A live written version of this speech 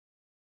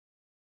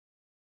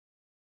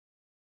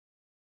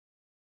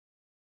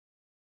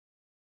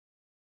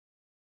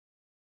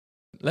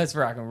Let's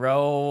rock and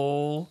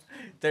roll.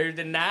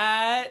 Thursday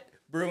night,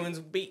 Bruins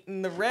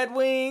beating the Red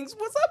Wings.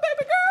 What's up,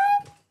 baby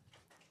girl?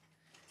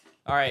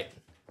 All right.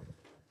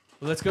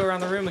 Let's go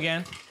around the room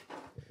again.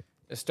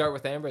 Let's start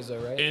with Ambrose, though,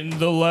 right? In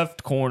the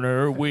left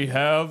corner, we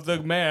have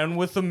the man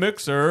with the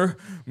mixer,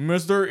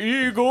 Mr.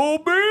 Eagle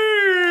Beak.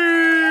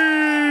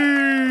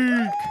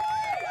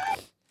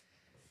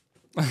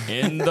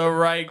 In the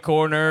right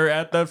corner,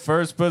 at the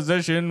first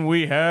position,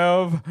 we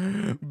have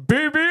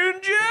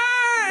BB&J.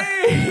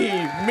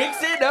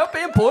 Mix it up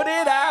and put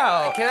it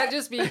out. Can I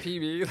just be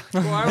PB?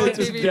 Why would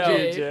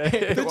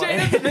PB The J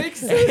doesn't make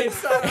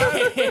sense.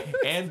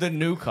 And the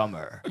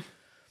newcomer.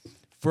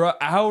 For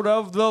out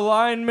of the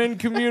lineman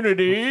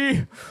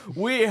community,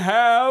 we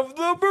have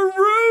the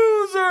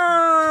Bruiser.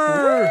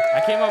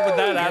 I came up with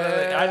that out of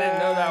it. I didn't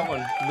know that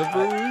one. The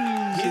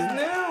Bruiser. He's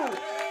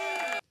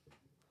new.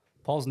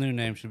 Paul's new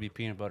name should be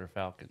Peanut Butter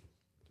Falcon.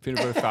 Peanut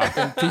Butter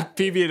Falcon.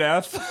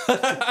 PB&F.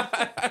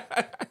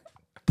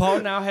 Paul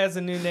now has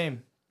a new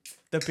name.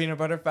 The Peanut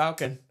Butter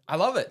Falcon. I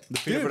love it. The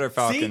Peanut Butter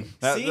Falcon.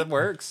 See? That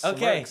works.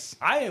 Okay, It works.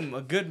 I am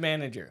a good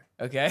manager.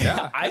 Okay,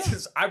 Yeah.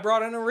 I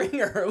brought in a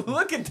ringer.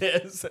 Look at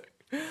this.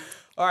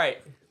 All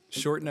right.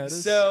 Short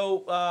notice.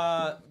 So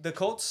the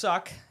Colts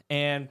suck,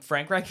 and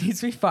Frank Reich needs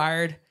to be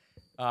fired.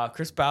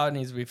 Chris Ballard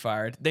needs to be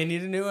fired. They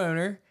need a new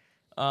owner.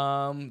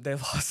 They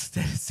lost to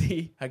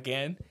Tennessee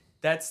again.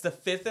 That's the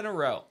 5th in a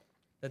row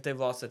that they've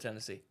lost to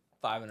Tennessee.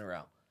 5 in a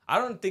row. I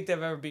don't think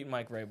they've ever beaten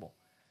Mike Vrabel.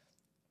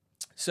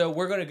 So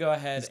we're going to go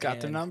ahead. He's got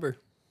their number.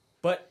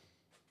 But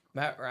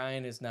Matt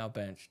Ryan is now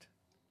benched.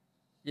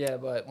 Yeah,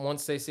 but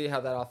once they see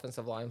how that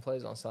offensive line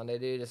plays on Sunday,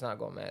 dude, it's not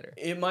going to matter.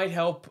 It might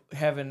help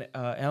having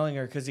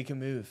Ellinger because he can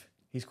move.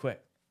 He's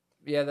quick.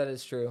 Yeah, that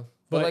is true.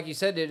 But like you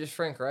said, dude, it's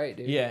Frank Wright,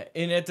 dude. Yeah,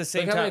 and at the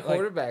same Look how time, many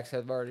quarterbacks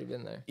have already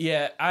been there.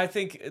 yeah, I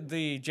think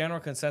the general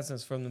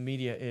consensus from the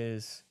media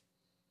is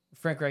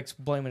Frank Reich's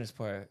blaming his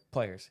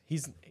players.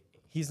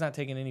 He's not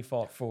taking any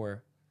fault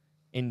for,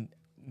 in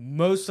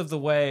most of the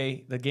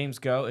way the games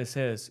go is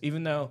his.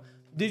 Even though,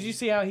 did you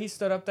see how he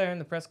stood up there in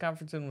the press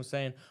conference and was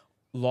saying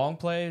long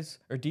plays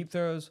or deep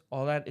throws,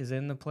 all that is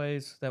in the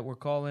plays that we're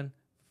calling.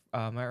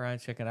 Matt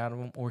Ryan's checking out of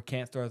them or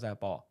can't throw that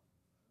ball.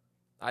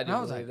 I do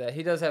believe that.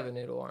 He does have a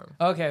noodle arm.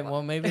 Okay,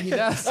 well maybe he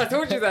does. I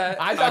told you that.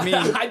 I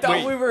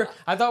thought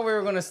we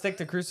were going to stick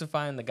to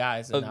crucifying the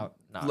guys and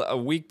not. A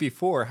week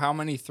before, how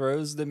many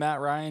throws did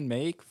Matt Ryan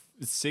make?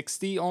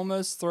 60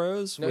 almost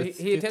throws? No,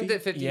 he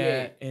attempted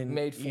 58 and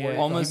made 40.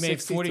 Almost he made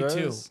 60 42.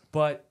 throws.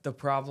 But the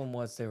problem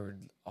was they were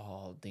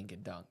all dink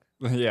and dunk.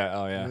 Yeah,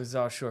 oh yeah. It was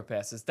all short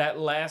passes. That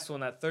last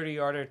one, that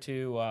 30-yarder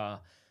to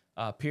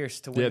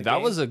Pierce to win the that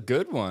game, was a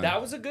good one. That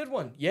was a good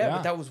one. Yeah,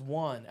 but that was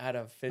 1 out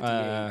of 58.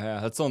 Yeah,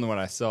 that's the only one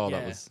I saw. Yeah.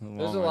 That was a long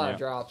There's a one, lot yeah. of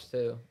drops,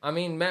 too. I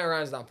mean, Matt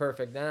Ryan's not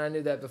perfect, and I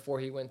knew that before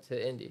he went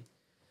to Indy.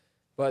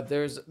 But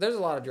there's a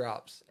lot of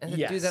drops. And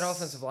dude, that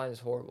offensive line is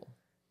horrible.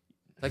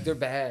 Like, they're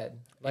bad.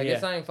 Like,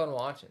 it's not even fun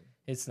watching.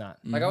 It's not.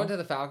 Like, I went to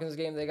the Falcons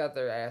game. They got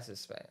their asses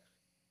smacked.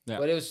 Yeah.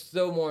 But it was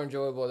still more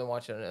enjoyable than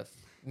watching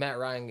Matt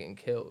Ryan getting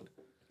killed.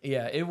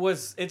 Yeah, it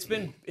was. It's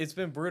been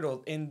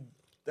brutal. And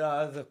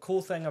the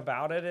cool thing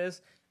about it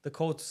is the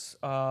Colts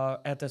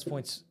at this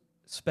point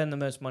spend the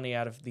most money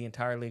out of the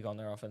entire league on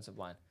their offensive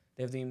line.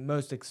 They have the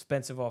most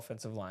expensive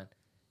offensive line,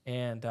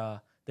 and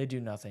they do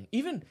nothing.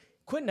 Even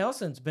Quentin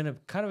Nelson's been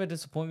kind of a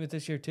disappointment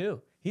this year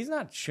too. He's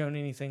not shown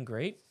anything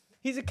great.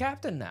 He's a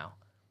captain now.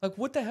 Like,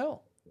 what the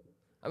hell?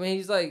 I mean,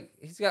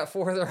 he's got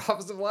 4 other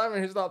offensive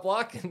linemen who's not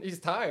blocking. He's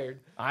tired.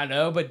 I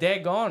know, but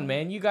daggone,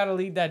 man, you got to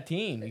lead that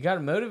team. You got to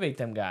motivate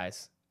them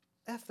guys.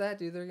 F that,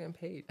 dude. They're getting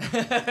paid.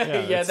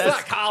 That's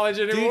not college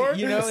anymore.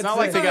 Dude, you know, it's not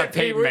like they got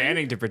Peyton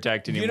Manning to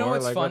protect anymore. You know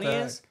what's like, funny what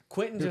is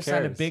Quentin Who just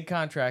signed a cares? big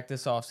contract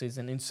this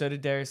offseason, and so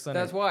did Darius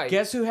Leonard. That's why.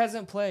 Guess who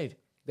hasn't played?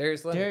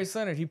 Darius Leonard. Darius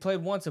Leonard. He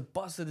played once and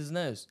busted his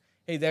nose.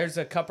 Hey, there's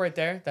a cup right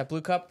there, that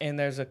blue cup, and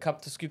there's a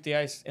cup to scoop the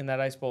ice in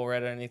that ice bowl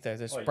right underneath there.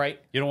 There's Sprite.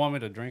 You don't want me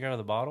to drink out of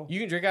the bottle? You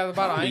can drink out of the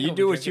bottle. I ain't You gonna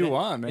do be what drinking you it.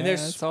 want, man. And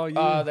there's, That's all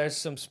you. there's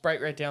some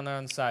Sprite right down there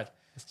on the side.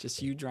 It's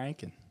just you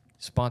drinking.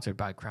 Sponsored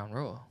by Crown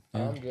Royal.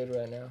 I'm good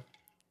right now.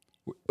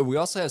 We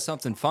also have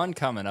something fun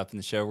coming up in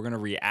the show. We're going to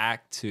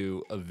react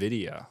to a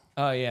video.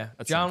 Oh, yeah.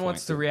 At some John point,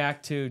 wants to too.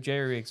 react to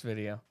Jerry Riggs'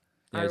 video.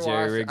 Yeah,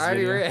 Jerry Riggs' I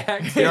already video.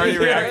 reacted. You already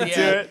reacted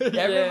to it?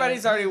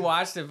 Everybody's already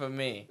watched it but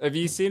me. Have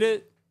you seen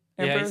it?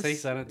 Yeah, Empress? he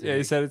sent it to Yeah, me.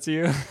 he sent it to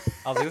you.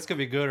 I was like, this could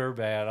be good or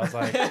bad. I was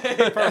like,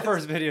 for our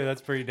first video,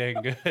 that's pretty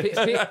dang good.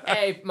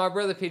 Hey, my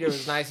brother Peter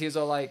was nice. He was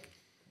all like,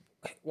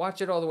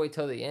 watch it all the way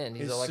till the end.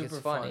 He's all like, it's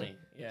super funny.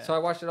 Yeah. So I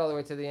watched it all the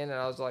way to the end, and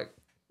I was like,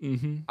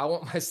 I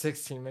want my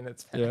 16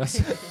 minutes back. Yes.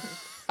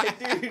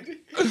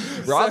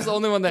 Rob's the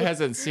only one that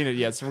hasn't seen it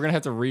yet, so we're going to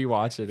have to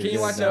rewatch it. Can you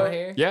again. watch it over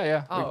here? Yeah,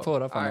 yeah. We Oh, can pull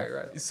it up on all there.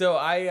 right, right. So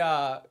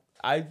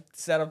I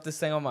set up this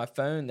thing on my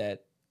phone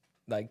that,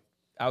 like,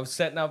 I was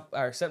setting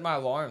my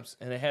alarms,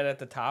 and it had at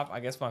the top,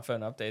 I guess my phone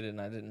updated and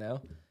I didn't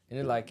know, and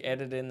it like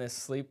added in this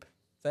sleep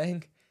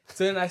thing.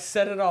 So then I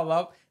set it all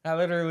up, and I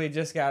literally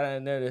just got a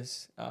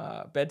notice,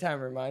 bedtime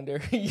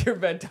reminder. Your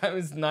bedtime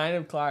is 9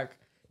 o'clock.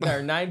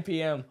 or 9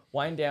 p.m.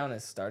 Wind down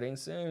is starting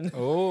soon.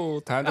 Oh,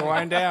 time to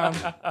wind down.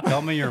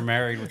 Tell me you're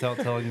married without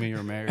telling me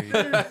you're married.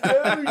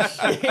 Oh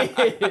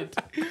shit!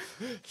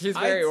 She's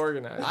very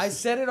organized. I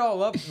set it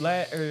all up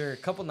a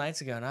couple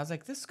nights ago, and I was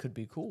like, "This could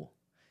be cool."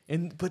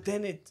 But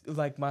then it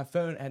like my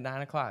phone at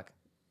 9 o'clock.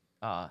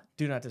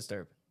 Do not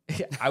disturb.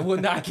 I will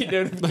not get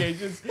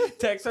notifications,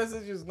 text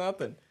messages,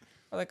 nothing.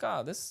 I'm like,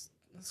 oh, this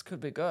could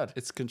be good.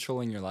 It's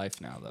controlling your life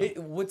now, though.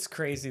 What's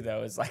crazy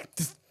though is like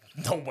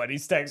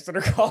nobody's texting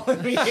or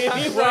calling me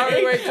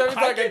anyway. Wait, tell me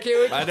like I can't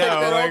wait to I know, take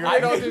that like, off. I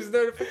don't use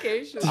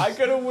notifications. I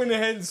could have went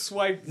ahead and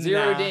swiped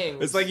Zero nah.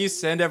 dings. It's like you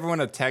send everyone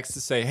a text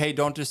to say, "Hey,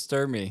 don't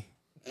disturb me,"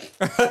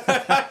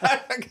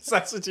 because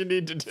that's what you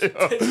need to do.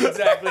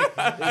 Exactly.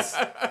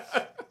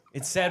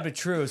 It's sad but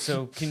true.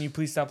 So can you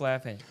please stop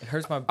laughing? It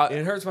hurts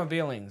my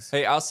feelings.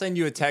 Hey, I'll send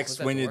you a text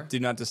that when for? it do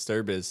not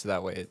disturb is, so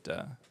that way it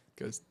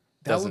goes.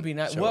 That would be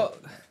nice. show Well,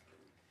 up.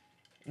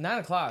 9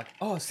 o'clock.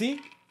 Oh,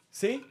 see?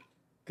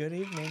 Good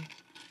evening.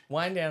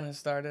 Wind down has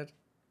started.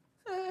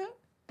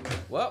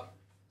 Well,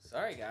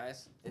 sorry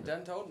guys. It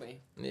done told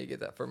me. I need to get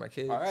that for my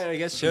kids. All right, I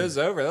guess show's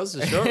over. That was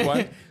a short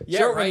one. Yeah,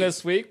 short one right.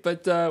 this week,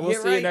 but we'll Yeah,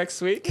 see you right.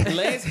 next week.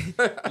 Let's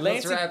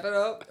Lancey wrap it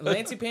up.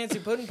 Lancey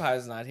Pantsy Pudding Pie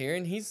is not here,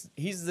 and he's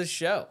the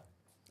show.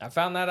 I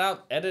found that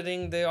out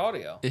editing the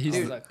audio. I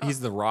was like, huh. He's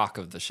the rock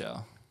of the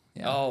show.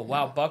 Yeah. Oh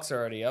wow, Bucks are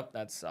already up.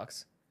 That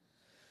sucks.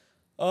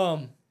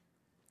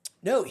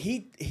 No,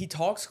 he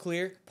talks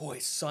clear. Boy,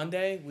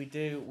 Sunday we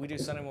do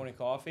Sunday morning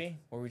coffee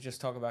where we just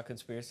talk about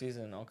conspiracies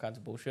and all kinds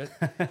of bullshit.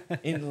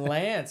 In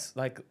Lance,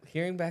 like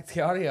hearing back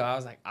the audio, I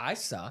was like, I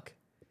suck.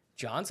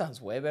 John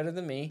sounds way better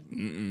than me.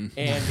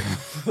 And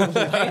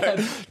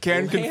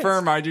Can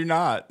confirm I do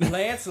not.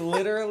 Lance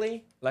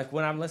literally, like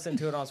when I'm listening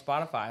to it on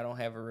Spotify, I don't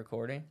have a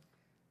recording.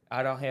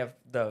 I don't have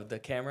the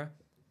camera.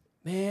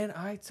 Man,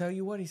 I tell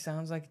you what, he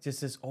sounds like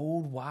just this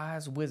old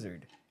wise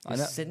wizard.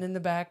 Just sitting in the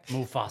back.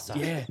 Mufasa.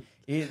 Yeah.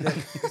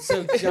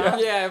 So John,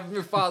 Yeah,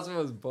 Mufasa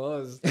was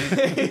buzzed.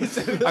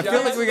 I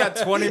feel like we got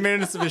 20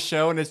 minutes of a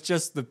show, and it's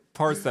just the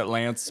parts that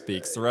Lance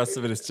speaks. The rest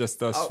of it is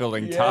just us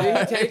filling He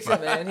time. takes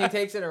it, man. He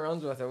takes it and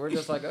runs with it. We're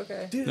just like,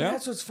 okay. dude, Yeah.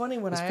 that's what's funny.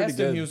 When That's I pretty asked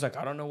him, good. he was like,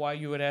 I don't know why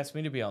you would ask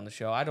me to be on the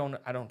show. I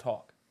don't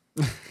talk.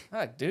 I'm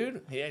like,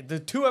 dude, the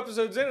 2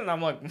 episodes in, and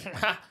I'm like,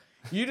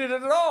 you did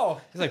it at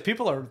all. He's like,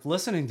 people are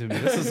listening to me.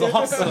 This is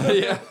awesome.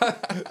 Yeah.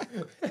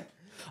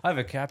 I have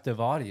a captive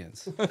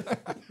audience.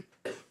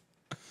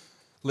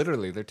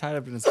 Literally, they're tied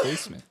up in his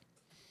basement.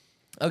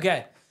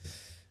 Okay.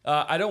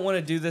 I don't want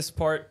to do this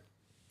part.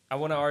 I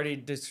want to already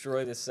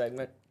destroy this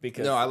segment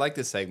because. No, I like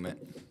this segment.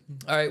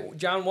 All right,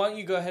 John, why don't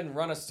you go ahead and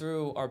run us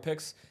through our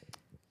picks?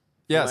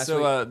 Yeah, last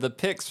so the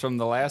picks from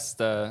the last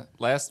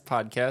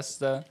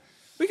podcast,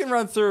 we can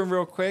run through them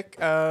real quick.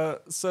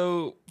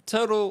 So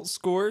total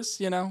scores,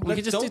 we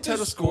can just do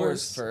total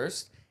scores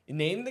first.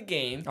 Name the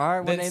game. All right,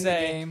 we'll then name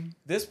say, the game.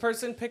 This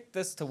person picked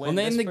this to win. We'll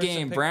name this the person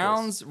game. picked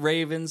Browns,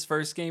 Ravens,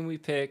 first game we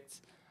picked.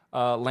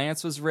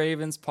 Lance was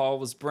Ravens, Paul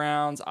was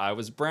Browns, I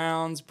was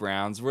Browns.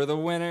 Browns were the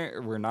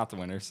winner. We're not the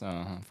winners, so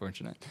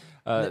unfortunate.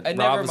 Rob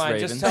never was mind.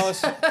 Ravens. Just tell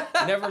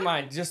us. Never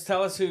mind. Just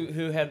tell us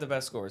who had the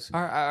best scores.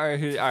 All right.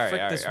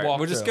 this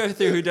We'll just walkthrough. go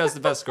through who does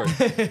the best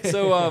scores.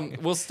 So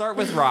we'll start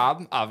with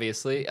Rob,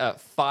 obviously.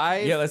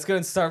 5 Yeah, let's go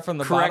and start from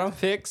the correct bottom.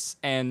 picks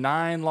and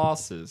 9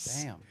 losses.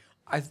 Damn.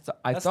 I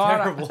That's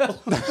thought terrible.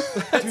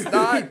 that's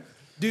not.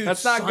 Dude,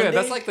 That's not Sunday, good.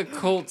 That's like the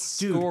Colts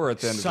dude, score at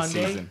the end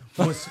Sunday of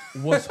the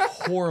season. was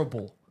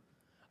horrible.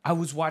 I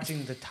was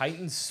watching the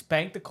Titans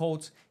spank the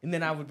Colts, and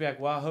then I would be like,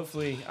 "Well,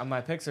 hopefully my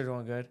picks are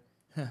doing good."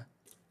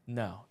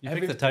 No, You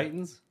picked the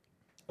Titans?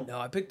 No,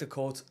 I picked the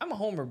Colts. I'm a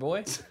homer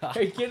boy.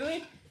 Are you kidding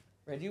me?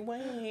 Reggie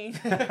Wayne,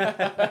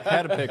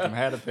 Had to pick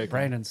him.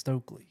 Brandon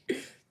Stokely.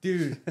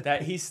 dude.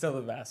 He's still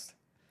the best.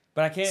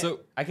 But I can't. So-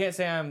 I can't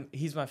say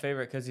he's my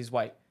favorite because he's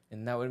white,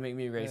 and that would make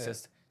me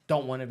racist.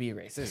 Don't want to be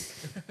racist.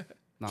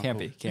 Not Can't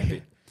cool.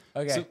 be.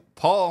 Okay. So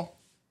Paul,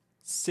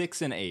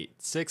 6 and 8,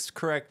 6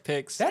 correct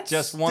picks. That's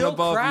just one still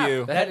above crap.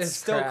 you. That's is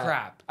still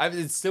crap. crap.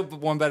 It's still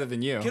one better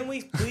than you. Can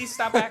we please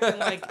stop acting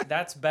like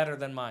that's better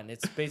than mine?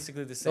 It's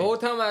basically the The same. whole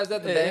time I was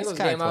at the Yeah, it's Bengals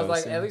kinda game, I was close,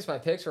 like, yeah. at least my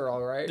picks are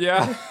all right.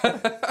 Yeah.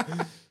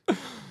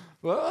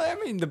 Well, I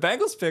mean, the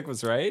Bengals pick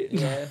was right.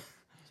 Yeah.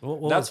 So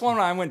what That's was- one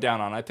I went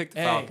down on. I picked the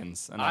Hey,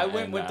 Falcons. I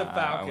went with the I went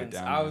Falcons.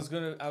 down I on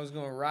was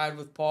gonna ride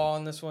with Paul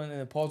on this one, and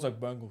then Paul's like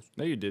Bengals.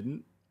 No, you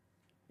didn't.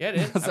 Yeah, it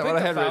is. Is that what I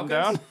had written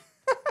down?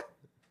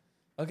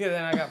 Okay,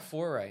 then I got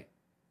 4 right.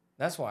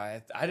 That's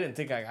why I didn't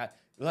think I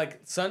got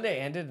Sunday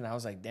ended, and I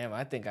was like, damn,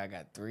 I think I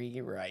got 3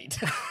 right.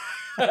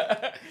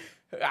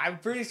 I'm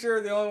pretty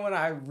sure the only one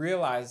I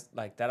realized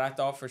that I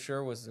thought for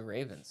sure was the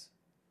Ravens.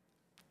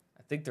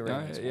 I think the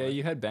Ravens. Yeah, won.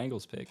 you had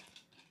Bengals pick.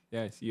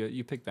 Yeah,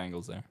 you picked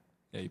Bengals there.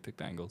 Yeah, you picked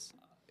Bengals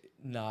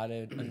Not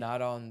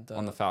on the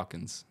on the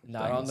Falcons.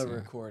 not on the Bengals, yeah.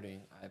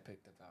 recording. I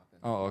picked the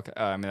Falcons. Oh, okay.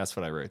 I mean, that's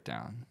what I wrote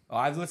down. Oh,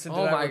 I've listened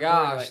to Oh that my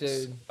recording, gosh,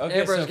 dude. Okay,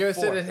 Ambrose, so go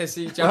 4. sit in his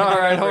seat. All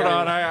right, hold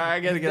on. I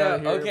gotta get out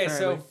of here. Okay,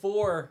 so apparently.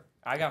 4.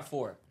 I got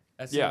 4.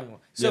 That's the Yeah. only one.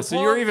 So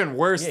Paul- you're even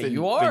worse Yeah, than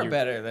you than are you-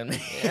 better than me.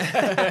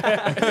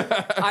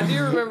 I do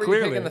remember you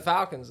Clearly. picking the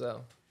Falcons,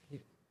 though.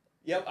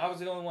 Yep, I was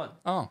the only one.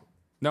 Oh,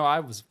 no, I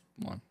was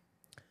one.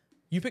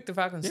 You picked the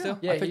Falcons still?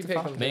 Yeah, I you picked the picked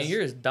Falcons. them. Man,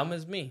 you're as dumb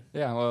as me.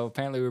 Yeah, well,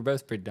 apparently we were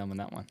both pretty dumb in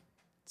that one.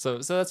 So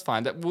that's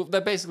fine.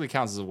 That basically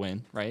counts as a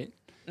win, right?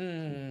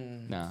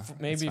 No,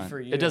 maybe it's fine. for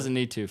you. It doesn't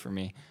need to for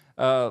me.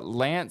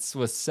 Lance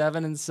was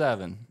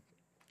 7-7,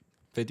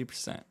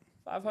 50%.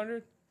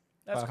 500?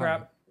 That's 500.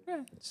 crap.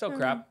 Yeah. Still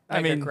crap.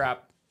 I Mega mean,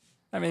 crap.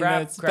 I mean,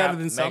 Crap, it's crap, better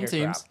than some mega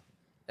teams.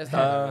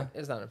 crap.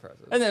 It's not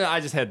impressive. And then I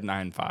just had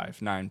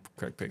 9-5, 9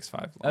 correct picks,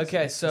 5 losses.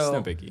 Okay, It's so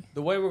no biggie.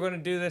 the way we're going to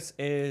do this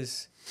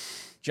is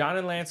John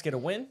and Lance get a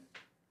win.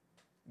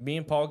 Me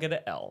and Paul get an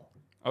L.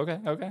 Okay.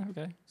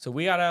 So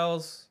we got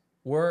L's.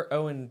 We're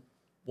 0-1.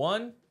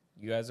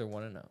 You guys are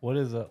 1-0.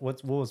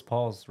 What was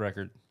Paul's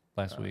record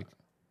last week?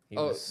 He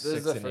Oh, was this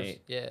is 6 the and first.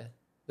 8. Yeah,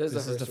 This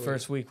is the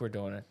first week we're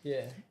doing it.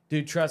 Yeah.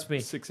 Dude, trust me.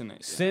 6 and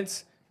 8.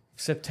 Since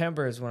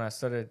September is when I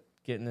started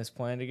getting this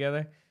plan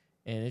together,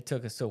 and it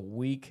took us a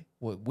week.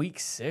 Week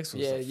 6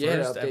 was Yeah, the you had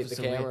to first update the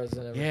episode we had. cameras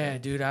and everything. Yeah,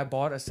 dude, I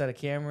bought a set of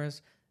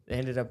cameras. It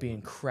ended up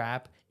being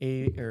crap.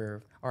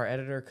 Our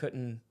editor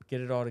couldn't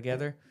get it all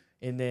together,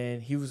 and then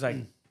he was like,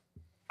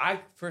 I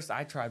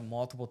tried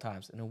multiple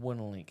times, and it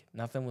wouldn't link.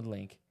 Nothing would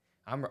link.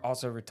 I'm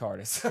also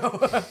retarded, so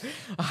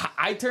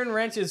I turn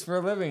wrenches for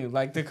a living.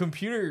 Like, the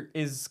computer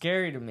is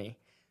scary to me.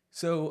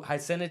 So I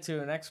sent it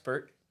to an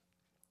expert.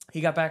 He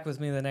got back with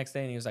me the next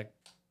day, and he was like,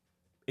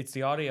 it's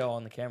the audio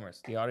on the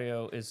cameras. The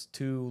audio is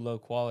too low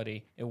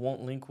quality. It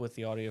won't link with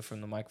the audio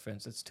from the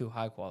microphones. It's too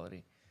high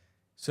quality.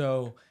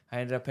 So I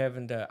ended up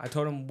having to, I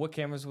told him what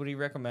cameras would he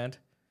recommend.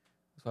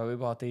 That's why we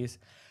bought these.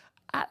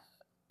 A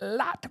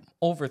lot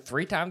over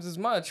 3 times as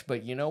much,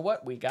 but you know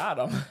what? We got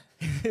them.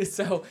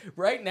 So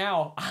right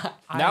now,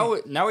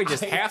 Now we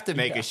just have to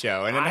make a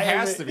show, and it I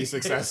has haven't- to be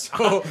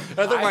successful.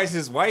 Otherwise,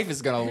 his wife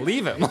is gonna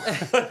leave him.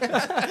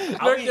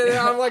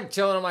 I'm like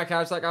chilling on my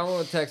couch, like I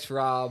want to text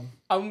Rob.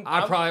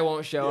 I probably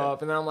won't show yeah.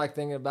 up, and then I'm like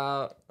thinking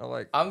about,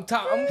 I'm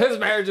his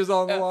marriage is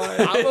on the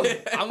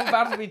line. I'm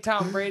about to be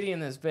Tom Brady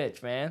in this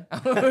bitch, man.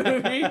 I'm gonna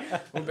be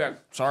like,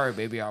 sorry,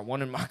 baby, I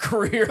won in my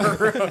career.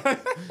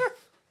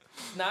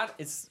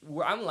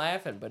 I'm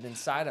laughing, but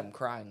inside I'm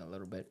crying a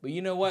little bit. But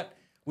you know what?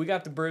 We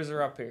got the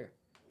bruiser up here.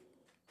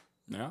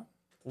 Yeah.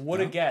 What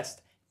a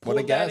guest. What a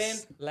Pulled that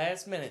guest. in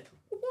last minute.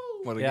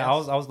 What a Yeah,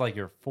 guess. I was like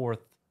your fourth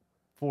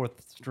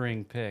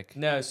string pick.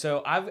 No, so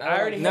I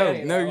already No,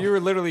 had, no, you were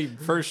literally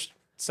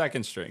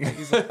second string.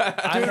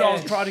 I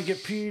was trying to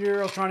get Peter.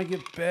 I was trying to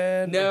get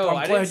Ben. No, I'm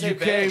I glad didn't say you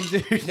Ben.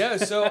 came, dude. No,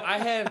 so I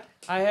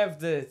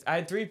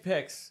had 3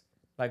 picks,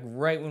 like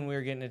right when we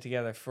were getting it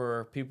together,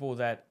 for people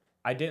that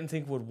I didn't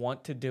think would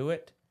want to do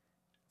it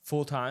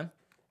full time,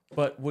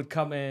 but would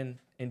come in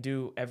and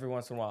do every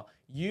once in a while.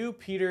 You,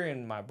 Peter,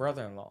 and my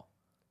brother-in-law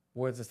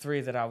were the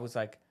 3 that I was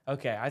like,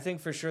 okay, I think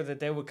for sure that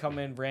they would come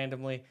in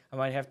randomly. I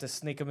might have to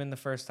sneak them in the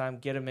first time,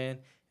 get them in,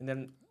 and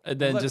then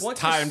look, just once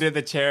tie you're him to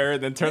the chair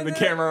and then turn the Yeah.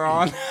 camera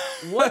on.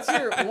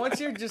 once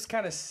you're just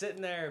kind of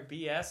sitting there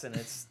BSing,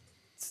 it's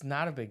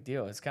not a big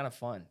deal. It's kind of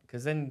fun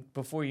because then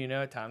before you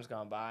know it, time's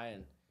gone by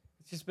and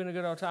it's just been a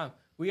good old time.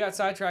 We got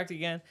sidetracked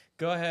again.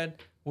 Go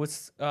ahead.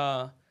 What's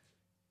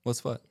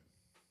What?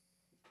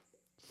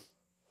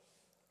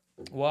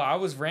 Well, I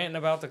was ranting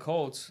about the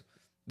Colts.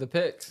 The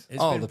picks. It's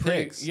Oh, been the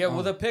pretty, picks. Yeah, well,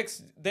 Oh. the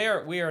picks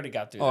we already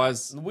got through. Oh,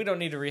 that. We don't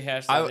need to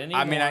rehash that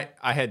anymore. I mean,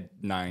 I had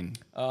 9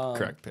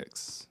 correct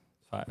picks.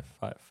 5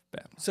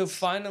 bad. So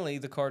finally,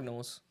 the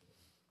Cardinals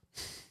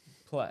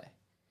play.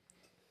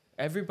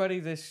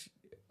 Everybody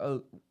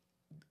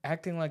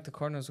acting like the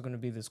Cardinals are going to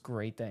be this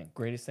great thing,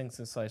 greatest thing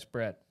since sliced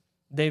bread.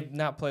 They've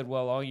not played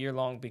well all year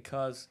long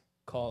because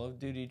Call of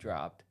Duty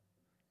dropped,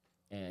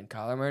 and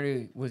Kyler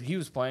Murray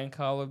was playing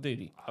Call of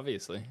Duty.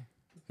 Obviously.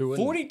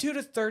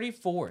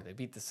 42-34, they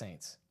beat the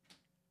Saints.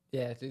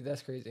 Yeah, dude,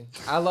 that's crazy.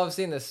 I love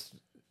seeing this.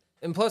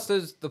 And plus,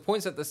 the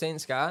points that the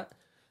Saints got,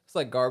 it's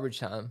like garbage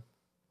time.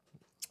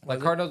 Like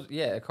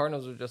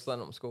Cardinals were just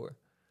letting them score.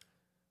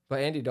 But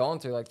Andy Dalton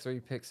threw like 3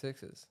 pick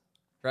sixes,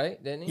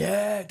 right? Didn't he?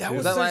 Yeah, that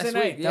was that last Thursday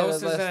night. week? Yeah, That was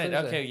that was Thursday last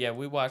night. Thursday. Okay, yeah,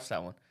 we watched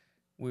that one.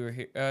 We were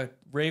here.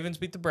 Ravens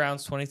beat the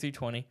Browns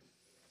 23-20.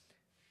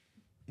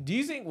 Do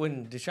you think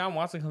when Deshaun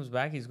Watson comes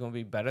back, he's going to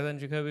be better than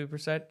Jacoby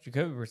Brissett?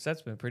 Jacoby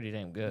Brissett's been pretty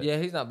damn good. Yeah,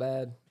 he's not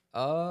bad.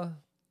 Because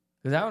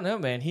I don't know,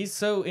 man. He's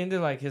so into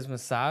like his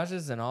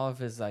massages and all of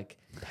his like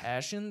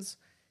passions.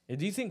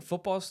 Do you think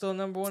football's still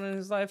number 1 in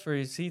his life, or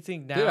does he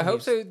think now? Dude, I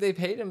hope so. They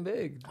paid him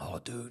big. Oh,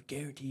 dude,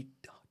 guaranteed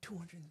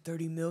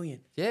 $230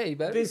 million. Yeah, he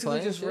better Basically, be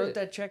playing. just wrote shit.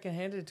 that check and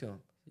handed it to him.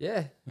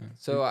 Yeah.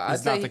 So I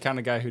He's not the kind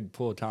of guy who'd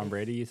pull a Tom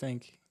Brady, you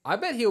think? I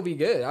bet he'll be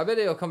good. I bet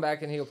he'll come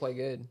back and he'll play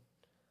good.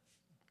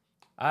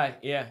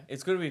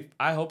 It's gonna be.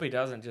 I hope he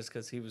doesn't, just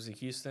because he was in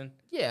Houston.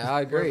 Yeah,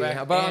 I agree.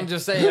 Quarterback. But I'm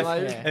just saying,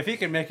 like, Yeah. If he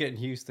can make it in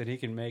Houston, he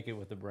can make it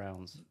with the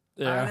Browns.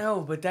 I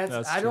know, but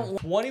That's I true. don't.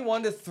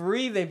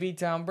 21-3, they beat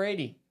Tom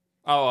Brady.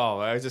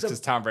 Oh, just because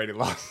Tom Brady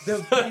lost.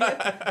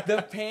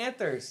 The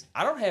Panthers.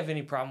 I don't have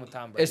any problem with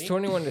Tom Brady. it's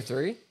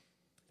 21-3.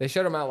 They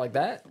shut him out like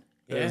that.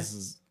 Yeah. This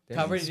is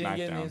Tom Brady didn't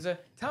get in the Smackdown. end zone.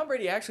 Tom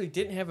Brady actually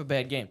didn't have a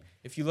bad game.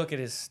 If you look at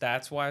his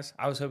stats wise,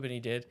 I was hoping he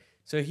did.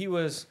 So he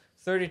was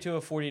 32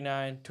 of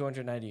 49,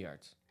 290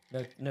 yards.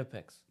 No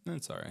picks.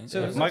 That's all right.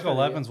 So- If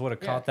Michael Evans would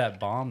have Yeah. caught that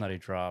bomb that he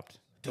dropped,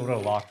 it would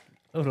have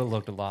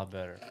looked a lot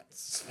better.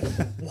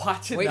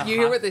 Watching Wait, the you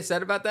hear what they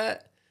said about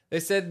that? They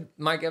said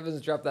Mike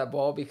Evans dropped that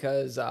ball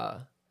because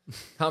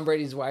Tom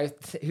Brady's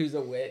wife, who's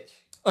a witch.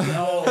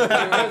 No.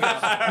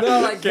 No,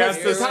 like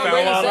Cast a Tom spell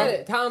Brady on said him.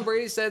 it. Tom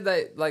Brady said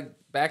that like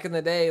back in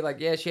the day, like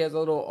she has a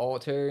little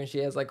altar and she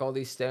has like all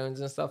these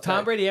stones and stuff.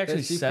 Tom Brady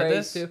actually she said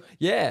prays this? to.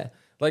 Yeah,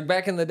 like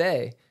back in the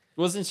day.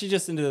 Wasn't she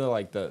just into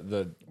like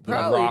the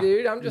Probably, rock,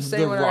 dude. I'm just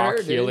saying the what I rock heard,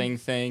 dude. healing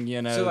thing,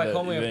 you know? So, like, the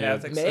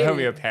homeopathic stuff?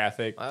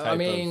 homeopathic. I type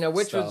mean, of a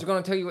witch stuff. was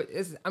going to tell you what.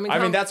 I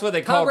mean, that's what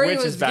they Tom called Brady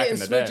witches was back getting in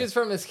the day. switches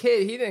from his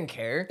kid. He didn't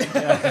care.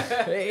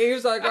 He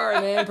was like, "All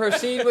right, man,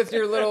 proceed with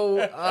your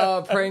little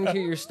praying to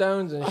your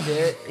stones and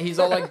shit." He's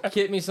all like,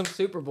 "Get me some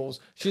Super Bowls."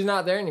 She's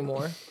not there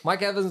anymore.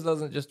 Mike Evans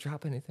doesn't just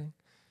drop anything.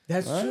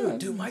 That's true,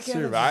 dude. Mike Sure,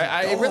 Evans. but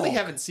I is a really dog.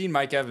 haven't seen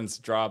Mike Evans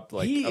drop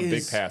like He a big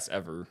is- pass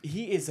ever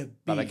He is a beast.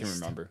 that I can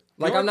remember.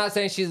 Like, You're- I'm not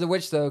saying she's a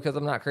witch though, because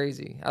I'm not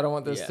crazy. I don't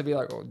want this Yeah. to be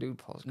like, "Oh, dude,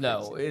 Paul's crazy."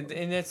 No, and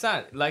it's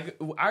not. Like,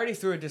 I already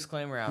threw a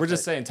disclaimer out. We're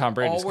just that saying Tom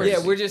Brady's all we're-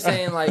 crazy. Yeah, we're just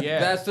saying like Yeah.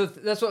 that's what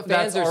That's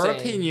fans are our saying.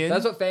 opinion.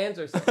 That's what fans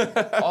are saying.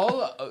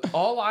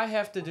 all I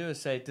have to do is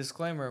say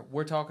disclaimer.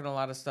 We're talking a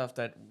lot of stuff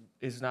that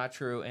is not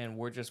true, and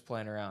we're just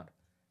playing around.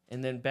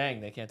 And then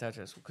bang, they can't touch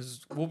us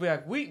because we'll be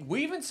like, we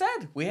even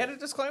said we had a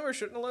disclaimer.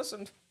 Shouldn't have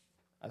listened.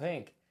 I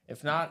think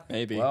if not,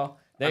 Maybe. Well,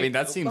 I mean,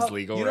 that seems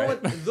legal, You know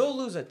right? what? They'll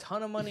lose a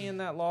ton of money in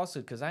that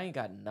lawsuit because I ain't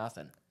got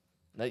nothing.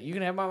 Like, you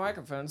can have my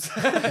microphones.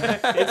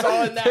 It's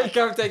all in that.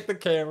 Come take the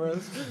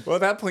cameras. Well,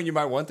 at that point, you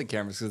might want the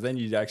cameras because then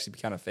you'd actually be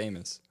kind of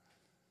famous.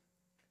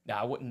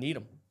 Nah, I wouldn't need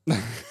them.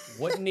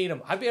 Wouldn't need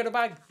them. I'd be able to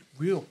buy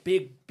real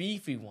big,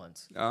 beefy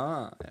ones.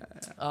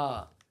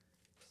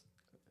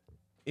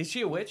 Is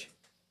she a witch?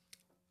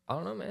 I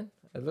don't know, man.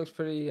 It looks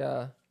pretty.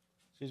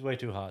 She's way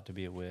too hot to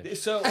be a witch.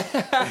 So,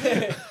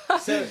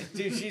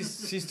 dude,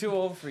 she's too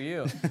old for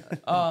you.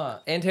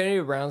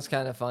 Antonio Brown's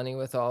kind of funny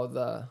with all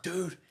the.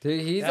 Dude,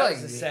 He's that like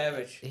was a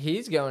savage.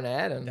 he's going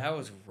at him. That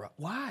was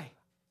why?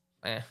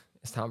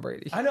 It's Tom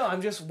Brady. I know.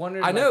 I'm just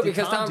wondering. I know, like, did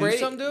because Tom do Brady-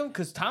 something to him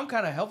because Tom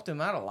kind of helped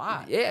him out a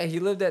lot. Yeah, he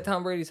lived at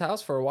Tom Brady's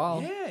house for a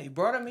while. Yeah, he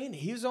brought him in.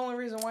 He was the only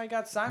reason why he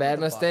got signed. Bad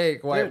with the Bucs.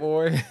 mistake, white Dude.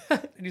 boy.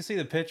 Did you see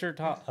the picture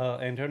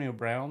Antonio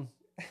Brown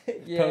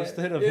Yeah.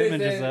 posted of him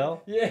and Yeah,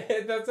 Giselle? Yeah,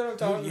 that's what I'm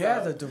talking Dude, yeah,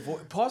 about. the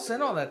divorce. Paul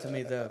sent all that to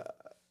me. Did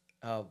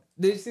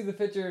you see the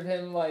picture of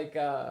him like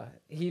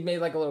he made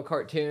like a little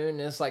cartoon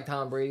and it's like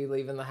Tom Brady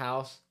leaving the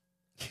house.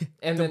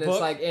 And The then book? it's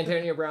like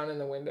Antonio Brown in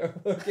the window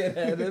looking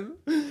at him.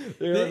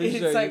 Here, let me show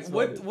It's you, like it's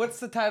what? funny. What's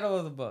the title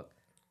of the book?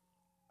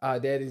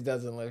 Daddy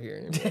doesn't live here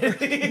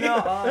anymore.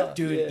 No,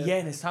 dude. Yeah. Yeah,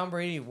 and it's Tom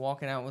Brady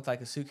walking out with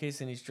like a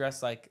suitcase, and he's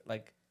dressed like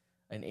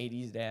an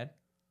 '80s dad,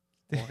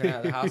 walking out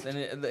of the house,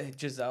 and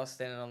Giselle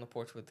standing on the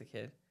porch with the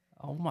kid.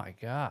 Oh my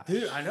god.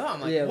 Dude, I know.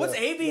 I'm like, Yeah, what's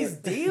look, AB's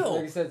look. deal?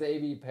 Like it says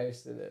AB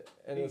posted it.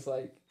 And it's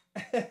like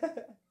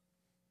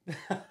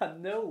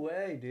No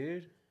way,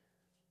 dude.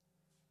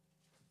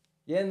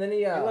 yeah, and then he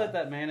He let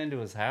that man into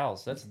his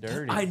house. That's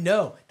dirty. I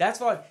know. That's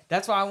why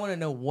I want to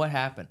know what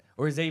happened,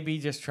 or is AB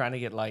just trying to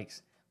get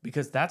likes?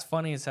 Because that's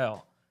funny as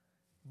hell.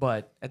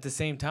 But at the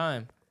same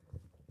time,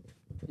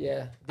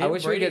 yeah. I Didn't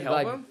wish Brady we could help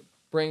like him?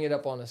 bring it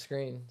up on a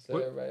screen so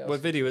everybody else. What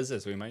video is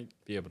this? We might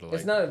be able to like.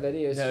 It's not a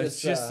video. It's no, just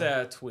it's just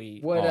a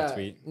tweet. what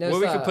tweet. No,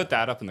 well, it's, we could put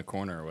that up in the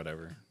corner or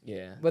whatever.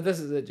 Yeah, But this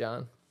is it,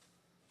 John.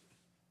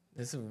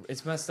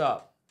 it's messed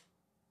up.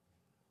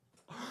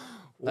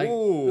 Like,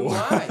 Ooh.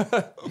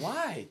 why?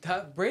 Why?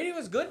 Brady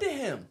was good to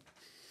him.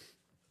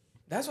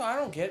 That's what I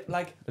don't get.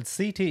 Like, It's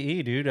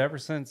CTE, dude. Ever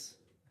since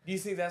do you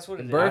think that's what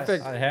it is?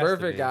 Perfect. It has to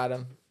Perfect be. got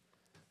him.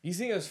 You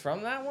think it was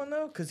from that one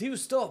though? Because he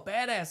was still a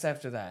badass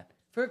after that.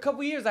 For a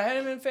couple years, I had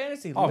him in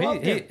fantasy. oh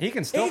Loved him. he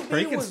can still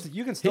AB was-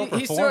 you can still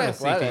He's still perform with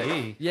athletic.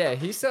 CTE. Yeah,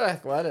 he's still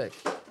athletic.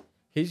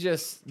 He's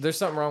just there's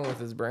something wrong with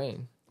his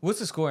brain. What's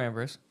the score,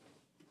 Ambrose?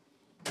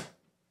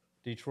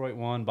 Detroit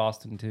 1,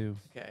 Boston 2.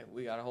 Okay,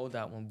 we gotta hold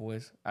that one,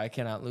 boys. I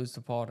cannot lose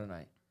to Paul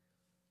tonight.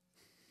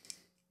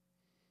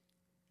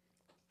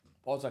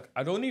 Paul's like,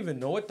 I don't even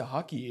know what the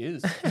hockey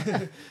is.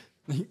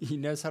 He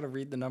knows how to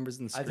read the numbers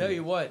in the I screen. tell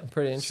you what, I'm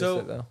pretty interested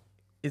So- though.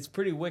 it's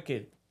pretty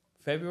wicked.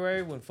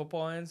 February when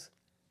football ends,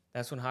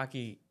 that's when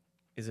hockey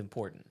is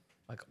important.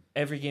 Like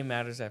every game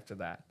matters after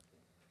that.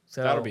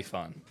 So That'll be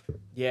fun.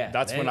 yeah.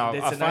 That's when it's a I'll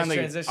nice finally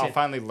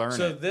transition. learn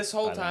So it. this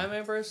whole by then. time,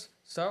 Ambrose,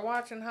 start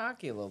watching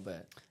hockey a little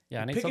bit.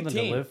 Yeah, I need Pick a something to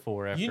team. live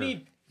for after. You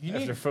need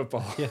after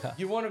football. Yeah.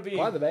 you want to be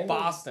Why the Bengals?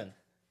 Boston.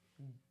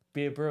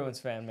 Be a Bruins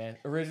fan, man.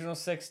 Original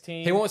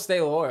 16. He won't stay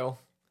loyal.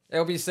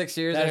 It'll be 6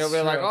 years and That's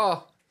he'll be like, true.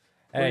 oh,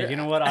 Hey, you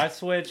know what? I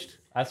switched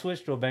to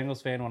a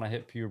Bengals fan when I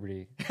hit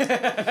puberty.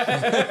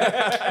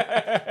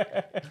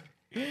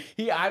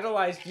 He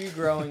idolized you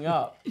growing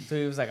up, so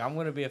he was like, "I'm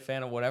going to be a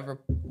fan of whatever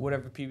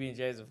PB&J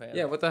is a fan."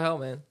 yeah, what the hell,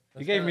 man?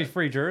 You gave me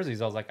free jerseys.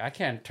 I was like, I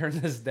can't turn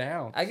this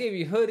down. I gave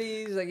you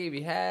hoodies. I gave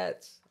you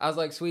hats. I was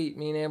like, sweet,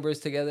 me and Ambrose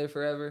together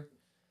forever.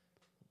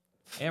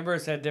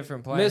 Ambrose had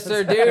different plans.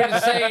 Mr.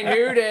 Dude saying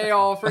who day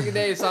all freaking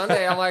day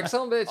Sunday. I'm like,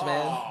 some bitch,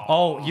 man.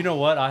 Oh, you know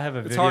what? I have a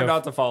It's video. hard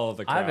not to follow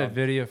the I have a crowd.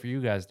 video for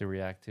you guys to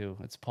react to.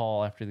 It's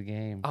Paul after the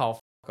game. Oh,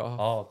 fuck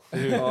off. Oh,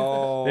 dude.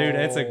 Oh. Dude,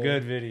 it's a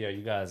good video.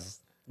 You guys,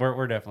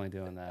 we're definitely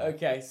doing that.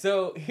 Okay,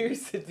 so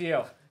here's the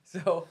deal.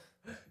 So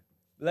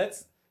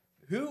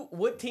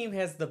what team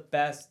has the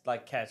best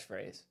like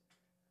catchphrase?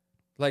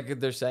 Like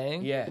they're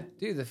saying? Yeah.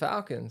 Dude, the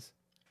Falcons.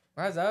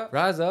 Rise up.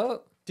 Rise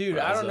up. Dude,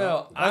 I Rise don't know.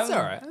 up. That's all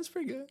right. That's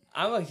pretty good.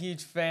 I'm a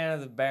huge fan of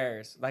the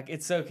Bears. Like,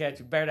 it's so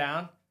catchy. Bear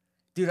down.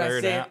 Dude, I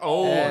Bear say down. it.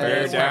 Oh, Yeah, bear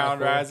that's down,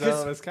 wonderful. rise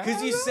up. It's kind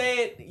Because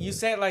you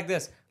say it like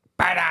this.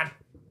 Bear down.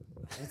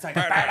 It's like,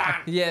 bear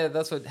down. Yeah,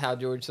 that's how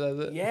George says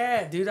it.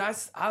 Yeah, dude,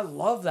 I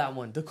love that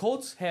one. The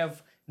Colts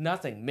have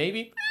nothing.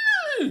 Maybe,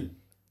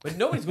 but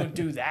nobody's going to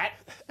do that.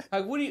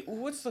 Like,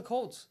 what's the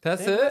Colts?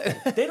 That's They have it?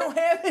 nothing. They don't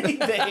have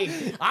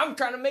anything. I'm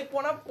trying to make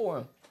one up for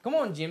them. Come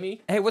on, Jimmy.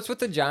 Hey, what's with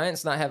the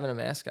Giants not having a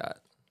mascot?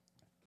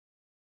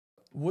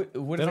 What They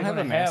if don't they have a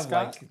have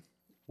mascot? like,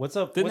 What's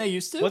up? Didn't they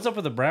used to? What's up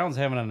with the Browns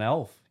having an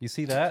elf? You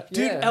see that?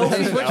 Dude, yeah. Elvis-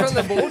 They switched on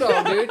the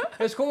Bulldog, dude.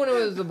 It's cool when it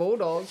was the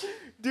Bulldogs.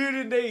 dude,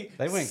 and they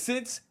went-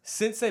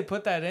 since they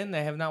put that in,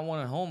 they have not won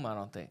at home. I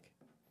don't think.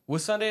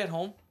 Was Sunday at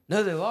home?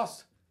 No, they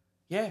lost.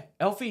 Yeah,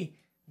 Elfie,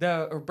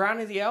 or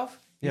Brownie the Elf.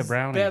 Yeah, he's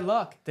Brownie. Bad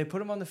luck. They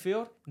put him on the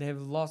field. They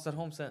have lost at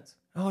home since.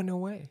 Oh, no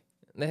way.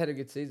 They had a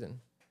good season.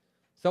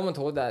 Someone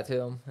told that to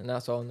them, and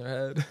that's all in their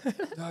head.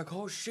 They're like,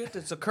 oh shit,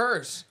 it's a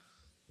curse.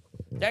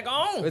 They're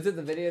gone. Was it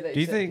the video that Do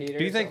you sent think? Peter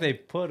Do you or think something? they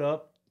put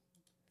up?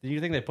 Do you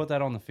think they put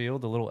that on the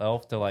field, the little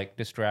elf, to like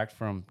distract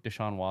from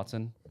Deshaun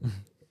Watson?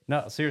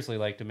 No, seriously,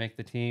 like to make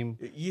the team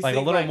You like a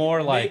think, little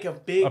more like make a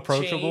big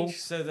approachable. change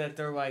so that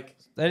they're like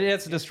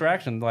It's a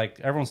distraction. Like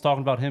everyone's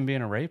talking about him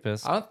being a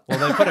rapist. I don't-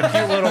 Well, they put a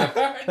cute little.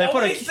 They put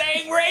nobody's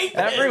saying rapist.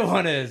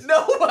 Everyone is.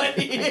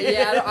 Nobody. Is.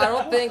 Yeah, I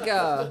don't think.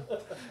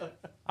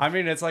 I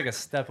mean, it's like a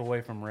step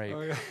away from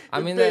rape. I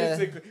mean,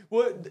 basically,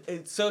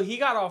 so he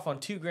got off on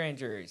 2 grand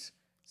juries.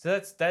 So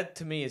that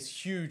to me is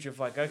huge. Of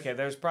like, okay,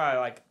 there's probably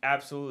like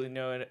absolutely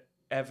no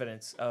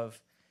evidence of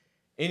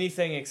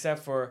anything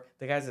except for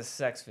the guy's a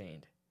sex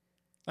fiend.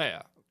 Oh,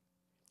 yeah.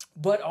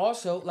 But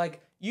also,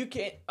 like, you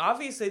can't.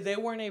 Obviously, they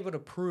weren't able to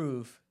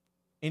prove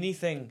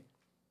anything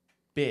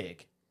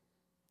big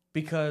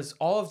because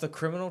all of the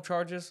criminal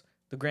charges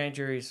the grand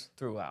juries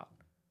threw out.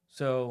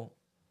 So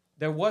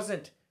there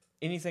wasn't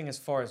anything as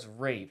far as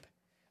rape.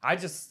 I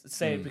just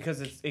say it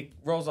because it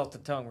rolls off the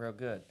tongue real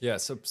good. Yeah,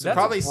 so That's a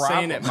probably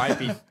saying it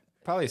problem.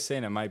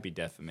 might be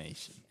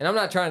defamation. and I'm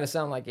not trying to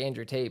sound like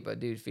Andrew Tate,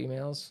 but dude,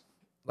 females,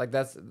 like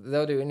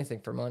they'll do anything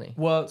for money.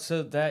 Well,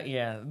 so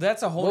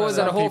that's a whole. What was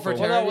that, a whole people-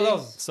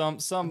 fraternity?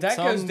 Some That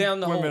some goes down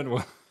the whole- women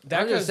will.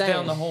 That I'm just goes down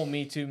saying. the whole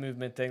Me Too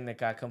movement thing that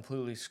got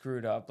completely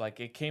screwed up. Like,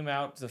 it came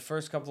out, the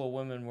first couple of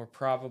women were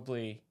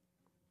probably,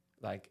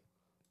 like,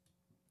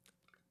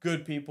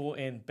 good people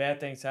and bad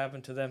things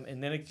happened to them.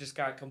 And then it just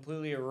got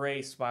completely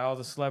erased by all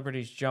the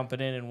celebrities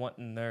jumping in and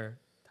wanting their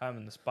time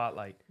in the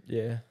spotlight.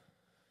 Yeah.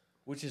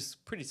 Which is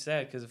pretty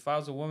sad, because if I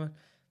was a woman,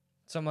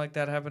 something like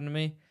that happened to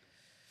me,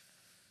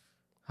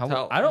 I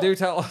don't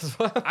tell us.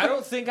 I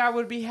don't think I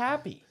would be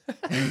happy.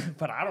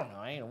 But I don't know.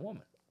 I ain't a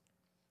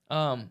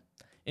woman.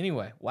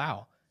 Anyway,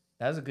 wow.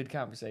 That was a good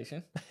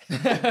conversation.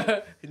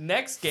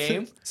 Next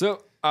game.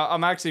 So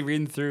I'm actually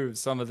reading through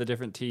some of the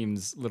different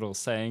teams' little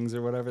sayings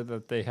or whatever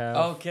that they have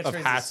Oh, of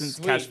catchphrases. hats and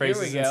Sweet. Here we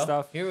catchphrases go. and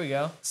stuff. Here we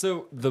go.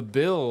 So the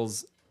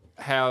Bills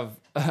have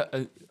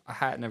a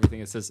hat and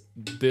everything. It says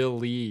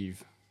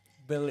 "Believe."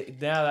 Billy.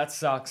 Now that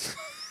sucks.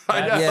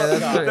 I know. Yeah,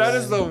 that's pretty That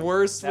is the lame.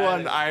 worst That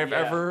one is- I have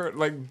yeah. ever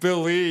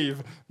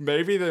believe.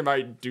 Maybe they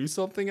might do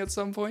something at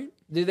some point.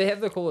 Dude, they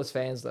have the coolest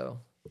fans though.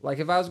 Like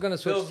if I was gonna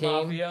switch Bills team,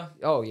 Mafia.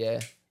 oh yeah,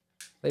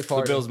 they The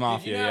party. Bills Dude,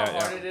 Mafia, you know how yeah,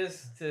 hard yeah. it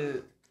is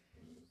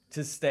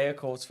to stay a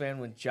Colts fan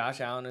when Josh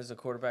Allen is a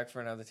quarterback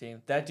for another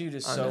team? That dude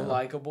is I so know.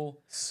 likable.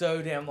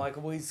 So damn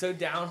likable. He's so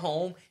down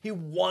home. He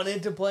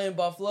wanted to play in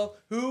Buffalo.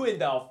 Who in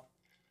the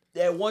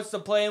that wants to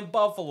play in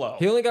Buffalo?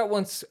 He only got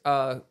one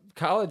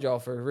college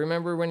offer.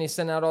 Remember when he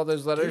sent out all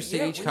those letters Dude,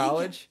 yeah, to each when he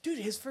college? dude,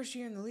 his first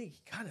year in the league,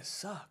 he kind of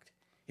sucked.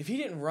 If he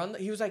didn't run,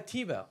 he was like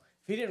Tebow.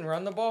 If he didn't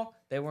run the ball,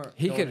 they weren't.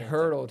 He doing could anything.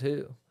 hurtle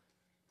too.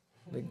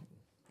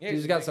 Yeah,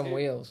 He's a got big some dude.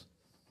 wheels.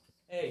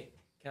 Hey,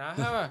 can I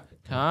have a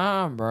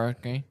Tom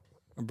Brady?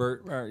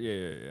 Bert,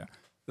 yeah.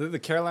 The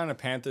Carolina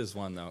Panthers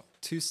won though.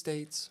 2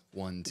 states,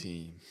 1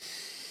 team.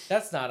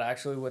 That's not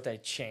actually what they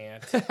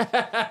chant.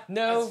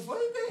 No,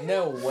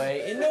 no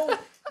way. And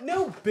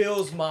no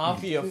Bills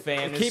Mafia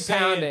fan is Keep saying,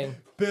 pounding.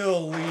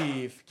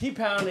 Believe. Keep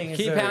pounding. Is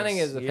Keep theirs. pounding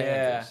is the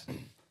Yeah. Panthers.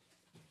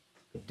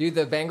 Dude,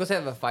 the Bengals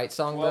have a fight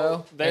song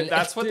though. And-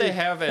 That's what dude, they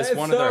have as that's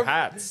one of their so-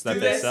 hats that Do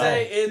they they sell.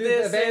 say Dude,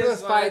 this the Bengals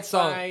is my fight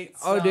song. fight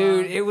Oh, song?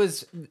 dude, it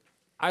was.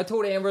 I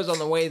told Ambrose on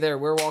the way there,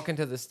 we're walking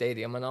to the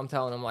stadium, and I'm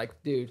telling him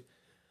like, dude,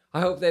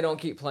 I hope they don't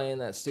keep playing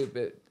that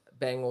stupid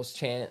Bengals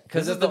chant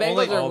because This if is the the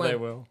only- Bengals are Oh, win- they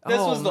will. This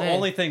Oh, was the man.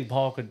 only thing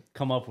Paul could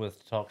come up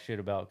with to talk shit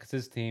about because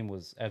his team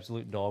was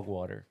absolute dog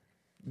water.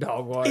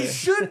 Dog water. It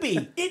should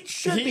be. It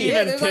should He be. even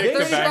Yeah, there's like picked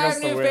the 35 Bengals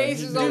to new win.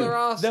 faces on the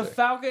roster. The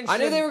Falcons. I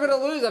knew should- they were going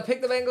to lose. I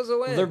picked the Bengals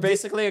to win. They're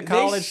basically a they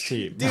college sh-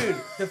 team. dude.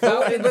 The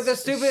Falcons. But the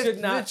should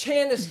stupid, not. the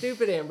chant is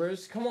stupid,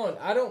 Ambrose. Come on,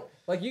 I don't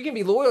like. You can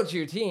be loyal to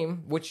your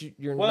team, which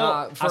you're Well,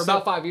 not. For I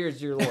about saw- 5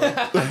 years, you're loyal.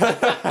 Yeah.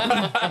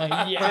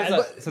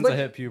 But- Since I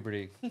hit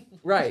puberty.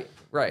 right.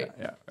 Yeah,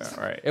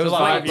 right. It was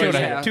Like like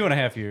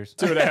 2.5 years.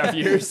 2.5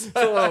 years. It's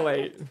a little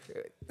late.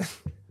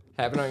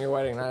 happened on your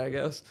wedding night, I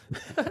guess.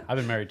 I've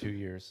been married 2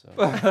 years.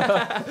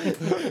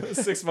 So.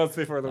 6 months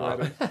before the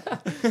wedding.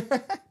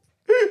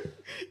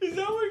 Is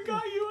that what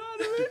got you out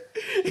of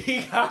it?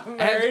 He got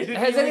married. and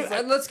Has he any,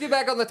 was- let's get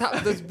back on the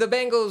top. The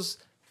Bengals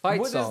fight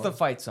What song. is the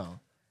fight song?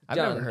 I've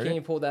John, never heard can it.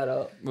 you pull that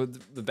up?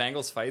 With the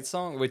Bengals fight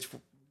song, which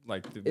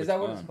Is that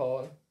what it's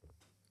called?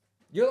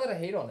 You're allowed to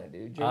hate on it,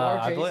 dude. Jamar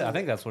I Chase.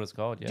 think that's what it's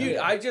called. Yeah. Dude,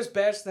 I just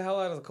bashed the hell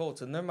out of the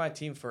Colts, and they're my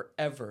team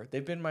forever.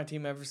 They've been my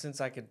team ever since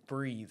I could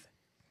breathe.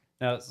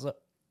 Now, so,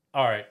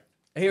 all right.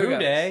 Here we Who go.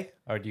 day?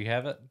 Or do you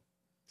have it?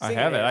 I Sing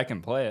have it. it. I can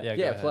play it. Yeah.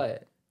 go Yeah, ahead. play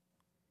it.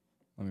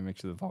 Let me make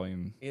sure the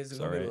volume. Is it is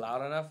going to be alright.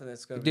 loud enough, and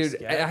it's going to be Dude,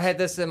 sketch? I had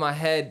this in my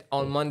head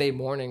on Monday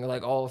morning,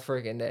 like all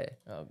freaking day.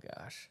 Oh,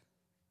 gosh.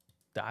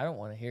 I don't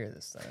want to hear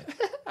this thing.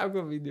 I'm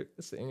gonna be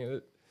singing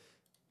it.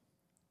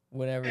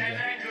 Whenever you...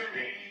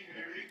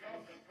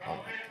 Oh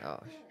my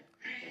gosh.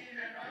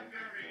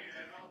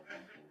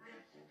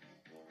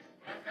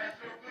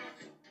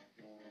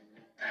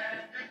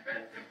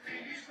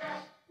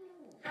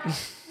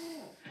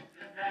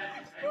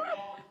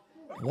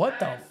 What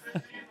the...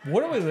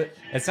 What are we...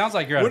 It sounds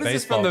like you're at What a is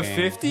this from baseball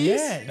the game. 50s?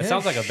 Yeah. It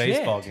sounds like a shit.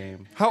 baseball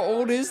game. How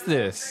old is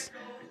this?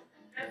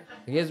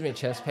 It gives me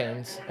chest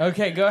pains.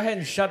 Okay, go ahead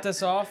and shut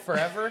this off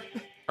forever.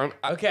 I-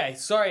 Okay,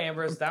 sorry,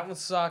 Ambrose. That one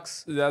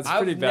sucks. That's I've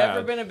pretty never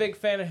bad. been a big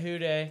fan of Who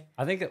Day,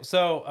 I think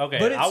so. Okay,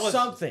 but it's I was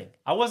something.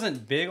 I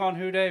wasn't big on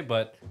Who Day,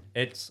 but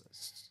it's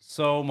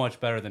so much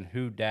better than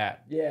Who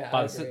Dat. Yeah,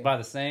 by I the, agree. by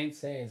the Saints.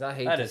 Saints. I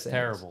hate That the is Saints.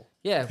 terrible.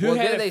 Yeah, Who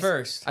had didn't it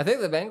first? I think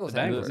the Bengals,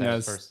 The had Bengals it had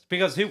Yes. it first.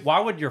 Because why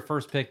would your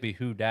first pick be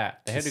Who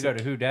Dat? They had to go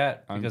to Who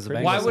Dat I'm because the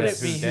pretty Bengals Why sure would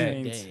said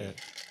it be Who Who Dat. Day?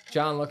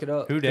 John, look it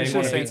up. Who Day Pretty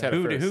want sure to Saints beat had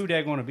it first. Who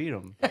Day want to beat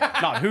them?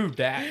 Not Who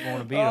Dat want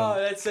to beat Oh,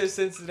 them. that's so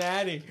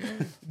Cincinnati.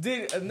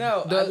 Dude,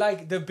 no, The- I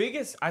like the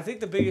biggest, I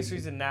think the biggest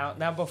reason now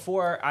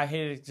before I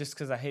hated it just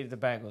because I hated the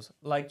Bengals,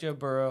 like Joe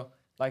Burrow,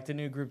 like the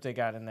new group they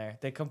got in there.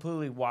 They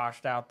completely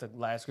washed out the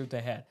last group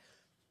they had.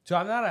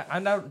 So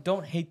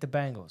don't hate the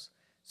Bengals.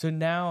 So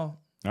now,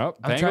 Oh,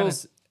 I'm trying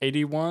Bengals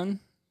 81,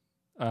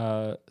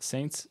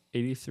 Saints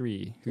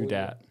 83. Who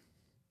dat?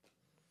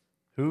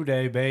 Who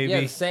Day, baby. Yeah,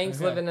 the Saints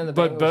Okay. living in the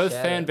But Bengals both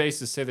shadow. fan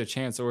bases say the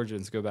chance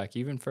origins go back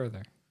even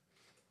further.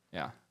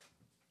 Yeah.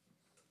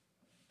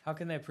 how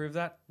can they prove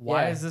that?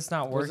 Why Yeah. is this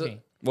not Was it-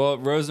 working? Well, it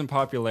rose in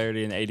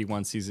popularity in the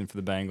 81 season for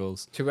the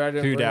Bengals. Too bad I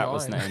didn't Who bring dat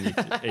mine.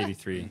 was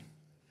 83.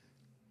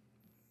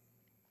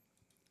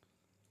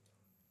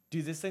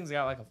 Dude, this thing's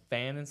got like a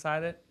fan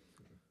inside it.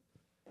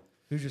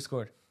 Who just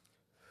scored?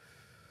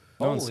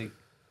 Holy.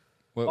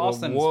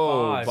 Boston's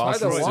Whoa, five.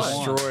 Boston's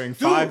 5-1. destroying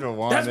Dude,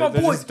 5-1. that's my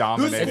They're boys. just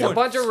dominating. It's a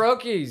bunch of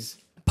rookies.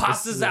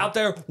 Pasta's out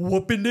there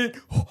whooping it.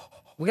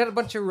 We got a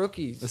bunch of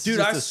rookies. This is Dude,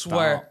 just I a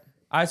swear. stomp.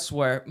 I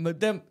swear. But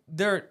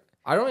they're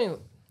I don't even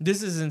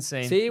this is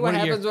insane. see what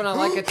What a year. happens when I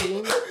like a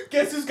team.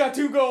 Guess who's got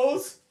 2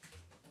 goals?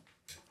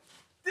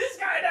 This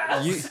guy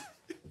does.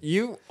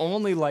 You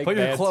only like Put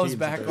your bad clothes teams,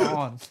 back though.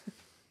 on.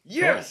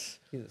 Yes.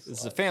 This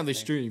is a family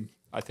stream,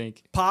 I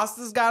think.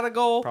 Pasta's got a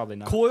goal. Probably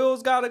not.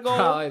 Coyle's got a goal.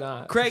 Probably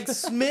not. Craig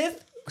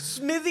Smith.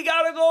 Smithy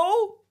got a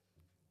goal.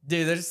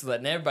 Dude, they're just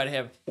letting everybody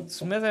have.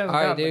 Smith hasn't All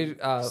right, got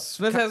dude.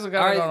 Smith hasn't All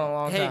got right, it on a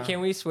long hey, time.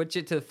 can we switch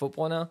it to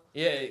football now?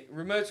 Yeah,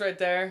 remote's right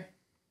there.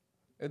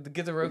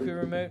 Get the Roku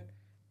remote.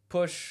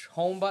 Push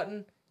home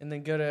button and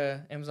then go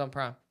to Amazon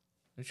Prime.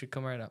 It should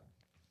come right up.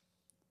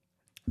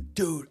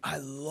 Dude, I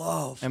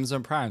love.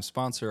 Amazon Prime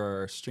sponsor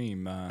our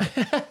stream.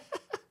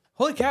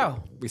 Holy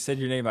cow! We said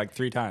your name like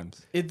 3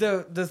 times.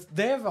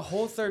 They have a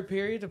whole third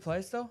period to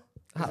play still.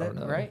 Is I don't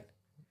that know. right?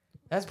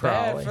 That's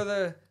Probably.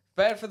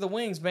 bad for the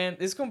Wings, man.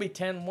 It's gonna be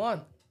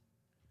 10-1.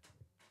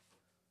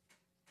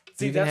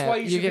 See, You can that's why have-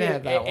 you you should can be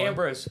have that one.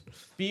 Ambrose.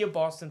 Be a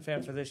Boston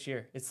fan for this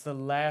year. It's the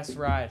last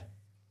ride.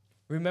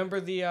 Remember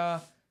the?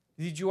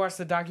 Did you watch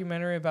the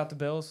documentary about the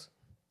Bills,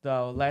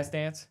 the Last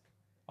Dance?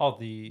 Oh,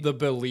 the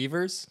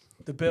Believers?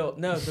 The Bill,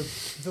 no,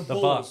 the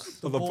Bulls, Bucks.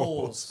 the The Bulls.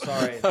 Bulls.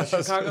 Sorry, the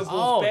Chicago Bulls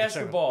Oh,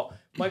 basketball.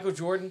 Michael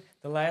Jordan,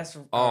 the last,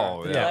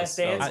 Oh, the yeah, Last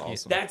that was Dance.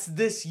 awesome. That's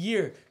this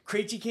year.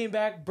 Krejci came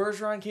back.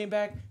 Bergeron came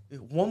back.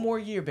 1 more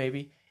year,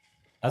 baby.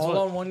 That's All what-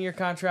 on 1 year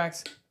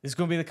contracts. It's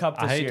gonna be the cup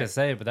this I hate year. to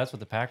say it, but that's what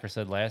the Packers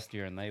said last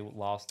year, and they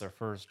lost their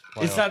first.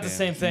 It's playoff not the game.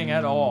 same thing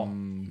at all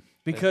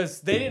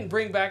because they didn't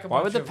bring back a Why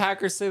bunch would the of.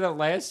 Packers say that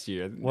last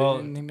year? Well,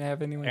 they didn't even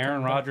have anyone. Aaron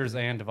coming back. Rodgers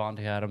and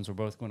Devontae Adams were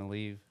both going to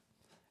leave,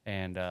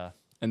 and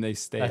And they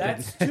stayed.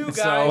 That's 2 guys.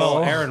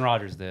 well, Aaron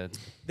Rodgers did.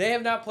 They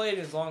have not played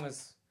as long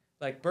as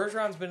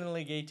Bergeron's been in the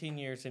league 18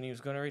 years and he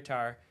was going to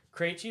retire.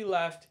 Krejci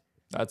left.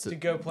 That's to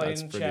go play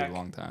that's in pretty Czech.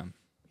 long time.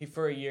 He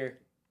for a year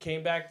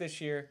came back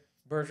this year.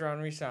 Bergeron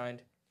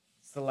resigned.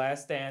 It's the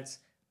last dance.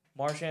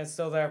 Marchand's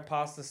still there.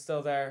 Pasta's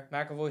still there.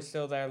 McAvoy's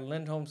still there.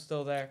 Lindholm's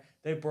still there.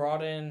 They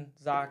brought in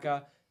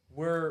Zaka.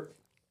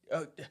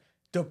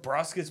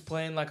 DeBrusque's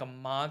playing like a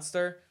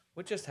monster.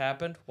 What just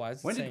happened? Why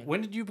is it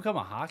When did you become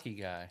a hockey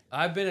guy?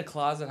 I've been a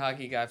closet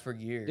hockey guy for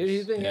years. Dude,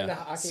 he's been getting Yeah.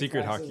 the hockey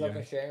Secret classes hockey up guy.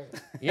 in Sharon.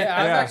 Yeah,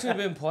 I've Yeah. actually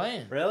been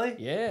playing. Really?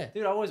 Yeah.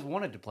 Dude, I always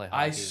wanted to play hockey.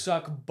 I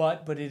suck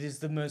butt, but it is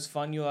the most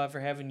fun you'll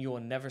ever have, and you will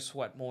never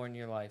sweat more in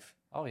your life.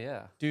 Oh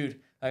yeah. Dude,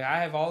 like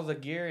I have all the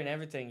gear and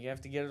everything. You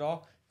have to get it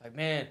all. Like,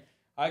 man,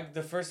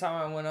 the first time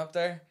I went up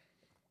there,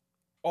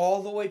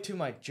 all the way to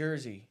my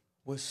jersey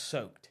was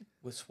soaked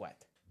with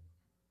sweat.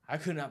 I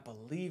could not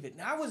believe it.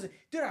 And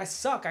I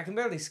suck. I can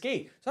barely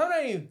skate. So I'm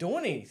not even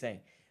doing anything.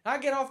 And I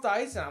get off the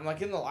ice and I'm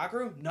like in the locker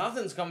room.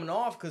 Nothing's coming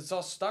off because it's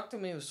all stuck to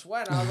me with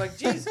sweat. And I was like,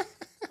 geez.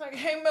 Like,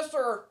 hey,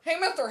 mister,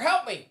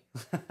 help me.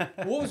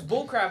 What was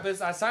bullcrap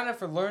is I signed up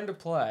for Learn to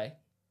Play.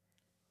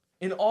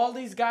 And all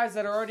these guys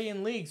that are already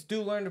in leagues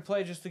do Learn to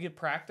Play just to get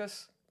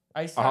practice.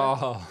 Ice time.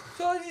 Oh.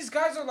 So these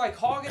guys are like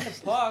hogging the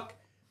puck.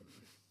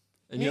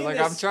 And you're Me like,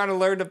 and I'm this- trying to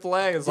learn to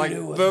play. It's like,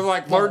 Dude, they're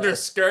like, learn to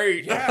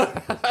skate.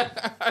 Yeah.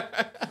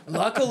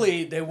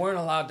 Luckily, they weren't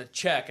allowed to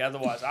check.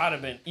 Otherwise, I'd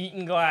have been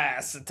eating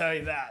glass, to tell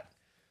you that.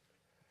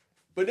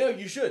 But no,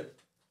 you should.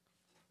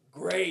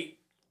 Great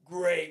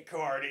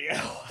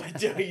cardio. I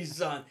tell you,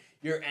 son.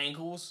 Your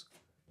ankles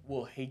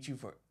will hate you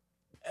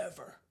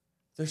forever.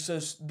 They're so...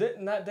 they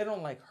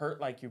don't like hurt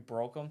like you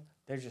broke them.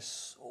 They're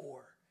just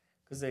sore.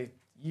 Because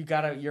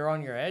you're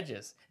on your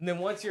edges. And then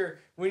when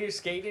you're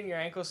skating, your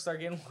ankles start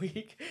getting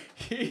weak.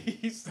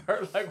 You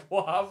start like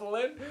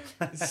wobbling.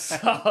 It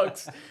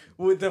sucks.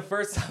 With the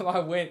first time I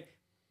went,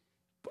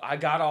 I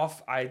got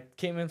off. I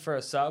came in for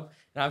a sub,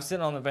 and I'm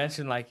sitting on the bench,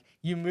 and like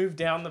you move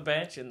down the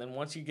bench, and then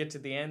once you get to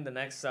the end, the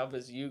next sub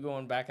is you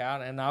going back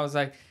out. And I was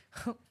like,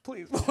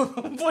 please blow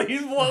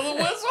the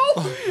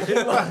whistle.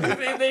 And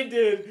like, they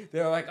did. They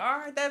were like, all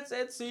right, that's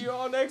it. See you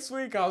all next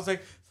week. I was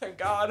like, thank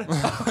God.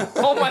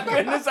 Oh my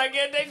goodness, I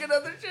can't take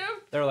another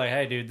shift. They were like,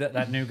 hey, dude,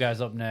 that new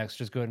guy's up next.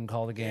 Just go ahead and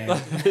call the game.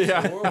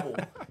 Yeah. Horrible.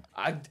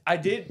 I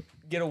did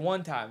get a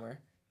one-timer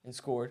and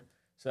scored,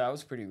 so that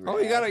was pretty rad. Oh,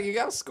 you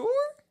got a score?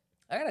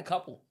 I got a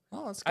couple.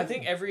 Oh, that's good. I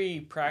think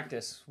every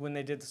practice when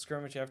they did the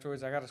scrimmage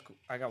afterwards, I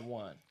got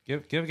one.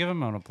 give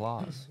him an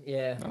applause.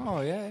 Yeah.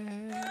 Oh, yeah.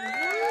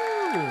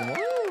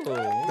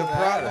 Whoa. The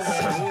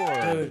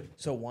problem, dude.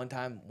 So one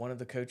time, one of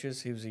the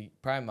coaches, he was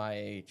probably my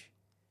age,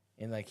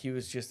 and like he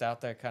was just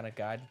out there kind of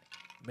guiding.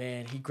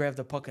 Man, he grabbed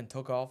the puck and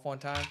took off one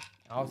time.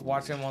 I was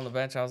watching him on the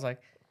bench. I was like,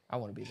 I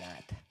want to be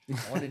that.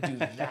 I want to do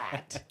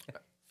that.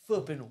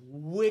 Flipping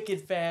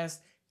wicked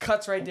fast,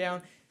 cuts right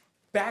down,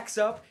 backs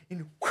up,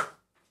 and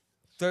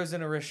throws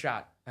in a wrist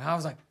shot. And I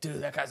was like,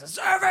 dude, that guy's a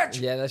savage.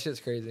 Yeah, that shit's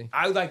crazy.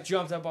 I like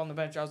jumped up on the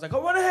bench. I was like, I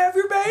want to have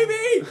your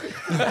baby.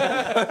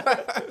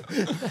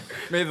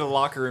 Made the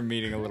locker room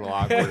meeting a little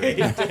awkward.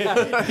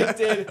 It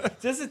did.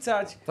 Just a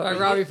touch. All right,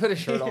 Robbie, put a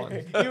shirt on.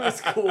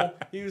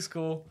 He was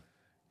cool.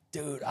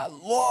 Dude, I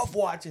love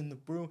watching the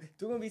Bruins.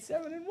 They're going to be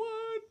 7-1.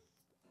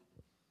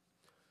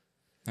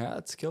 Yeah,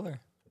 that's killer.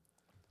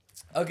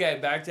 Okay,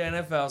 back to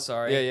NFL.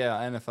 Sorry. Yeah,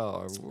 NFL.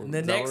 The Is that what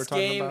we're next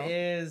talking game about?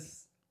 is...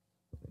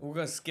 We're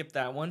going to skip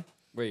that one.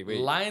 Wait.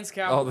 Lions Oh,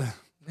 Cowboys.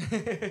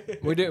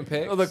 We're doing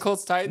picks. the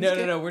Colts Titans.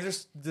 No. We're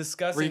just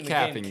discussing the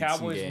Recapping game. some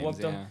Cowboys games, whooped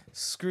them. yeah.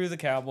 Screw the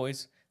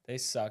Cowboys. They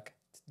suck.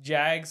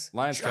 Jags.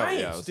 Lions,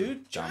 Giants, yeah, it was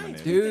dude. dominating.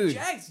 Giants. Beat the Dude,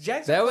 Jags.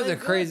 Jags That are was a playing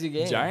good. crazy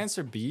game. Giants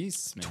are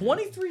beasts, man.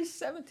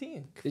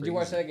 23-17. Did you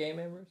watch that game,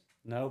 Ambrose?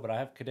 No, but I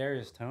have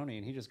Kadarius Toney,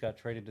 and he just got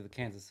traded to the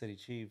Kansas City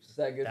Chiefs. Is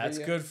that good That's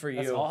for you? good for you.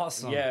 That's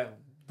awesome. Yeah.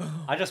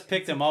 I just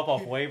picked him up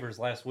off waivers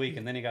last week,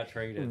 and then he got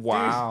traded.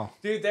 Wow.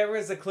 Dude, there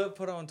was a clip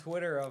put on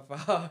Twitter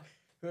of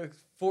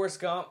Forrest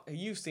Gump.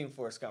 You've seen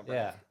Forrest Gump, right?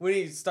 Yeah. When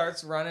he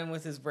starts running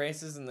with his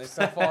braces and they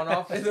start falling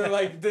off, and they're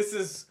like, "This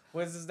is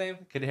what's his name?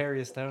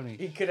 Kadarius Toney.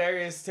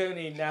 Kadarius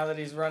Toney." Now that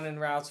he's running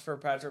routes for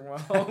Patrick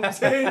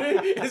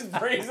Mahomes, his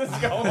braces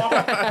go off.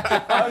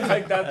 I was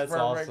like, "That's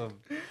perfect." awesome.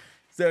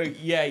 So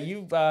yeah,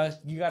 you got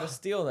a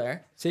steal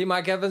there. See,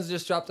 Mike Evans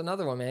just dropped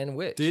another one, man.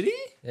 Which? Did he?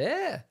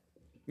 Yeah.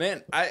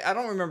 Man, I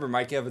don't remember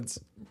Mike Evans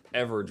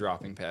ever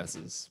dropping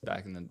passes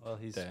back in the Well,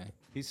 day.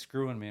 he's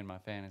screwing me in my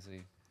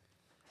fantasy.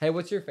 Hey,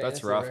 what's your fantasy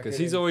That's rough because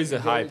record he's in- always in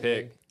a high Daily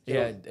pick. League?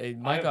 Yeah,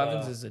 Mike I've,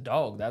 Evans is a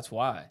dog. That's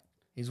why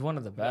he's one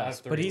of the I have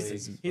best. 3 But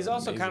leagues. he's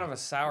also Amazing. kind of a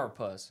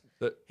sourpuss.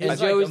 But His And like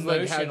Joey's like,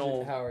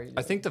 emotional. how are you?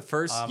 I think the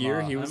first I'm,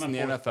 year he was I'm in the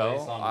in fourth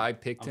place NFL, on- I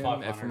picked I'm him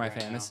 500 for my right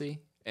now. fantasy,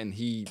 and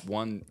he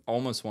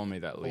almost won me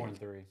that 4 league. and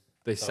 3.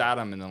 They So- sat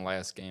him in the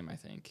last game, I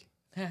think.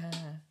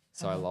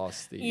 So I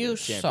lost the You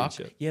suck.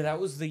 championship. Yeah, that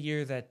was the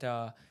year that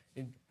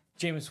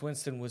Jameis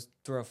Winston was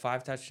throw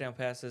 5 touchdown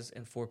passes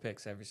and 4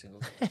 picks every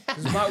single game.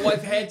 'Cause my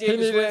wife had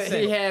Jameis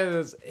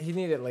Winston. he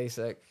needed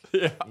LASIK.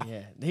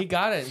 Yeah, he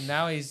got it. And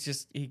now he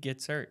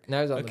gets hurt.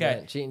 Now he's on the Okay.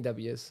 bench eating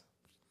W's.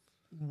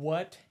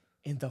 What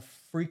in the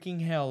freaking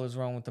hell is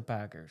wrong with the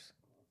Packers?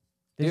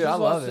 They Dude, just I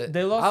love lost- it.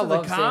 They I lost to the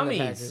love seeing the commies.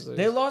 Packers lose.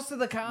 They lost to the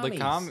The commies.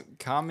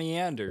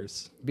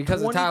 Commianders.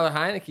 Because 20 of Tyler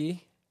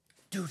Heineke.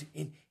 Dude,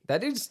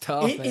 That dude's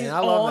tough, It man. is I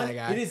love on. that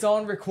guy. It is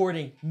on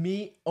recording.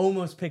 Me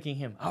almost picking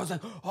him. I was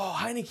like, "Oh,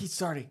 Heineke's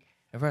starting."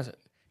 Everyone's like,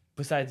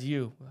 besides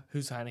you,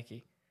 who's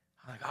Heineke?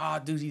 I'm like,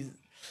 "Oh, dude, he's."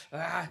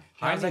 I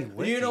was like,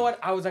 you know what?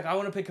 I was like, I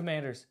want to pick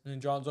Commanders, and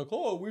then John's like,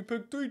 "Oh, we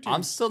picked 3 teams."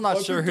 I'm still not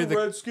I sure picked who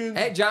the Redskins.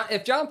 Hey, John.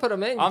 If John put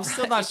him in, I'm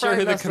still not he sure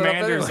who probably the messed it up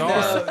Commanders anyway.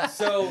 are. No,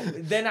 so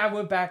then I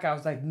went back. I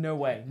was like, no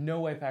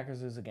way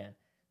Packers lose again.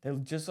 They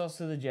just lost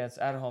to the Jets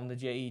at home, the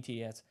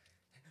Jets.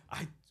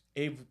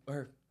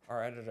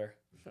 Our editor,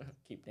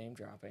 keep name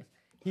dropping.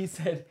 He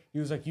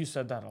was like, you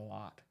said that a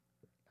lot.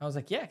 I was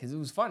like, yeah, because it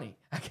was funny.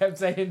 I kept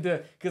saying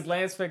because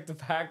Lance picked the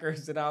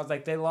Packers, and I was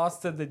like, they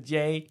lost to the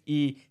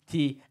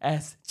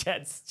Jets,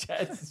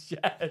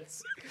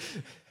 Jets.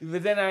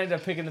 But then I ended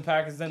up picking the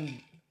Packers. Then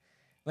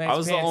Lance I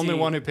was the only Pansy-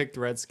 one who picked the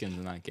Redskins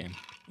in that game.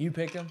 You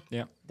picked them?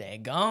 Yeah. They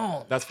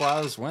gone. That's why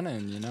I was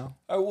winning, you know?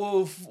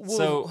 So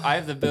So I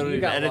have the ability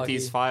to got edit lucky.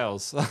 these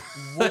files.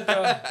 we'll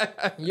go,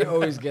 You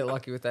always get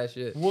lucky with that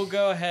shit. we'll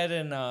go ahead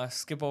and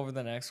skip over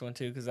the next one,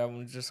 too, because that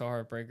one's just a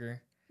heartbreaker.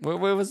 what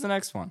was the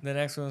next one? The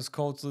next one was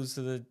Colts lose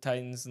to the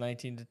Titans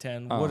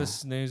 19-10. Oh. What a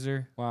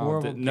snoozer. Wow.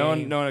 Horrible No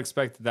game. one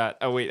expected that.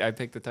 Oh, wait, I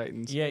picked the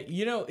Titans. Yeah,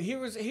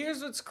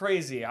 here's what's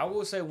crazy. I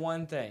will say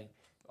one thing.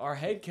 Our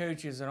head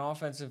coach is an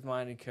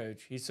offensive-minded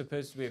coach. He's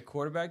supposed to be a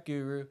quarterback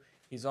guru.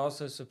 He's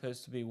also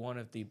supposed to be one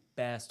of the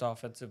best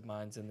offensive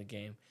minds in the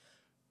game.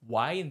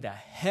 Why in the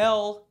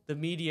hell the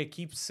media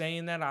keeps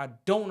saying that? I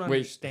don't Wait,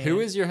 understand. who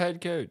is your head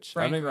coach? I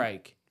Frank don't even-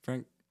 Reich?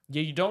 Frank.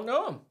 Yeah, you don't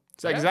know him.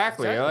 So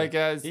exactly. Like,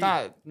 it's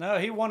not. No,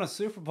 he won a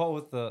Super Bowl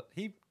with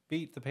he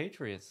beat the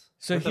Patriots.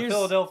 So with the here's-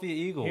 Philadelphia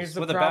Eagles here's the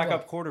with a problem.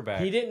 backup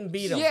quarterback. He didn't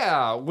beat him.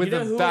 Yeah, with You know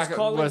the who was backup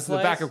calling was the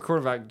plays? backup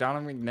quarterback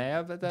Donovan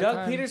McNabb at that Doug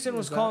time. Peterson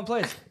was calling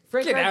plays.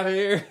 Frank Get Reich, out of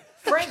here.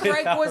 Frank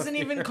Reich wasn't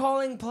even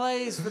calling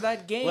plays for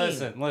that game.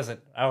 Listen.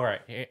 All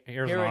right,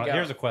 here's Here we go.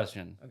 here's a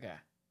question. Okay.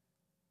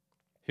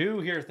 Who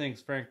here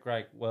thinks Frank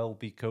Reich will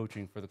be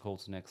coaching for the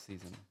Colts next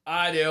season?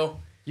 I do.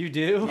 You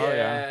do? Oh,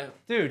 yeah.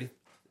 Dude,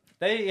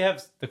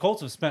 the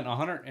Colts have spent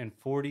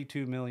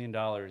 $142 million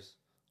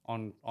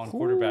on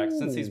quarterbacks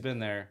since he's been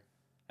there,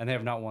 and they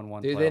have not won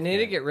one. Dude, they playoff need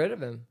to game. get rid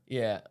of him.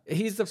 Yeah.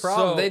 He's the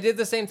problem. So- They did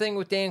the same thing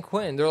with Dan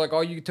Quinn. They're like,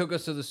 "Oh, you took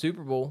us to the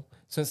Super Bowl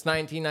since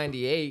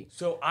 1998."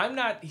 So I'm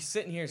not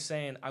sitting here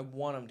saying I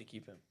want him to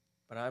keep him,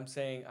 but I'm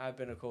saying I've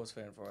been a Colts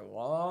fan for a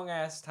long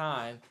ass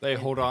time. They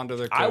hold on to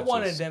their coaches. I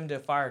wanted them to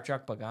fire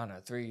Chuck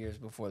Pagano 3 years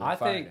before they I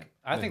fired think him.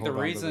 I They think the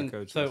hold on to their reason.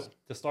 coaches. So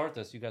to start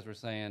this, you guys were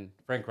saying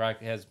Frank Reich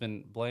has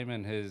been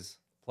blaming his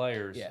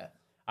players. Yeah.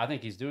 I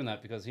think he's doing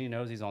that because he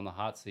knows he's on the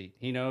hot seat.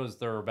 He knows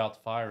they're about to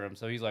fire him,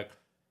 so he's like,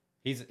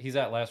 he's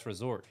at last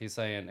resort. He's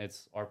saying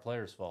it's our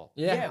players' fault.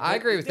 Yeah, Yeah, I but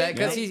agree with that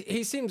because they-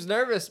 he seems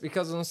nervous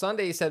because on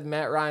Sunday he said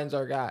Matt Ryan's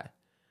our guy,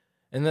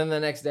 and then the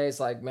next day it's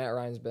like Matt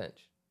Ryan's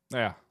bench.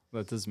 Yeah,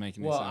 that doesn't make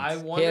any Well, sense. I He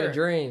had a wonder.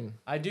 dream,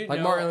 I do like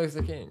know. Martin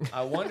Luther King.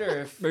 I wonder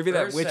if Maybe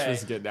that witch Irsay-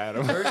 was getting at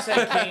him.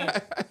 Irsay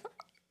came.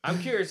 I'm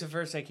curious if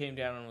Irsay came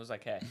down and was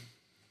like, "Hey,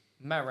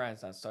 Matt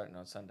Ryan's not starting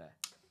on Sunday,"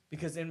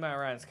 because in Matt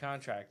Ryan's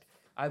contract,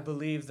 I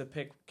believe the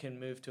pick can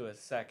move to a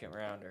second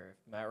rounder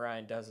if Matt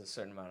Ryan does a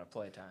certain amount of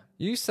play time.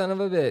 You son of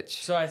a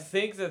bitch. So I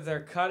think that they're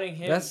cutting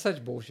him. That's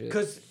such bullshit.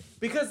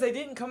 Because they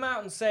didn't come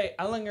out and say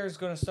Ellinger is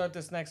going to start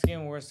this next game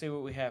and we're going to see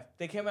what we have.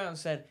 They came out and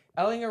said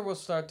Ellinger will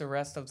start the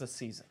rest of the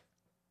season.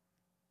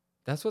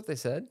 That's what they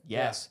said.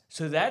 Yes.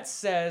 So that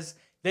says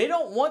they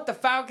don't want the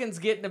Falcons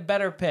getting a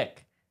better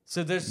pick.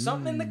 So there's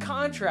something in the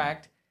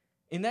contract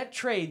in that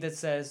trade that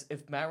says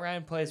if Matt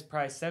Ryan plays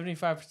probably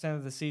 75%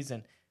 of the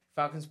season,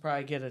 Falcons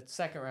probably get a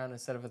second round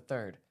instead of a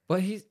third.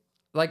 But he's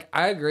like,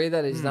 I agree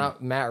that he's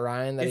not Matt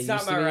Ryan. That It's he not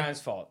used to Matt be.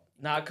 Ryan's fault.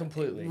 Not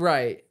completely.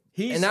 Right.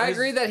 And I his-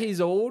 agree that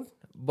he's old,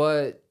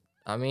 but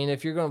I mean,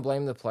 if you're going to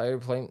blame the player,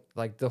 blame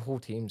like the whole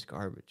team's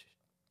garbage.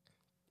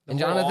 And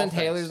whole Jonathan offense.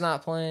 Taylor's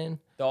not playing.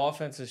 The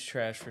offense is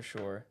trash for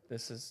sure.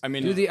 This is I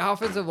mean, Dude, the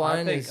offensive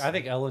line I is.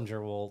 think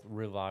Ellinger will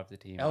revive the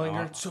team.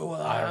 Ellinger. So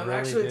I I'm really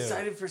actually do.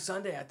 excited for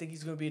Sunday. I think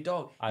he's going to be a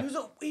dog.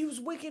 He was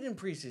wicked in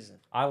preseason.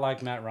 I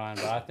like Matt Ryan,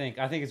 but I think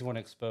he's going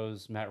to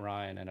expose Matt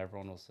Ryan, and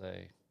everyone will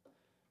say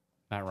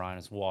Matt Ryan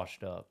is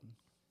washed up.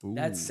 ooh.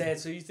 That's sad.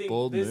 So you think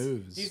Bold this?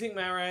 moves. Do you think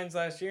Matt Ryan's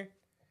last year?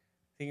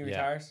 Think he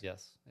retires?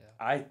 Yes.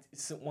 Yeah.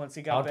 Once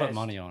he got I'll benched. put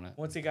money on it.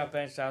 Once he got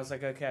benched, I was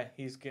like, okay,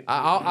 he's getting.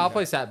 I'll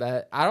place that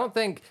bet. I don't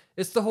think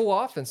it's the whole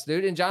offense,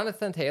 dude. And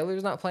Jonathan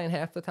Taylor's not playing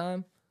half the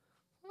time.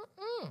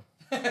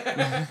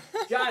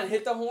 John,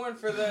 hit the horn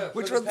for the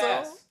Which for the one's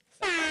pass.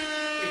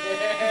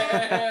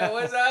 Yeah,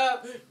 what's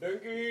up,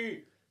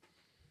 Donkey?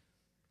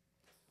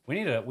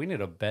 We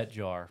need a bet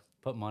jar.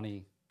 Put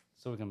money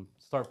so we can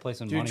start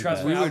placing Dude, money.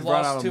 trust bets. me, We I've would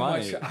run lost out of too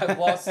money. much. I've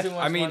lost too much.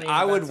 I mean, money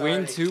I in would bets win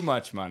already. too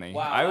much money.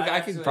 Wow, I I could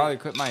actually- probably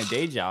quit my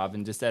day job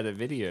and just edit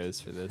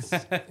videos for this.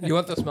 You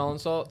want the smelling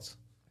salts?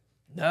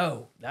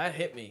 No, that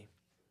hit me.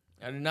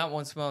 I did not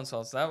want smelling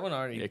salts. That one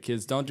already. Yeah,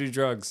 kids, don't do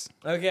drugs.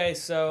 Okay,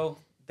 so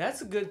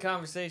that's a good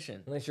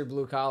conversation. Unless you're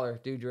blue collar,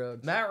 do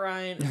drugs. Matt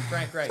Ryan and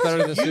Frank Reich. Better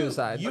than You-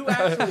 suicide. You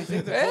actually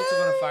think the Colts are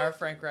going to fire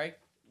Frank Reich?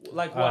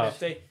 Like what if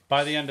they?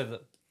 by the end of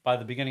the by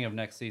the beginning of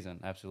next season.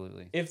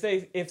 Absolutely. If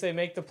they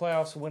make the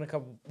playoffs, win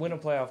a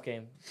playoff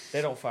game,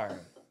 they don't fire him.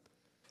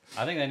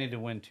 I think they need to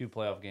win 2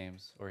 playoff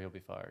games or he'll be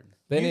fired.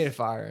 They need to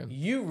fire him.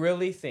 You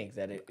really think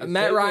that if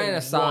Matt they Ryan win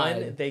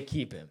aside- one, they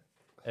keep him?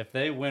 If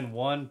they win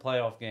 1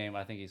 playoff game,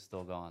 I think he's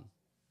still gone.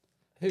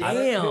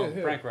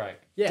 Damn. Frank Reich.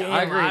 Yeah, Damn,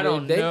 I agree. I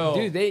don't dude. know.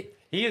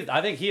 He is.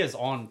 I think he is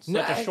on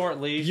such a short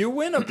leash. You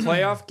win a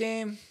playoff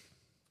game,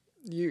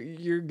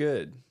 you're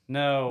good.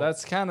 No,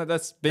 That's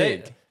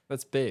big.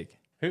 That's big.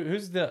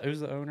 who's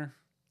the owner?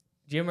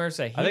 Jim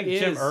Irsay. I think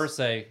Jim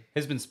Irsay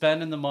has been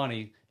spending the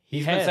money.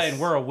 He's been has. saying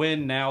we're a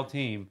win now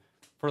team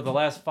for the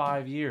last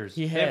 5 years.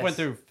 He They has. went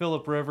through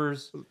Phillip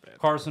Rivers,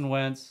 Carson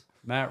Wentz,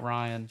 Matt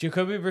Ryan.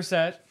 Jacoby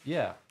Brissett,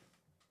 Yeah.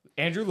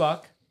 Andrew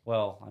Luck.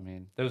 Well, I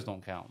mean, those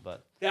don't count,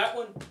 but That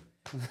one.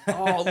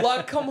 Oh,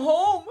 Luck, come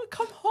home.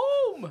 Come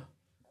home.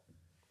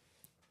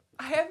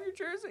 I have your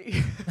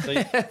jersey. so,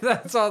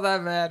 That's all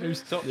that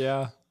matters. so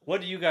Yeah.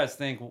 what do you guys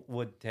think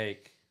would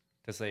take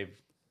to save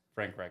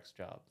Frank Reich's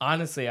job?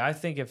 Honestly, I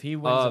think if he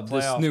wins a This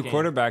playoff new game,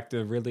 quarterback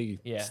to really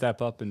Yeah.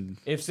 step up and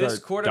If this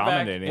start quarterback-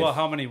 dominating. Well,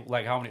 how many?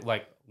 Like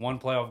 1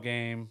 playoff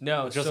game?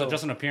 No, just so-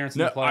 just an appearance in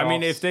no, the playoffs. I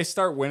mean, if they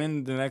start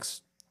winning the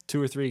next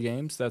 2 or 3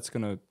 games, that's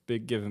gonna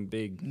give him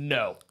big.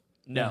 No.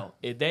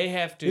 They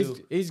have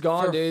to. He's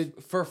gone, for,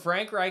 dude. For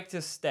Frank Reich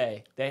to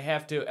stay, they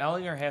have to.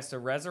 Ellinger has to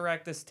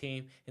resurrect this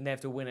team, and they have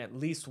to win at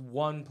least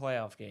 1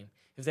 playoff game.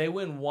 If they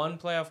win 1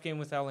 playoff game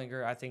with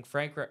Ellinger, I think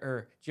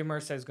Jim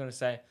Irsay is going to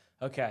say,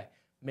 "Okay,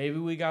 maybe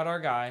we got our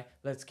guy.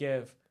 Let's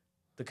give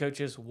the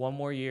coaches 1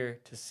 more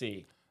year to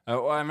see."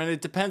 Well, I mean,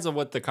 it depends on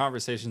what the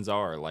conversations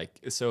are. Like,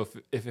 so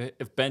if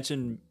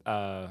benching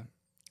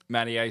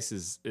Matty Ice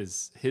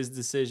is his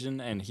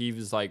decision, and he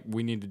was like,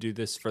 "We need to do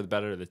this for the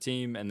better of the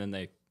team," and then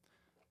they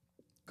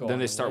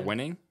start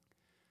winning,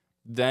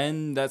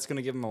 then that's going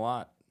to give him a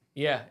lot.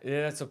 Yeah,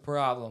 that's a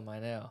problem. I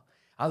know.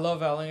 I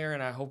love Ellinger,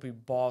 and I hope he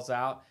balls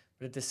out.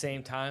 But at the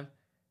same time,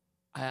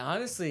 I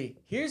honestly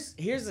here's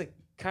a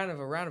kind of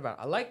a roundabout.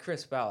 I like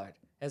Chris Ballard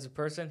as a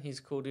person. He's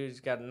a cool dude. He's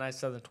got a nice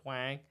southern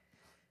twang.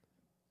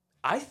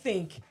 I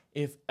think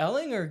if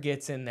Ellinger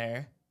gets in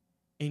there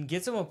and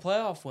gets him a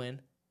playoff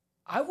win,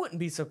 I wouldn't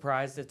be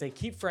surprised if they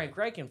keep Frank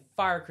Reich and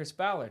fire Chris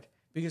Ballard.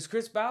 Because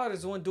Chris Ballard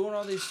is the one doing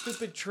all these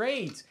stupid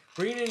trades.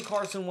 Bringing in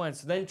Carson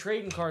Wentz, then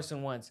trading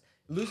Carson Wentz.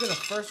 Losing a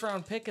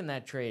first-round pick in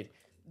that trade.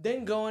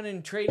 Then going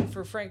and trading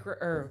for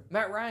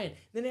Matt Ryan.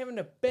 Then having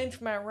to bench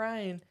Matt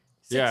Ryan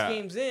 6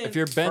 games in. If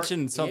you're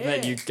benching something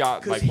that you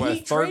got 'Cause like what, a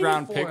he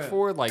 3rd-round traded pick him.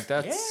 for, like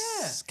that's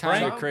Yeah.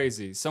 kind of Frank-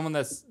 crazy. Someone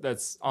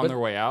that's on their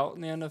way out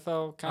in the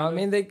NFL. Kind I of.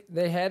 mean,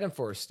 they had him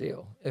for a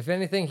steal. If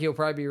anything, he'll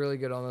probably be really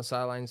good on the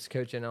sidelines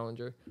coaching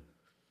Ellinger.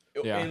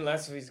 Yeah.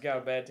 Unless he's got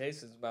a bad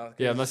taste in his mouth.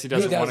 Yeah, unless he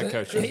doesn't want to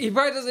coach him. He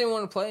probably doesn't even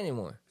want to play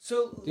anymore.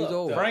 So, He's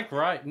old. though, Frank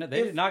Reich, no,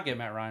 they did not get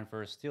Matt Ryan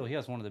for a steal. He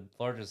has one of the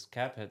largest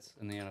cap hits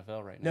in the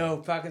NFL right now.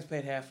 No, Falcons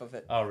paid half of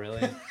it. Oh, really?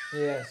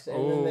 Yes.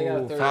 And then they got a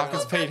Oh, third Falcons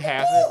round. paid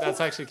half it.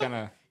 That's actually kind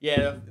of.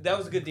 Yeah, that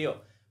was a good deal.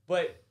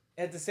 But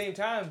at the same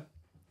time,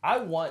 I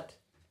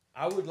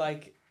would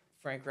like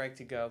Frank Reich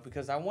to go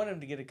because I want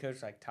him to get a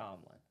coach like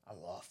Tomlin. I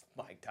love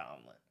Mike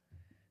Tomlin.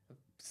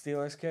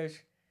 Steelers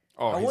coach.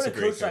 Oh, I he's want a a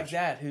great coach like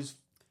that who's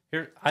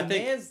Here, I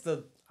think demands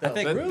the I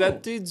think room.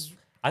 That dude's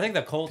I think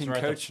the Colts been are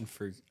at coaching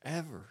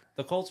forever.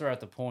 the Colts are at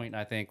the point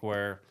I think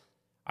where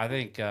I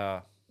think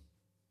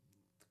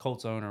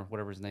Colts owner,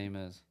 whatever his name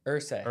is,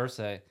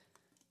 Irsay.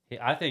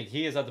 I think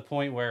he is at the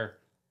point where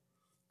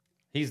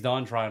he's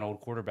done trying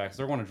old quarterbacks.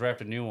 They're going to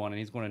draft a new one, and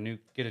he's going to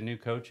get a new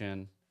coach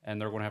in, and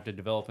they're going to have to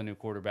develop a new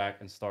quarterback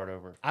and start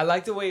over. I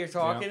like the way you're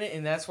talking it,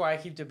 and that's why I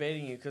keep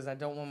debating you because I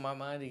don't want my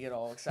mind to get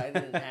all excited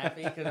and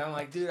happy because I'm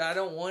like, dude, I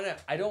don't want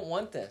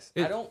this.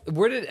 I don't.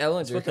 Where did Ellinger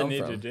That's what they come need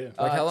from? to do.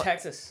 Like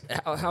Texas.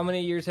 how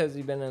many years has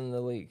he been in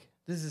the league?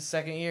 This is his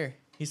 2nd year.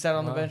 He sat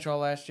on the Wow. bench all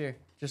last year,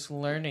 just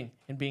learning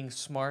and being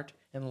smart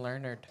and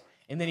learned.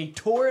 And then he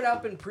tore it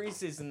up in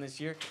preseason this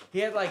year. He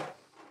had like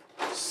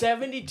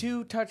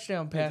 72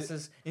 touchdown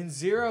passes and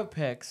 0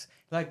 picks,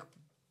 like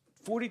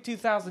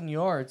 42,000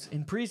 yards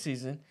in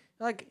preseason.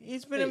 Like,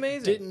 he's been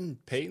amazing.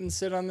 Didn't Peyton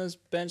sit on this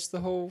bench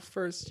the whole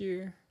first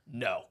year?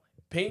 No.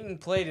 Peyton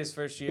played his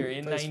first year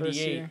in Played his first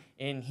 98, year?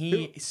 and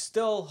he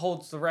still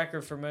holds the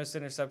record for most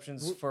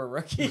interceptions for a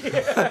rookie.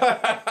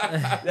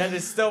 That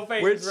is still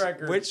Peyton's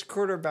record. Which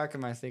quarterback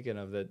am I thinking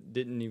of that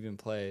didn't even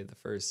play the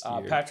first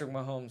year? Patrick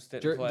Mahomes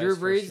didn't Drew, play Drew his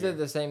first Brees year. did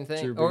the same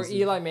thing. Drew Or Brees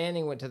Eli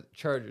Manning went to the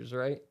Chargers,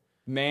 right?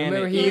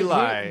 Remember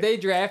Eli. They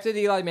drafted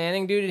Eli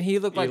Manning, dude, and he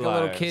looked like Eli a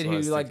little is kid what I who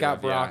was like thinking got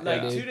of, yeah. blocked.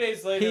 Like dude. 2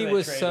 days later, He they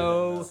was traded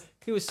so him.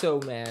 he was so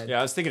mad. Yeah,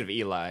 I was thinking of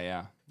Eli.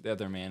 Yeah, the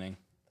other Manning.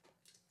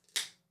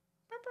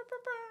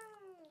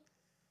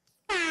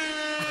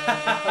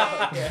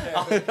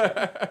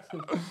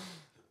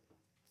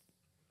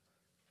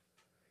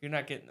 You're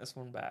not getting this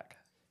one back.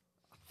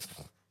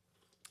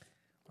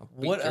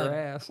 Beat your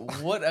ass.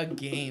 What a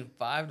game.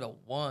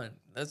 5-1.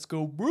 Let's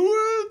go,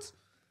 Bruins.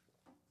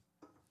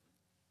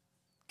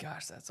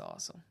 Gosh, that's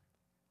awesome.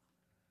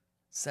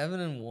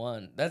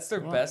 7-1. That's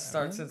their best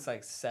start since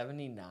like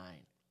 79.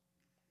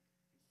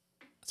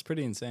 That's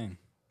pretty insane.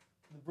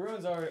 The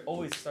Bruins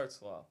always start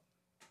slow.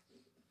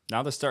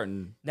 Now they're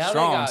starting Now they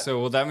strong, got-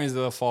 so that means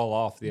they'll fall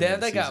off the end Then of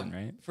the they season, got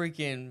right?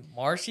 freaking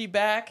Marshy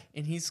back,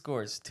 and he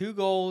scores 2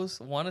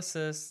 goals, 1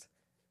 assist.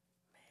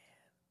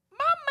 Man,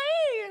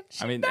 my man.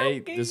 I mean, hey,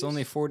 there's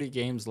only 40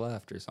 games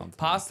left or something.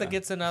 Pasta like that.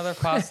 gets another.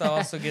 Pasta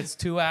also gets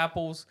 2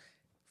 apples.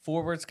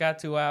 Forward's got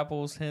 2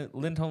 apples.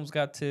 Lindholm's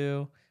got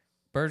 2.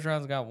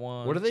 Bergeron's got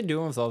 1. What are they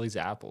doing with all these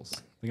apples?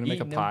 They're gonna make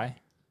a Eating 'em. pie.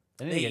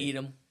 They eat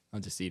them. I'll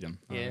just eat them.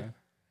 Yeah.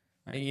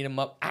 They eat them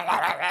up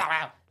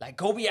like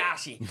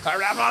Kobayashi.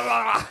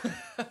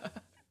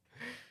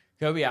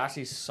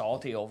 Kobayashi's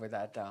salty over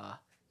that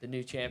the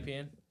new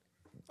champion,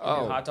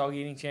 the new hot dog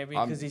eating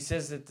champion, because he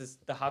says that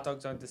the hot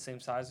dogs aren't the same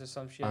size or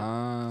some shit.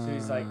 So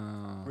he's like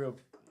real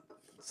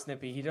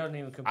snippy. He doesn't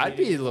even compete. I'd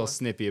be a anymore. little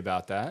snippy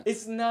about that.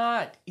 It's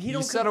not. He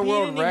don't set a compete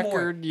world anymore.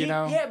 record, you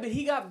know? Yeah, but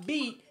he got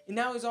beat, and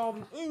now he's all.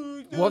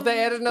 Well, if they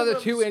add another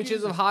 2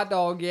 inches of hot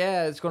dog,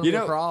 yeah, it's going to You be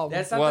a know, problem.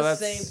 That's not Well, the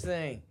that's- same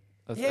thing.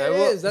 yeah, it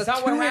well, is. That's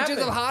not what 2 inches of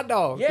happened. hot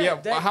dog. Yeah, Yeah,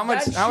 that- how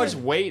much that shit-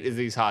 weight is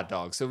these hot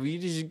dogs? So you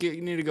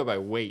need to go by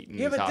weight. In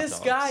Yeah, these but hot this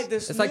dogs. guy,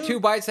 this It's like 2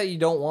 bites that you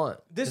don't want.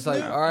 This It's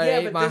like, new- all right, yeah, I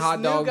ate but my this hot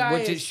new dog, guy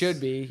which it is-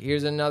 should be.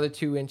 Here's another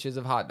 2 inches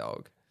of hot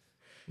dog.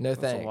 No That's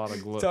a thanks. lot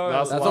of Sorry,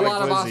 That's a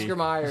lot of glizzy. Oscar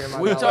Mayer in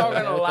my We're belly. talking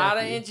a No, lot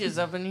of thank you. inches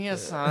up in here,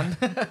 son.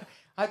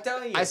 I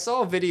tell you. I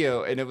saw a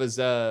video and it was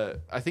I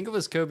think it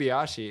was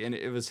Kobayashi and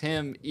it was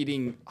him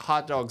eating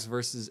hot dogs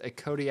versus a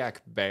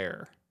Kodiak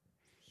bear.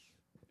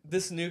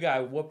 This new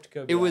guy whooped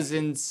Kobe. It was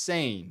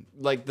insane.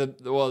 Like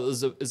it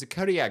was a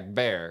Kodiak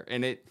bear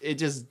and it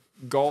just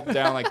gulped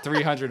down like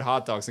 300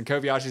 hot dogs and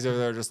Kobayashi's over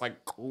there just like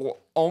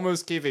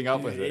almost keeping up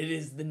with It it.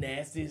 is the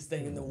nastiest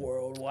thing in the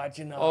world.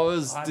 Watching a Oh, it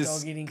was hot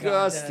dog eating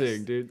contest.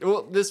 disgusting, dude.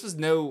 Well, this was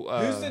no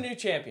Who's the new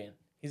champion?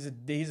 He's a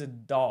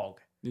dog.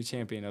 new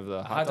champion of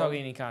the Hot dog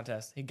eating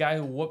contest. The guy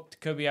who whooped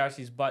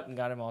Kobayashi's butt and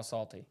got him all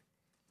salty.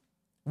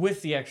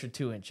 With the extra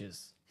 2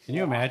 inches. Can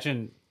you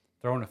imagine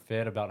throwing a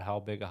fit about how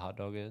big a hot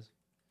dog is?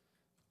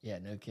 Yeah,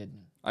 no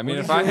kidding. I mean,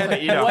 if I had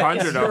to eat What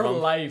 100 is of your them,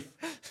 life?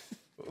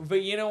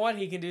 But you know what?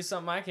 He can do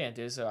something I can't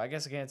do, so I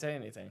guess I can't say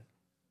anything.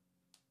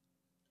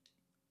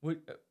 What,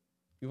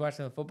 you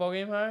watching the football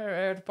game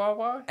at the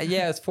Park?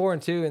 Yeah, it's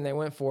 4-2, and they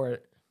went for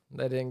it.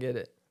 They didn't get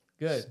it.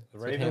 Good. The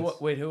Ravens.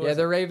 Wait, who was Yeah, it?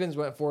 the Ravens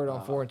went for it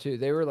on 4-2.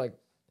 They were like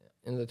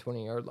in the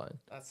 20-yard line.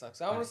 That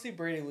sucks. I want to see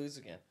Brady lose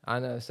again. I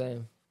know,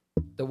 same.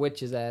 The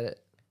witch is at it.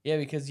 Yeah,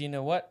 because you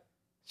know what?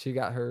 She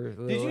got her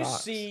little Did you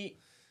rocks. see?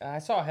 I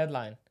saw a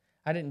headline.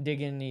 I didn't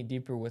dig in any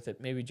deeper with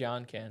it. Maybe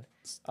John can.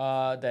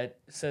 That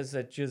says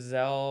that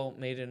Giselle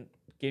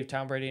gave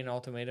Tom Brady an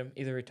ultimatum: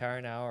 either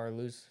retire now or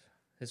lose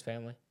his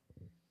family.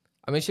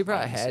 I mean, she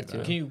probably I didn't had see to.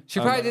 that. Can you? She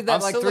probably did that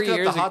I'm like still 3 looking up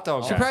years the ago. hot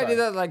dog She guy. probably did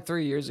that like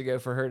 3 years ago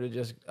for her to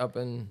just up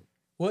and.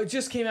 Well, it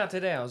just came out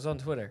today. I was on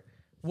Twitter.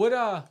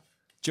 What?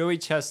 Joey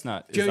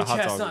Chestnut is Joey the hot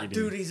dog Chestnut, eating.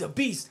 dude, he's a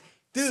beast.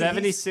 Dude,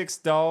 76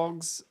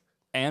 dogs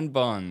and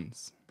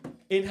buns.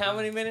 in how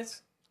many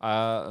minutes?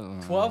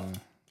 12?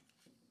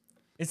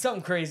 It's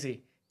something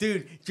crazy.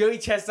 Dude, Joey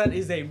Chestnut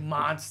is a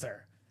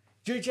monster.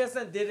 Joey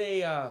Chestnut did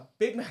a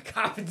Big Mac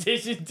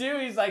competition too.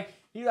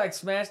 He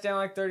smashed down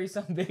like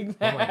 30-something Big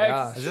Macs. Oh my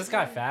gosh. Is this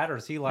guy fat or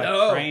is he like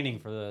No. training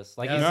for this?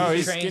 Like No, he's, No, he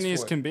he's trains skinny as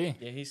for it. can be.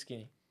 Yeah, he's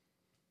skinny.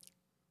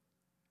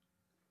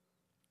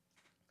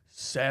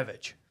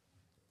 Savage.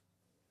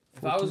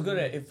 If I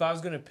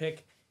was gonna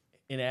pick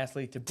an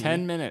athlete to beat,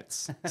 10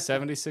 minutes.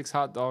 76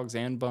 hot dogs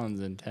and buns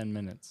in 10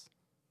 minutes.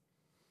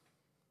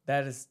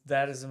 that is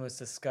the most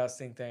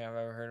disgusting thing I've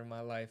ever heard in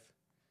my life.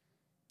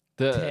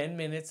 The 10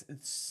 minutes,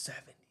 it's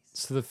 70.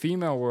 So the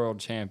female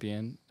world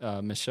champion,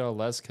 Michelle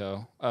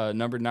Lesko,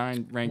 number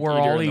 9 ranked We're eater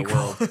all in equal.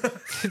 the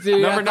world.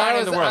 Dude, Number I 9 thought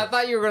in the I world.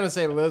 thought you were gonna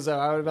say Lizzo.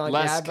 I would have been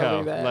like, yeah, I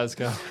believe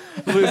Lesko.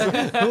 that.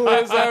 Lesko.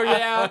 Lizzo,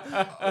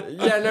 yeah,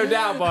 yeah, no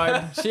doubt,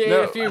 bud. She ate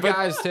No, a few but-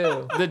 guys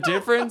too. The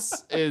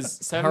difference is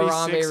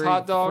 76 Harambe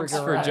hot dogs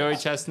freaking for rats. Joey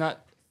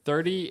Chestnut,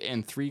 30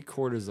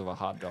 3/4 of a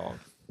hot dog.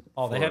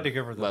 oh, they for had to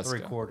give her the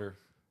Lesko. 3/4.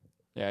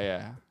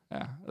 Yeah.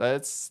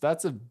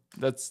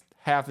 That's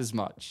half as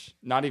much.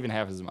 Not even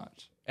half as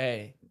much.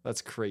 Hey,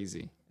 That's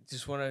crazy.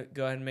 just want to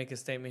go ahead and make a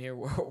statement here.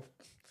 Whoa.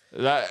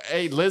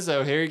 Hey,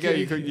 Lizzo, here you go.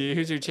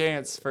 Here's your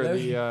chance for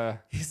the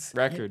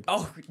record.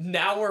 Oh,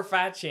 now we're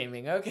fat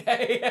shaming.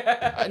 Okay.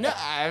 No,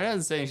 I'm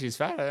not saying she's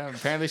fat.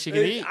 Apparently, she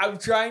can eat. I'm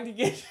trying to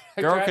get.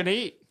 Girl can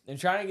eat. I'm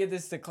trying to get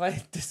this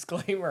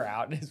disclaimer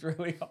out. It's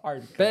really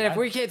hard. 'cause Man, if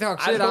we can't talk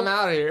I shit, I'm don't-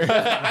 out of here.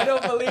 I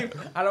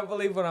don't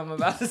believe what I'm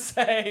about to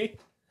say.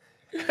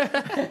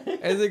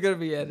 Is it gonna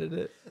be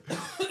edited?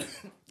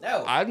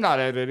 No. I'm not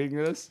editing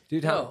this.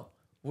 Dude, how No.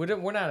 We're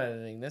not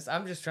editing this.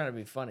 I'm just trying to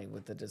be funny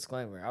with the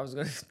disclaimer. I was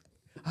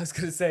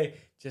gonna say,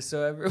 just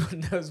so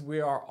everyone knows,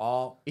 we are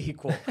all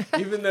equal,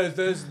 even though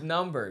those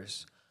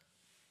numbers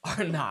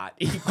are not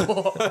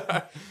equal.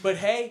 But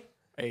hey,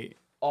 Hey,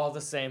 all the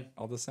same.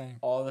 all the same.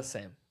 All the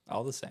same.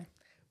 All the same.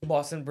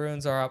 Boston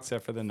Bruins are up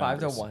Except for the 5-1.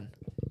 numbers.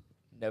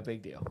 No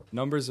big deal.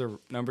 Numbers are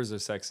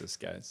sexist,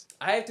 guys.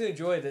 I have to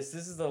enjoy this.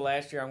 This is the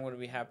last year I'm going to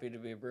be happy to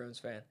be a Bruins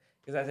fan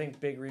because I think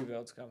big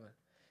rebuild's coming.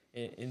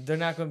 And they're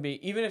not going to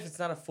be, even if it's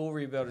not a full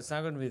rebuild, it's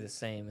not going to be the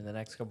same in the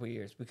next couple of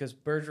years because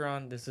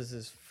Bergeron, this is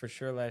his for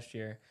sure last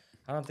year.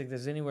 I don't think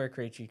there's anywhere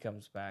Krejci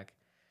comes back.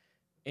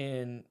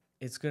 And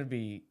it's going to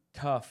be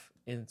tough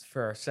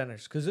for our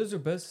centers because those are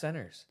both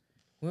centers.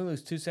 We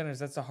lose 2 centers.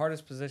 That's the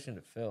hardest position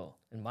to fill,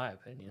 in my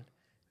opinion.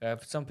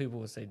 Some people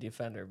would say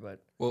defender,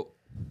 but Well,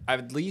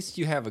 at least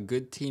you have a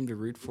good team to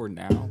root for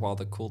now while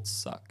the Colts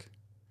suck.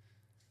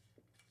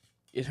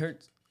 it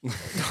hurts.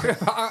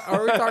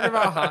 Are we talking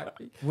about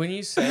hockey? When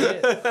you say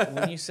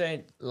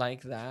it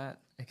like that,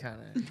 it kind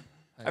of.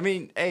 I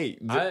mean, hey,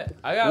 I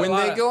got when a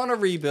lot they of, go on a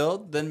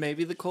rebuild, then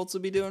maybe the Colts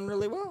will be doing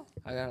really well.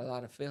 I got a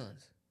lot of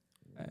feelings.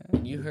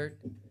 And you hurt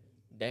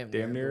damn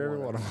near every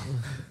one of them.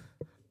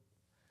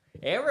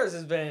 Ambrose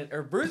has been,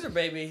 or Bruiser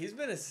Baby, he's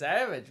been a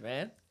savage,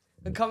 man.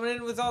 And coming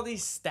in with all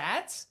these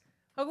stats.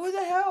 Like, what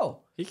the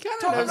hell? He kind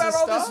of Talking knows about his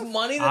all stuff. this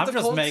money that I'm the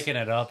just Colts, making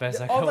it up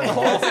as I all go the along.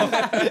 Colts,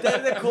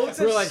 that the Colts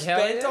have We're like, hell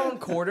spent yeah. on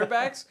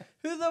quarterbacks.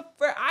 Who the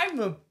frick?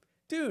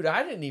 Dude,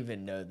 I didn't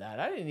even know that.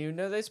 I didn't even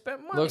know they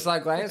spent money. Looks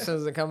like Lance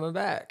isn't coming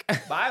back.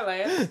 Bye,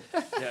 Lance.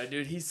 Yeah,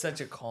 dude, he's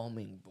such a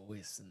calming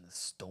voice in the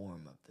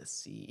storm of the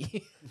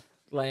sea.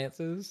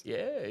 Lance's.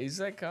 Yeah, he's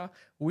like,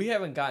 we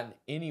haven't gotten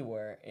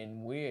anywhere,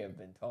 and we have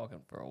been talking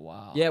for a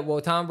while. Yeah,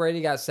 well, Tom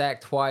Brady got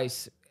sacked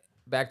twice,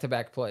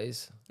 back-to-back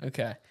plays.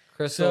 Okay.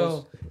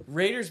 Crystals. So,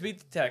 Raiders beat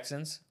the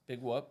Texans.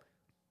 Big whoop.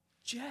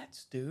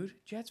 Jets, dude.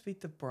 Jets beat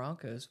the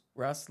Broncos.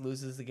 Russ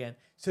loses again.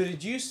 So,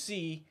 did you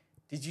see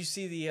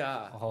the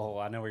Oh,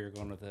 I know where you're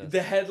going with this.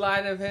 the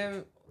headline of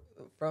him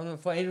from the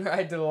plane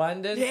ride to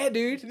London? Yeah,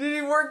 dude. Did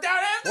he work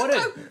out after What a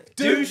that?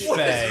 Dude,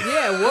 douchebag.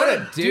 Yeah, what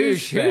a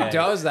douche. Who douchebag.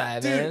 does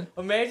that, Dude, man?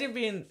 imagine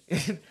being.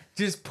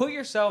 Just put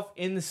yourself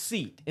in the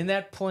seat in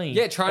that plane.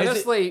 Yeah, trying to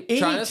sleep. Any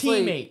Trying to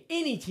sleep.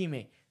 any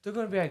teammate, they're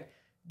gonna be like,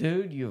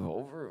 "Dude,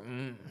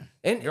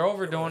 And you're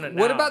overdoing it."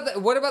 What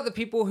now. about the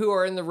people who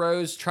are in the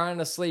rows trying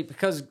to sleep?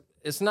 Because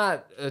it's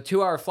not a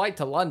 2-hour flight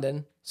to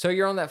London, so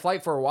you're on that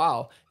flight for a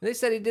while. And they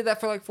said he did that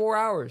for like 4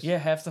 hours. Yeah,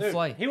 half the Dude,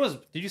 flight.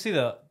 Did you see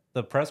the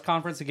press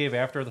conference he gave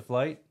after the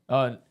flight?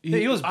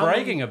 He was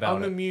bragging about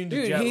I'm it. immune to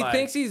Dude, jet he lag.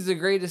 thinks he's the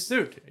greatest.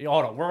 Dude,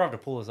 hold on. We're going to have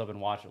to pull this up and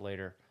watch it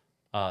later.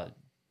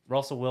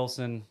 Russell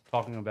Wilson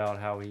talking about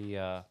how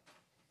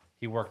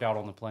he worked out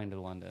on the plane to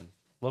London.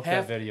 Look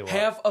that video up.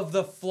 half of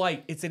the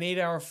flight. It's an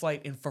 8-hour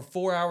flight, and for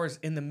 4 hours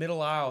in the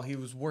middle aisle, he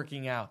was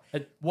working out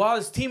while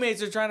his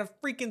teammates are trying to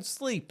freaking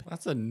sleep.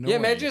 That's annoying. Yeah,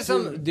 imagine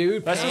some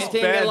dude. That's just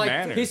panting and, bad like,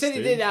 manners, He said he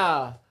dude. did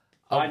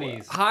High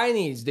knees. high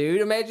knees, dude.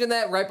 Imagine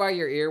that right by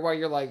your ear while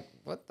you're like,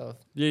 what the?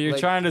 Yeah, you're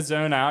like- trying to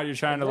zone out. You're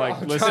trying to Bro,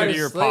 like I'm listen trying to to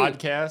your sleep.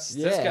 podcast.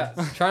 Yeah,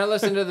 trying to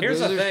listen to the Here's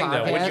the Boozers thing,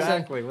 though. podcast. and-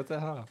 Exactly. What the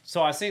hell?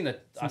 So I seen the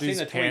dude's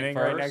tweet panting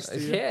first. right next to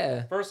you.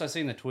 Yeah. First, I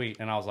seen the tweet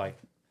and I was like,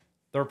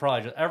 they're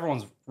probably just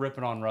everyone's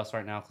ripping on Russ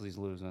right now because he's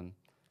losing.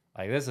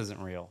 Like, this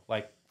isn't real.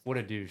 Like, what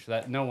a douche.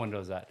 That no one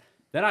does that.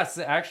 Then I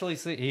actually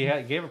see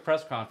gave a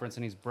press conference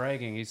and he's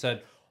bragging. He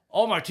said,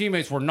 "All my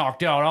teammates were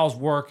knocked out. I was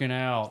working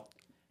out."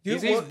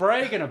 He's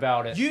bragging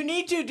about it. You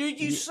need to, dude.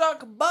 You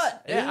suck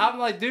butt. Dude. Yeah, I'm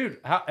like, dude,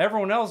 how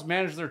everyone else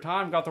managed their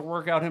time, got to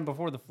work out him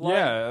before the flight.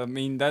 Yeah, I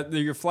mean that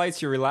your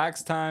flight's your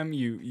relaxed time.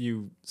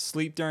 You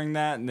sleep during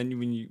that, and then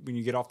when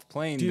you get off the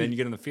plane, Dude. then you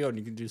get on the field and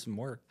you can do some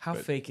work. How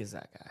But fake is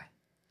that guy?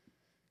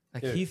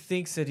 Like, Dude. he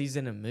thinks that he's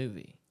in a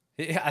movie.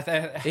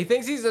 Yeah, He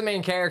thinks he's the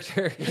main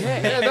character.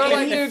 Yeah. They're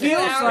like, He dude, get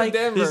feels out like of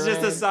Denver. He's just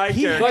a man. side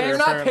He- character. Like, you're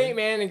not apparently. Peyton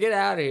Manning. Get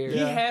out of here. He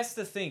has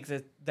to think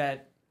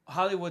that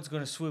Hollywood's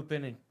going to swoop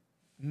in and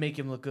make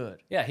him look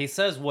good. yeah. He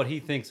says what he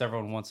thinks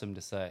everyone wants him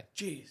to say.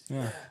 Jeez.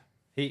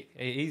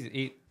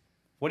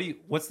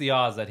 What's the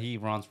odds that he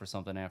runs for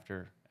something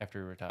after he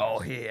retires? Oh,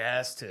 he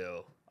has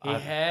to. He I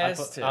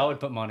has to. I would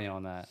put money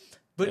on that.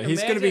 But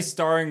He's going to be imagine-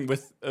 starring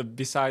with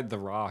beside The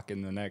Rock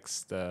in the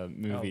next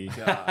movie.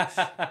 Oh, gosh.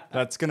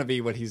 That's going to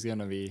be what he's going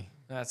to be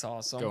That's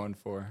awesome. going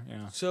for.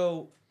 Yeah.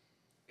 So,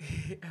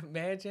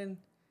 imagine,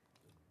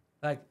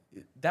 like,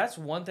 that's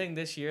one thing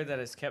this year that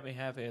has kept me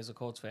happy as a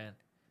Colts fan,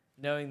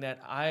 knowing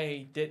that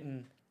I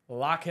didn't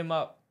lock him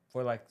up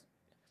for, like,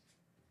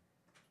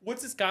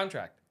 what's his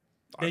contract?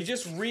 They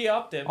just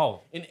re-upped him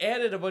and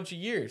added a bunch of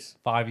years.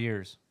 5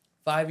 years.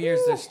 5 years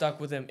they're stuck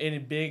with him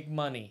in big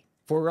money.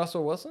 For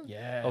Russell Wilson?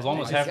 Yeah. It was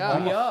almost my half, God.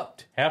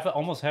 almost, Re-upped.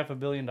 almost $500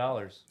 million.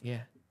 Yeah.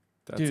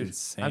 That's Dude,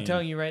 insane. I'm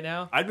telling you right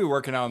now. I'd be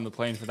working out on the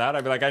plane for that.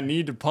 I'd be like, I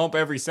need to pump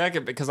every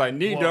second because I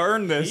need to Well,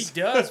 earn this. He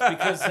does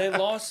because they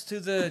lost to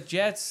the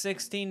Jets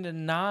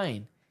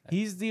 16-9.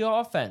 He's the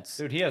offense.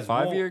 Dude, he has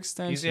 5-year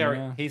extension,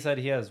 yeah. He said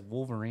he has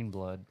Wolverine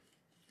blood.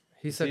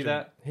 He's See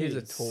that? He's He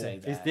a didn't tool. say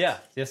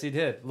that. Yes, he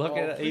did. Look Oh,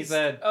 at it. He please.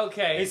 said.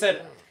 Okay. He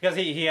said because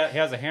he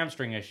has a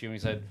hamstring issue. And he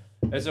said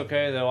it's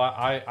okay though.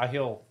 I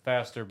heal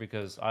faster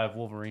because I have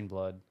Wolverine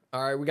blood.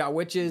 All right, we got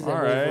witches and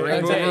All right.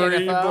 Wolverines in the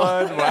Wolverine NFL.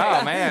 blood.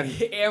 Wow, man.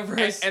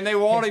 Ambrose. And they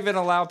won't even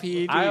allow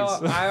PEDs.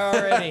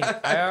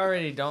 I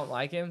already don't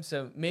like him,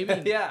 so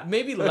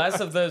maybe less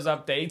of those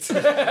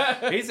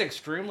updates. He's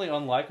extremely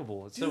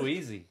unlikable. It's so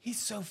easy. He's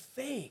so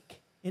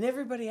fake, and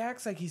everybody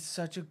acts like he's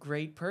such a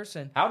great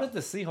person. How did the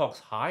Seahawks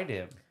hide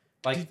him?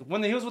 Like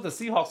when he was with the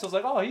Seahawks, I was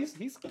like, oh, he's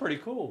pretty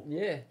cool.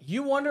 Yeah.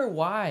 You wonder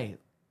why,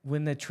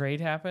 when the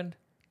trade happened,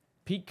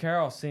 Pete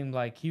Carroll seemed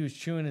like he was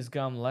chewing his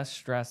gum less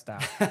stressed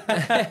out.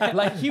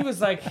 Like he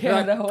was like, you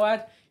know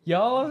what?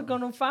 Y'all are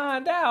gonna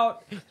find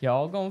out.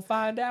 Y'all gonna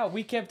find out.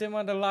 We kept him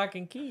under lock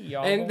and key.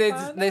 Y'all And gonna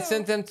find they out.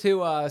 sent him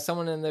to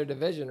someone in their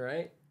division,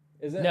 right?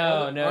 Is it?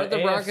 No, aren't the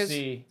Broncos?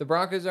 AFC. The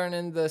Broncos aren't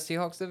in the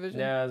Seahawks division.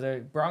 No,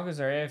 the Broncos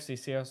are AFC,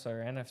 Seahawks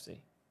are NFC.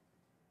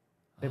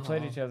 They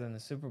played Oh. each other in the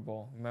Super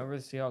Bowl. Remember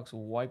the Seahawks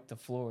wiped the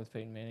floor with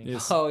Peyton Manning?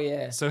 Yes. Oh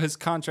yeah. So his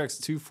contract's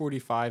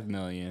 $245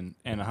 million,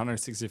 and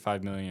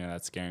 $165 million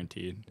that's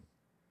guaranteed.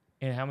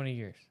 In how many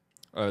years?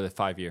 Or the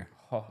 5-year.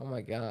 Oh, Oh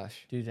my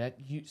gosh. dude,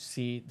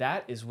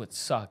 that is what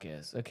suck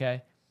is,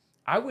 okay?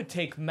 I would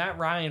take Matt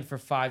Ryan for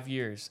 5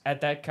 years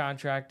at that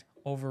contract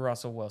over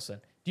Russell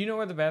Wilson. Do you know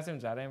where the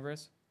bathroom's at,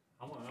 Ambrose?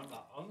 I'm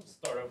gonna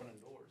start opening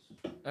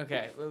doors.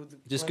 Okay. well,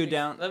 Just let go me-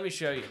 down. Let me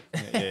show you.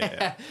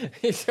 Yeah.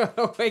 He's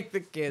gonna wake the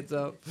kids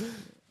up.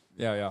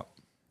 Yeah.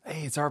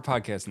 Hey, it's our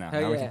podcast now.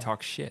 Hell Now we yeah. can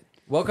talk shit.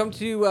 Welcome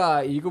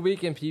to Eagle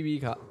Beak and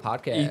PB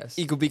podcast.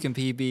 Eagle Beak and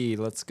PB,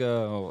 let's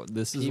go.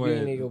 This is PB where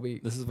and Eagle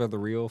Beak. this is where the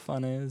real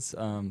fun is.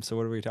 So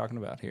what are we talking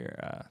about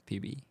here?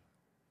 PB.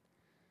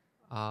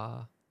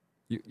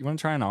 You want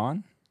to try an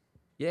on?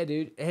 Yeah,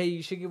 dude. Hey,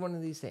 you should give one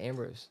of these to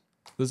Ambrose.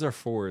 Those are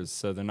 4s,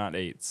 so they're not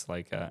 8s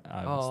like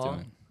I was Aw.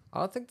 doing. I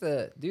don't think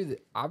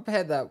I've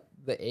had the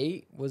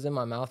 8 was in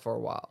my mouth for a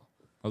while.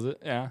 Was it?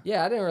 Yeah.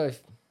 Yeah, I didn't really,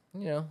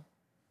 you know.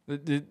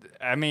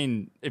 I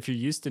mean, if you're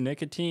used to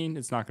nicotine,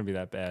 it's not going to be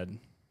that bad.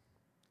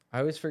 I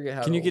always forget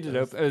how. Can to you get it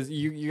open. open?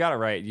 You got it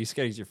right. You just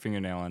got to get your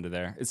fingernail under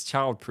there. It's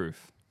childproof,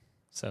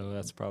 so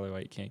that's probably why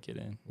you can't get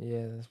in.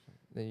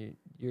 Yeah,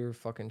 you're a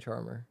fucking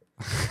charmer.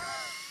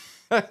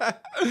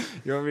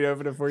 You want me to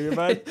open it for you,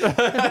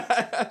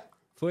 bud?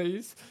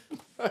 Please.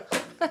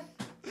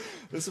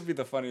 This will be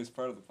the funniest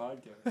part of the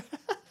podcast.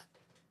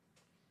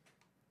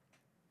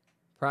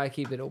 Probably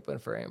keep it open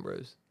for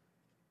Ambrose.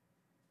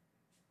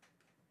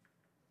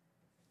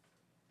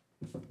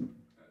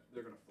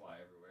 They're gonna fly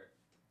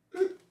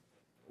everywhere.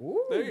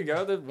 Ooh. There you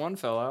go. The one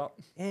fell out.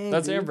 Dang,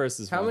 That's dude.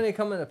 Ambrose's How one. many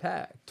come in a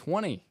pack?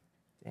 20.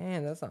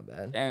 Damn, that's not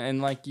bad.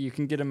 And like you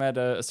can get them at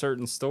a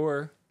certain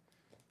store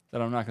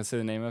that I'm not gonna say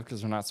the name of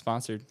because we're not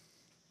sponsored.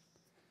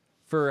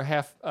 For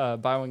half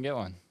buy one get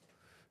one.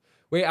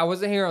 Wait, I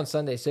wasn't here on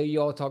Sunday, so you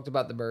all talked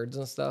about the birds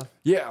and stuff.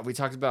 Yeah, we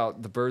talked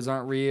about the birds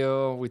aren't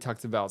real. We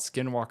talked about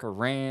Skinwalker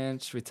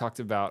Ranch. We talked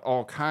about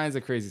all kinds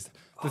of crazy stuff.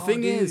 The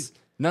thing is,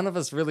 none of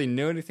us really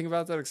knew anything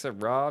about that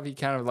except Rob. He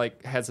kind of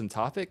like had some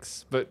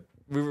topics, but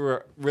we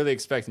were really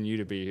expecting you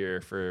to be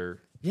here for.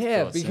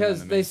 Yeah, us in because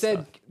the they main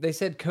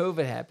said stuff.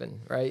 COVID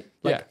happened, right?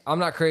 Like, Yeah. I'm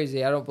not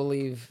crazy. I don't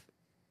believe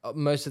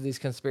most of these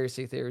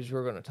conspiracy theories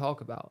we're going to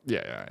talk about.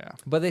 Yeah.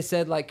 But they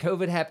said like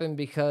COVID happened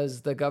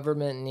because the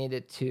government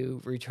needed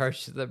to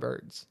recharge the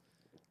birds.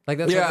 Like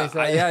that's what they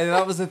said. Yeah,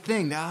 that was the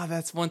thing.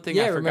 That's one thing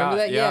I forgot. remember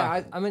that?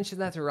 Yeah, I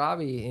mentioned that to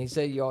Robbie, and he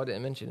said y'all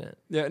didn't mention it.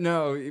 Yeah,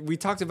 no, we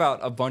talked about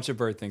a bunch of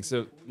bird things.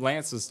 So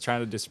Lance was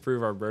trying to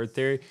disprove our bird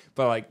theory,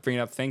 but like bringing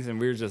up things, and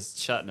we were just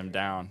shutting him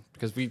down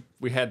because we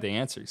had the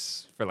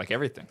answers for like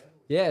everything.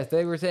 Yeah,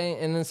 they were saying,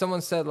 and then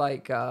someone said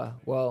like,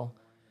 well,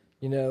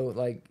 you know,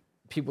 like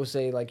people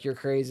say like you're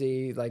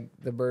crazy, like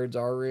the birds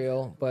are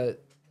real, but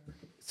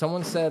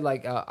someone said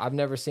like I've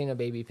never seen a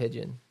baby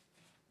pigeon.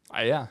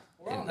 Yeah.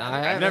 And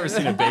I've never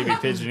seen a baby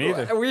pigeon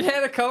either. We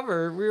had a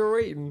cover. We were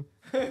waiting.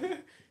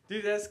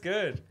 Dude, that's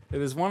good.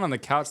 There's one on the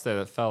couch there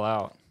that fell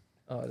out.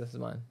 Oh, this is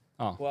mine.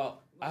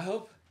 Well,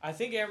 I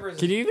think Amber's.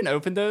 Can you even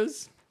open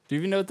those? Do you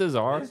even know what those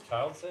are? Is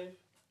child safe?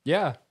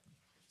 Yeah.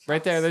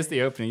 Right there, there's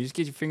the opening. You just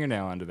get your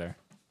fingernail under there.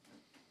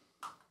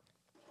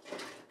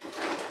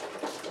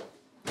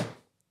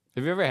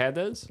 Have you ever had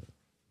those?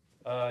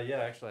 Yeah,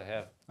 actually I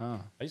have. Oh,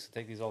 I used to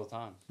take these all the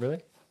time.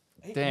 really?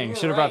 Hey, Dang, you were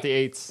should have brought the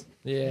right. 8s.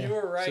 Yeah. You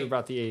were Should right. have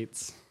brought the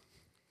 8s.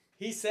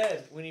 He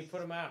said when he put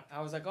them out,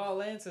 I was like, "Oh,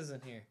 Lance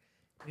isn't here."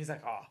 And he's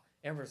like, "Oh,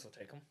 Ambrose will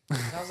take them." And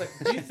I was like,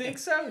 "Do you think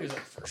so?" He was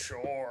like, "For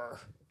sure."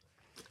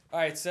 All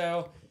right,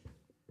 so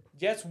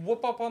Jets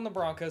whoop up on the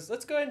Broncos.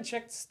 Let's go ahead and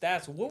check the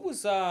stats. What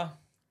was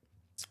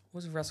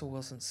Russell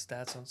Wilson's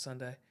stats on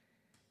Sunday?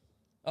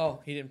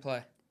 Oh, he didn't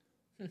play.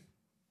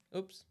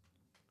 Oops.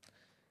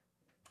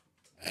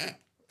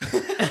 We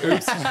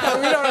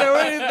don't know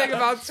anything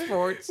about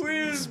sports.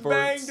 We just Sports.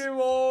 banged him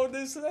all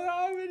this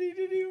time and he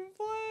didn't even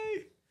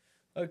play.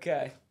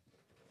 Okay.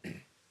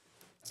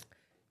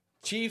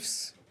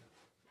 Chiefs.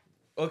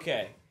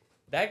 Okay.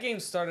 That game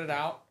started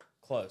out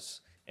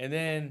close. And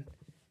then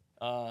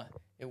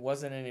it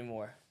wasn't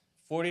anymore.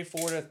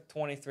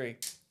 44-23.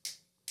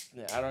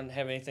 Yeah, I don't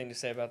have anything to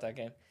say about that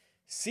game.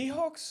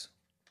 Seahawks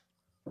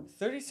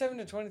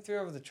 37-23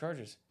 over the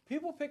Chargers.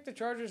 People picked the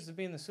Chargers to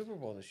be in the Super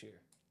Bowl this year.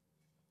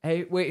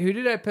 Hey, wait, who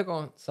did I pick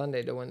on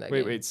Sunday to win that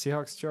game? Wait,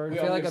 Seahawks Chargers?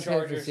 feel like picked I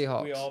picked the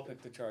Seahawks. We all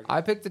picked the Chargers.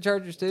 I picked the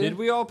Chargers too. Did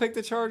we all pick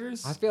the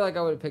Chargers? I feel like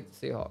I would have picked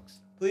the Seahawks.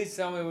 Please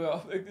tell me we all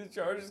picked the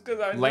Chargers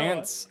because I know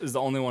Lance is the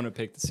only one who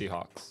picked the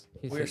Seahawks.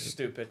 we're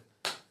stupid.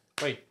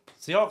 Wait,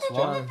 Seahawks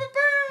won?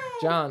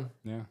 John.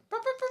 Yeah.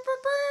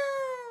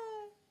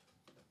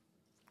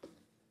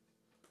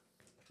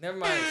 Never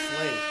mind, it's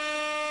late.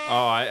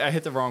 Oh, I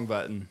hit the wrong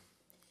button.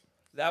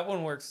 That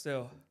one works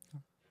still.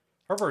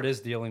 Herbert is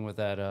dealing with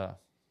that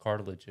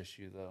cartilage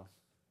issue, though.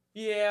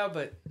 Yeah,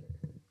 but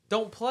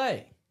don't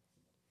play.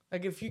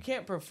 Like, if you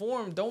can't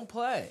perform, don't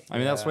play. I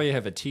mean, that's why you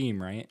have a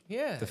team, right?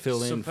 Yeah. To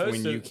fill in supposed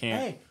when to- you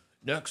can't. Hey,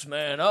 next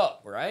man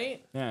up,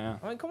 right? Yeah.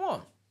 I mean, come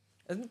on.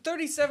 And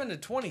 37 to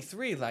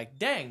 23, like,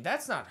 dang,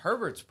 that's not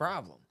Herbert's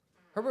problem.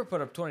 Herbert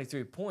put up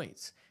 23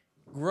 points.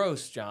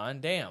 Gross, John.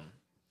 Damn.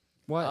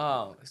 What?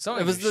 Oh,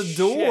 It was the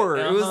door.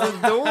 It was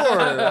the door.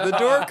 The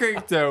door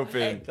creaked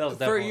open. That was For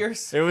definitely- your,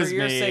 It was for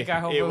your me. sake, I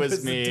hope it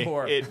was the me.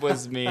 door. It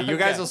was me. You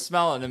guys will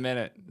smell it in a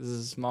minute. This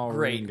is a small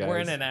Great. room, guys. We're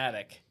in an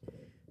attic.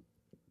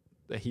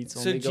 The heat's So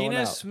only going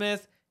Geno up.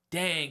 Smith,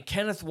 dang,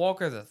 Kenneth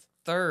Walker the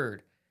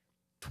third,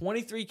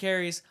 23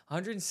 carries,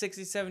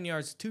 167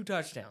 yards, 2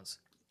 touchdowns.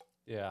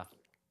 Yeah.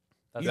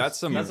 That's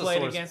some. You That's a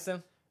played source. against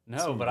him? No,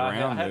 Some but I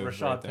ground had move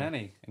Rashad right there.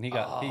 Penny, and he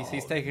got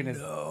he's taking his.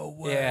 No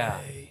way.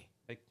 Yeah.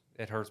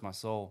 It hurts my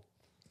soul.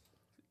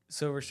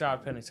 So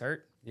Rashad Penny's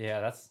hurt?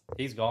 Yeah,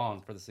 he's gone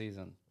for the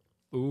season.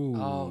 Ooh.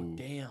 Oh,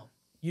 damn.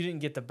 You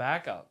didn't get the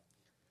backup.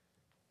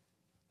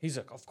 He's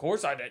like, of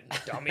course I didn't,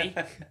 dummy.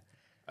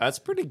 That's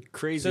pretty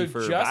crazy So for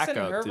a Justin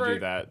backup to do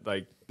Herbert- that.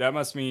 Like that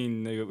must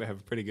mean they have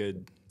a pretty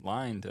good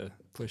line to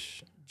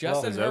push.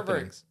 Justin those Herbert,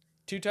 openings.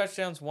 2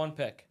 touchdowns, 1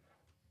 pick.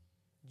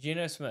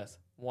 Geno Smith,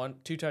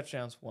 2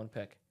 touchdowns, 1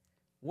 pick.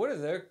 What are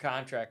their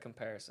contract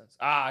comparisons?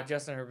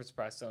 Justin Herbert's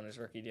probably still in his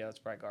rookie deal. It's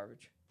probably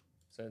garbage.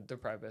 So they're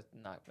probably both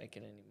not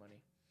making any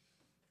money.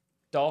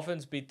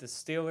 Dolphins beat the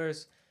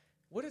Steelers.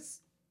 What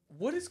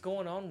is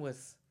going on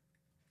with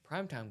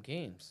primetime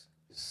games?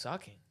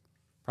 Sucking.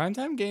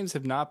 Primetime games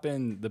have not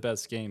been the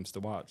best games to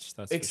watch.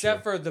 That's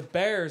Except for, for the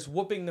Bears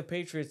whooping the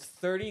Patriots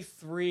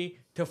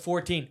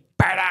 33-14.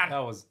 Bad on.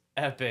 That was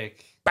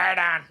epic. Bad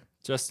on.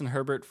 Justin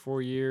Herbert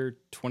 4-year,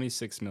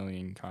 $26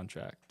 million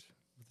contract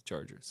with the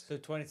Chargers. So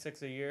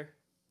 26 a year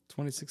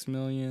 $26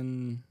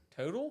 million,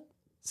 total?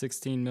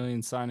 $16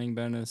 million signing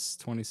bonus,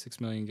 $26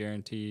 million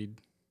guaranteed.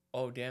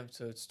 Oh damn!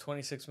 So it's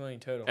 26 million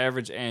total.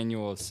 Average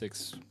annual of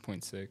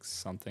 6.6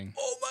 something.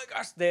 Oh my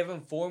gosh! They have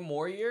him 4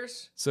 more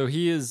years. So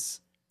he is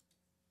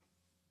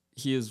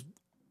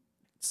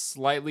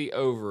slightly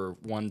over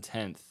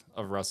 1/10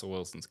 of Russell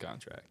Wilson's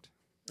contract.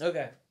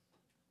 Okay.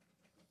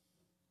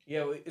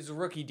 Yeah, it's a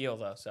rookie deal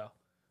though. So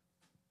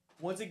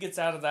once he gets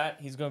out of that,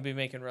 he's going to be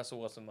making Russell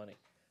Wilson money.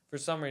 For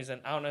some reason,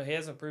 I don't know. He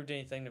hasn't proved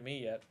anything to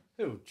me yet.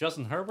 Who?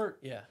 Justin Herbert?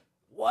 Yeah.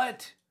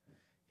 What?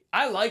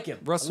 I like him.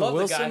 Russell I love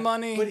Wilson the guy,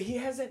 money? But he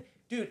hasn't.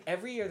 Dude,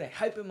 every year they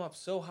hype him up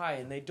so high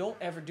and they don't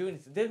ever do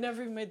anything. They've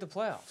never even made the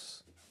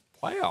playoffs.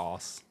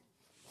 Playoffs?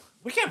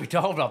 We can't be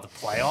talking about the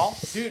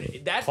playoffs.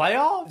 Dude, that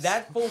Playoffs?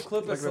 That full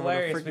clip Like is they won a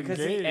hilarious freaking because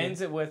game. he ends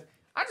it with,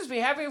 "I'll just be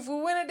happy if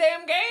we win a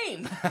damn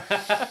game."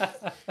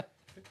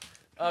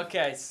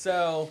 Okay,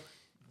 so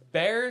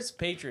Bears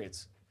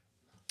Patriots,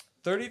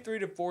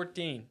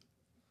 33-14.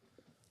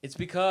 It's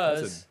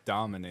because That's a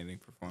dominating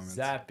performance.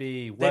 Zappy,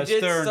 They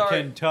did Western start-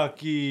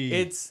 Kentucky.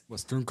 it's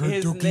Western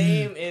his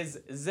name is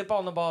Zip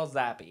on the Ball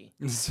Zappy.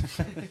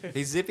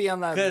 He's zippy on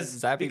that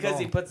zappy because ball.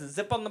 he puts a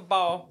zip on the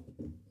ball.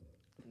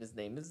 And his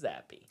name is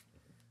Zappy.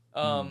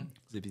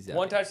 Zippy zappy.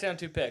 1 touchdown,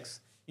 2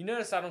 picks. You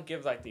notice I don't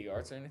give like the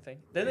yards or anything.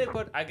 Then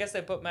I guess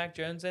they put Mac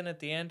Jones in at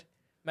the end.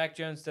 Mac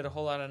Jones did a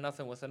whole lot of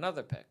nothing with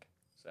another pick.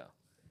 So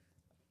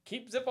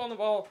keep Zip on the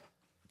ball.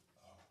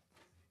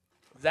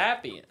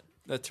 Zappy.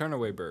 That turn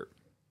away burp.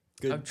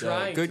 Good, I'm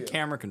trying good to.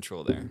 camera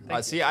control there.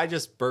 Thank See, I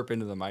just burp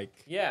into the mic.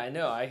 Yeah, I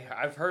know.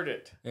 I've heard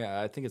it.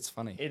 Yeah, I think it's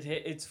funny.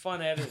 It's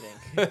fun editing.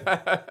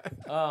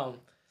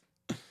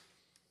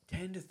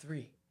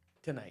 10-3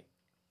 tonight.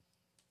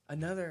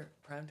 Another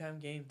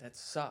primetime game that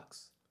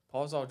sucks.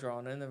 Paul's all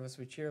drawn in. There must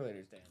be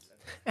cheerleaders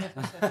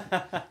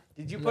dancing.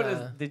 Did you put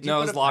Nah. Did you No,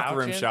 put it's a locker pouch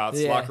room in? shots.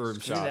 Yeah. Locker room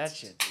Do that shots.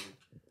 shit, dude.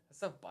 That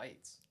stuff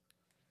bites.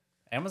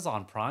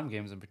 Amazon Prime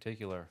games in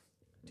particular.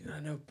 Dude, I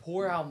know.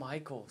 Poor Al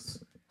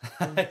Michaels.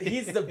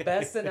 He's the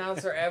best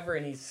announcer ever,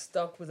 and he's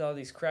stuck with all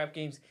these crap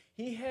games.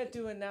 He had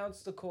to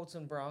announce the Colts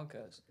and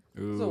Broncos.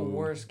 It was the Ooh.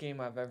 worst game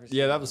I've ever seen.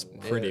 Yeah, that was in my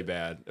life. pretty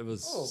bad. It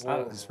was, Oh,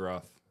 it was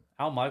rough.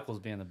 Al Michaels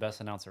being the best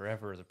announcer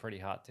ever is a pretty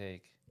hot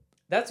take.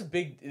 That's a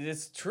big.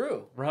 It's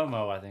true.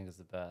 Romo, I think, is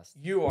the best.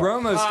 You are.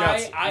 Romo's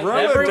got-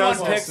 Romo Everyone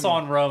does picks some-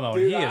 on Romo.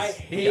 Dude, He I is.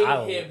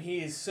 hate him. He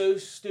is so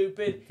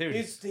stupid. Dude.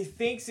 He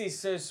thinks he's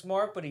so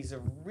smart, but he's a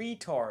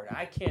retard.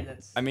 I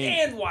can't stand I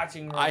mean,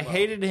 watching Romo. I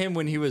hated him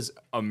when he was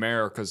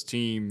America's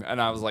team,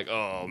 and I was like,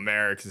 "Oh,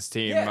 America's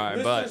team!" Yeah, my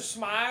Mr. butt.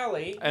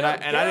 Smiley. And No, I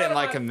get out didn't of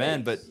like my him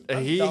then, but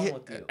face. I'm done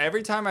with you.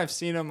 every time I've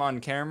seen him on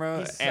camera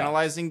He sucks.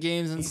 analyzing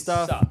games and He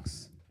stuff,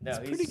 sucks. No, it's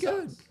he pretty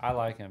good. sucks. I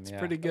like him. It's Yeah.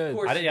 pretty good.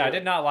 course. I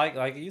did not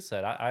like you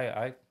said.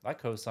 I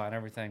co-sign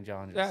everything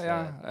John just Yeah,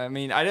 said. yeah. I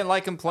mean, I didn't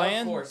like him Of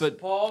playing, course. but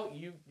Paul,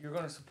 you're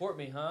going to support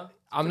me, huh?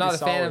 I'm Pretty not a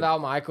fan solid. of Al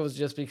Michaels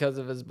just because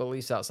of his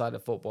beliefs outside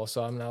of football,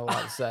 so I'm not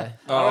allowed to say.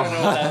 I don't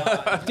know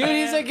that. Dude,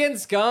 he's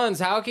against guns.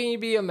 How can you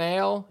be a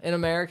male in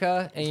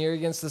America and you're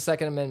against the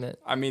Second Amendment?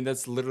 I mean,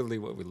 that's literally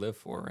what we live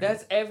for, right?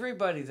 That's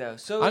everybody though.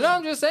 So I is- know,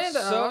 I'm just saying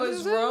that. So I'm is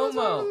just saying that's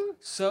Romo. what-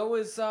 So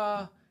is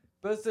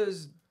both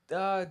those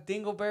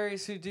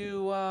dingleberries who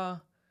do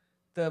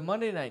the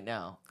Monday night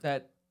now.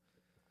 That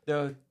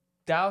the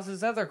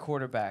Dallas's other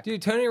quarterback.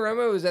 Dude, Tony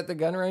Romo was at the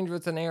gun range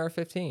with an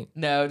AR-15.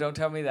 No, don't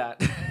tell me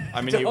that.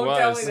 I mean, don't he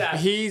tell me was.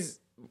 that.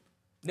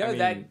 No,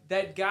 I mean,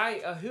 that guy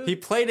he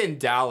played in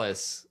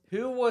Dallas.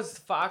 who was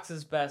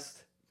Fox's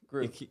best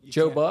group?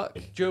 Joe Buck.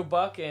 Joe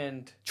Buck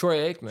and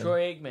Troy Aikman.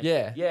 Troy Aikman.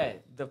 Yeah. Yeah.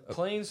 The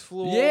planes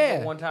flew Yeah.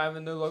 over one time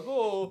and they're like,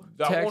 oh,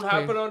 that won't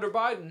Taxpayer. happen under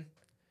Biden.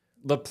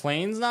 The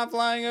plane's not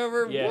flying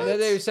over. Yeah. What?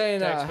 They were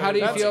saying, how do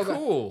you That's feel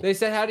cool. about... They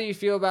said, how do you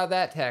feel about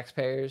that,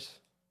 taxpayers?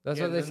 That's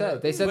Yeah, what they then said. the-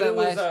 They said but that it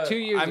was, last 2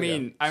 years I ago.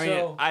 mean,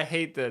 So- I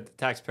hate that the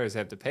taxpayers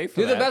have to pay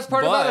for Dude, that. the best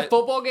part about a but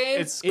football game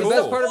it's the cool.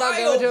 best part about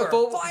going to a Flyover.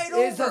 football Fly it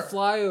is a over.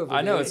 flyover.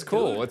 I know dude. it's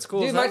cool. It's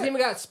cool. Dude, as my that. team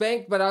got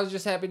spanked, but I was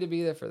just happy to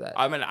be there for that.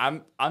 I mean,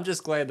 I'm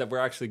just glad that we're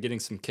actually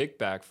getting some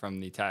kickback from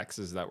the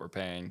taxes that we're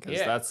paying because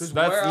Yeah, that's 'cause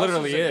where else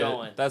literally is it it.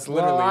 going? That's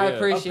literally Well, I it.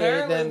 appreciate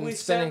Apparently, them we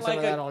spending sent some of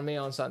like that a on me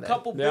on Sunday.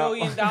 Couple Yeah.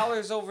 $1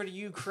 billion over to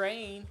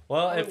Ukraine.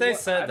 Well, I if mean, they I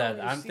said don't that,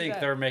 really I see think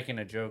that. they're making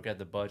a joke at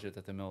the budget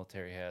that the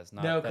military has.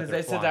 Not No, that because they're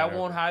they said flying that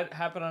won't over.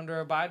 happen under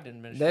a Biden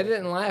administration. They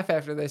didn't laugh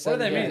after they said What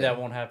do they it. mean that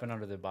won't happen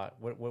under the Biden?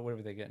 What were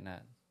they getting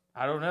at?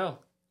 I don't know.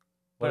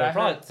 Well, But I it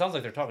probably heard- sounds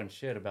like they're talking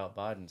shit about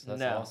Biden, so that's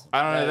No. awesome.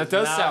 I don't know. That That is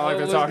does not sound like what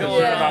they're was talking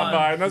going shit about on.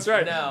 Biden. That's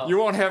right. No. You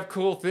won't have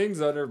cool things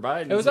under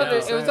Biden. It was No. under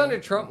it was So- under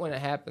Trump when it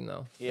happened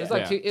though. Yeah. It was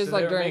like Yeah. it was So like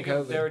they were during making-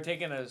 COVID. They were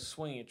taking a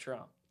swing at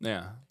Trump.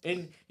 Yeah.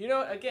 And you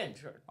know, again,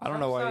 I don't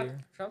know why Trump's you're-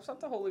 not, Trump's not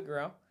the holy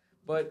grail,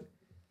 but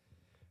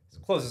It's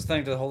the closest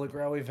thing to the Holy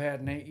Grail we've had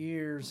in 8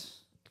 years.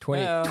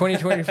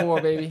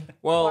 2024, baby.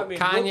 Well, I mean,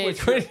 Kanye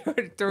look what you-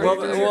 2023. well,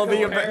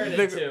 comparing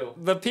it to.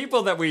 the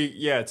people that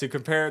to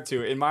compare it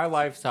to in my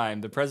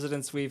lifetime, the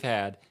presidents we've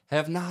had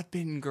have not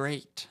been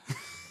great.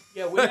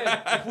 yeah, we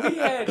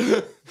had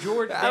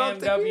George I don't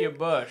think W.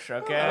 Bush.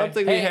 Okay, I don't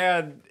think Hey, we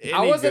had any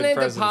I wasn't good into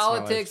presidents in my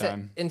politics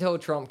lifetime. until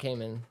Trump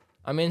came in.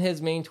 I mean,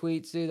 his mean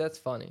tweets, dude. That's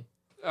funny.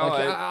 Oh,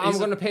 Like, I'm he's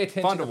going to pay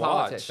attention fun to to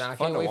politics. watch. Now, I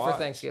Fun can't to wait for watch.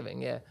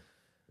 Thanksgiving. Yeah.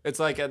 It's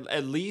like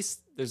at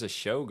least there's a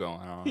show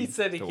going on. he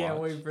said he to can't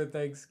watch. wait for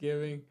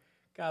Thanksgiving.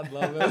 God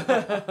love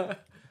him.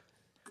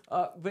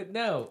 But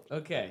no,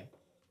 okay.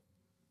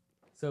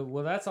 So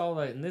well, that's all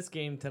that. And this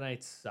game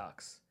tonight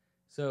sucks.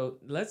 So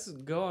let's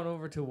go on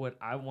over to what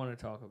I want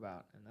to talk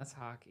about, and that's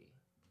hockey.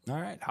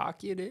 All right,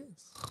 hockey it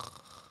is.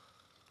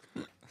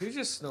 Who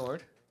just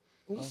snored?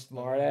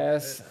 Smart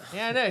ass.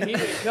 Yeah, I know. He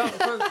didn't come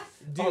from.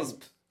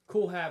 Dude,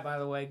 cool hat, by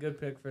the way. Good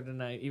pick for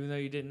tonight, even though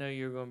you didn't know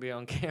you were going to be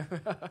on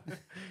camera.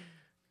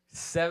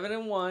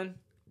 7-1.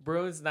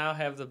 Bruins now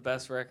have the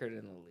best record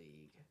in the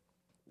league.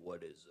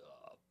 What is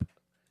up?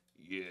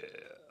 Yeah.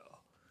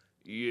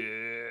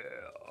 Yeah.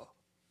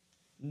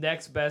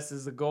 Next best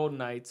is the Golden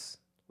Knights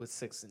with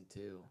 6-2.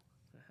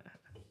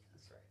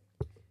 That's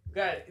right.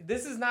 God,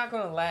 this is not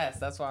going to last.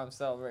 That's why I'm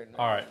celebrating.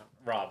 All right, now.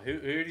 Rob, who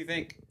do you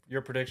think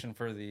your prediction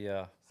for the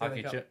Stanley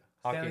hockey Cup. chip?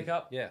 Stanley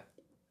Cup? Yeah.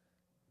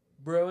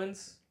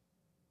 Bruins,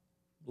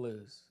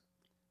 Blues.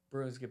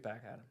 Bruins get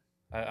back at them.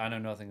 I know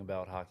nothing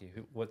about hockey.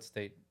 What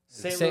state?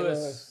 St.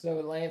 Louis. So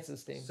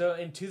Lance's team. So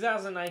in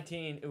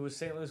 2019, it was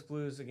St. Louis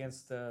Blues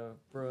against the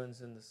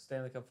Bruins in the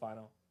Stanley Cup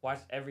final.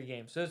 Watched every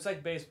game. So it's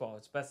like baseball.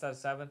 It's best out of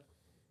 7.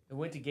 It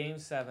went to Game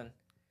 7,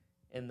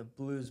 and the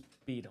Blues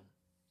beat them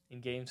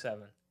in Game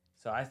 7.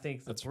 So I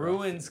think the That's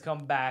Bruins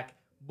come back.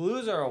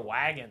 Blues are a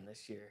wagon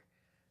this year.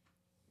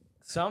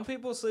 Some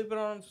people sleeping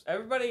on them.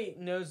 Everybody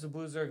knows the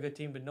Blues are a good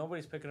team, but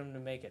nobody's picking them to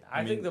make it.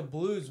 I think the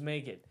Blues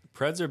make it.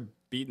 Preds are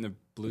beating the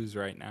Blues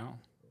right now.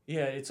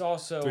 Yeah, it's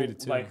also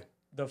 3-2. like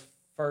the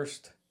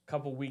first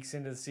couple weeks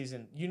into the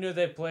season. You know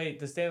they play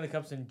the Stanley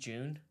Cups in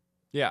June.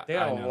 Yeah, They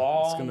got I a know.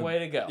 long way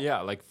to go.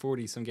 Yeah, like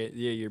 40 some games.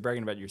 Yeah, you're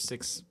bragging about your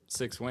six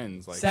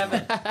wins. Like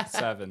 7.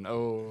 7.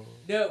 Oh,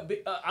 No,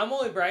 I'm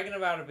only bragging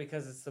about it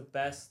because it's the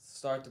best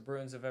start the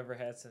Bruins have ever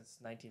had since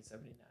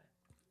 1979.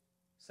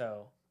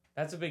 So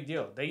that's a big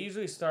deal. They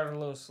usually start a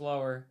little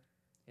slower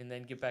and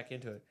then get back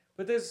into it.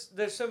 But there's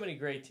so many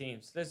great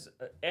teams. There's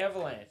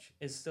Avalanche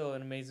is still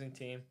an amazing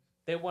team.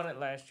 They won it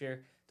last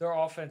year. Their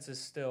offense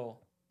is still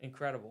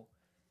incredible.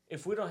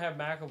 If we don't have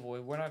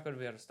McAvoy, we're not going to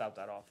be able to stop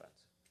that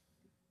offense.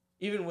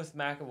 Even with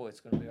McAvoy, it's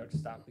going to be hard to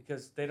stop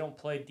because they don't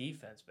play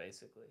defense,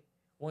 basically.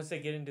 Once they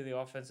get into the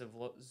offensive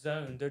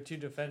zone, their two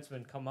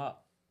defensemen come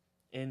up.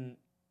 And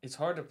it's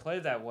hard to play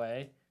that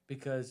way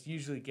because you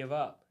usually give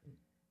up.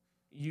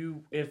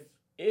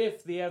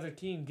 If the other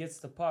team gets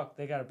the puck,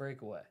 they got a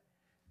breakaway.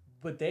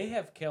 But they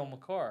have Cale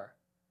Makar,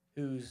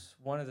 who's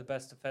one of the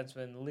best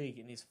defensemen in the league,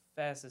 and he's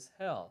fast as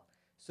hell.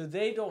 So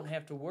they don't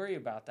have to worry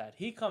about that.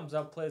 He comes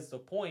up, plays the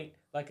point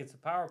like it's a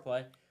power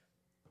play.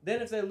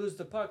 Then if they lose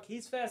the puck,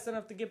 he's fast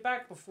enough to get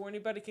back before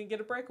anybody can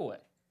get a breakaway.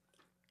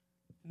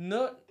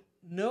 No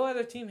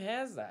other team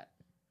has that.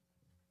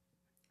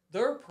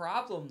 Their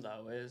problem,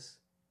 though, is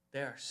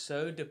they are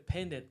so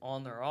dependent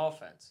on their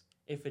offense.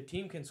 If a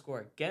team can score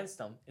against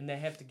them and they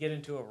have to get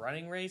into a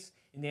running race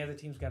and the other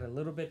team's got a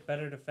little bit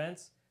better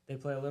defense, they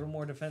play a little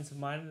more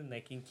defensive-minded and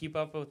they can keep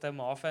up with them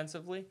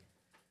offensively,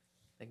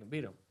 they can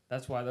beat them.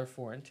 That's why they're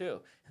 4-2.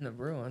 And the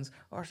Bruins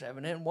are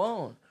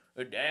 7-1.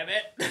 Damn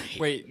it.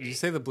 Wait, did you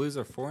say the Blues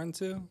are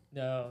 4-2?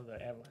 No, the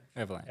Avalanche.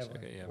 Avalanche. Avalanche.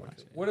 Okay, yeah, Avalanche.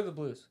 What are the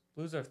Blues?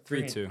 Blues are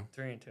 3-2.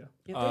 3-2.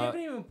 Yeah, they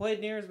haven't even played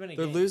near as many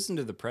They're games. losing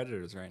to the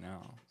Predators right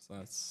now, so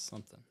that's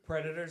something.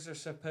 Predators are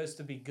supposed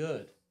to be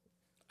good.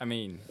 I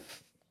mean,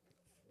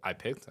 I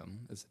picked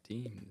them as a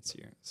team this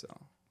year, so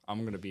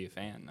I'm gonna be a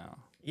fan now.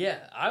 Yeah,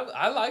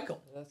 I like them.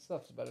 That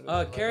stuff's better.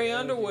 Than Carrie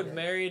Underwood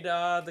married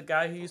the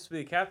guy who used to be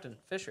the captain,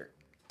 Fisher.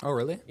 Oh,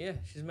 really? Yeah,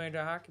 she's married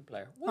to a hockey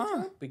player. What's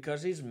up?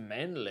 Because he's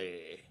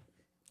manly.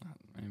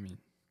 I mean,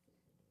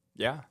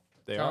 yeah,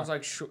 they Sounds are.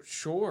 like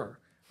sure.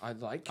 I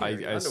like I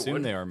Carrie assume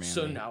Underwood, they are manly.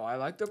 So now I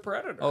like the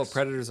Predators. Oh,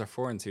 Predators are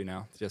 4-2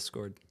 now. Just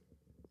scored.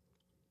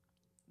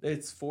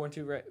 It's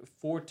 4-2, right?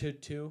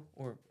 4-2,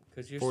 or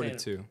because you're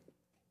 4-2.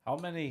 How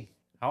many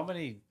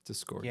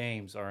Just scored.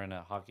 games are in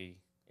a hockey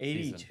saying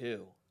season?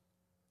 82.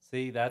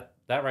 See, that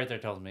right there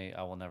tells me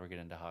I will never get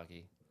into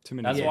hockey. Too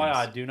many. That's games. why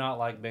I do not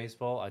like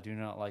baseball. I do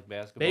not like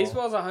basketball.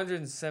 Baseball's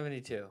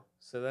 172,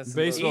 so that's a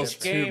little Baseball's Each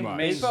different. too game much.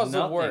 means Baseball's the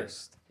nothing.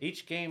 worst.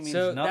 Each game means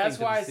So nothing. that's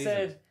to why the I season.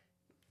 said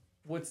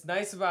what's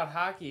nice about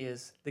hockey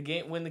is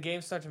when the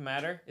games start to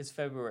matter is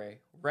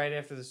February, right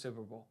after the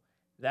Super Bowl.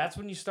 That's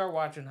when you start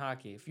watching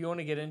hockey. If you want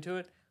to get into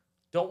it,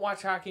 don't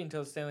watch hockey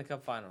until the Stanley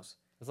Cup Finals.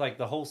 it's like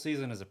the whole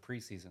season is a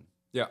preseason.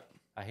 Yeah,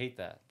 I hate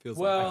that. feels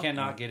Well- I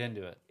cannot get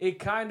into it. It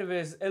kind of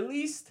is. At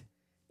least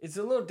it's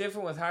a little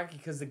different with hockey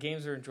because the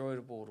games are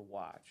enjoyable to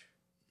watch.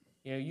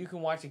 You know, you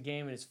can watch a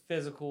game and it's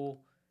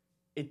physical.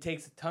 It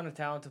takes a ton of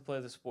talent to play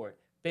the sport.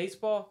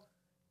 Baseball,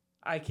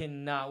 I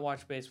cannot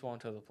watch baseball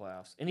until the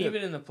playoffs. And Yeah.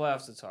 even in the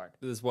playoffs, it's hard.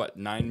 There's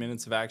 9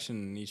 minutes of action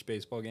in each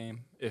baseball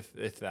game, if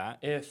that.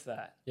 If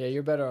that. Yeah,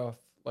 you're better off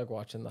like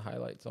watching the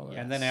highlights on it.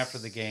 And then after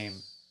the game,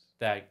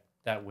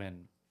 that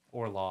win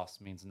or loss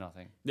means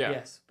nothing. Yeah.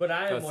 Yes, but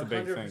I am That's the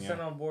big 100% thing,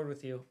 on board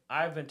with you.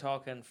 I've been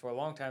talking for a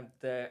long time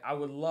that I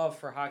would love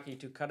for hockey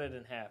to cut it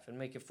in half and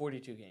make it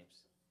 42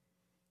 games.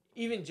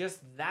 Even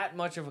just that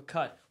much of a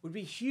cut would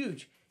be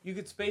huge. You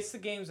could space the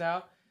games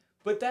out,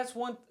 but that's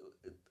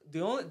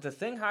the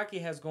thing hockey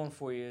has going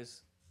for you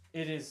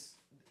is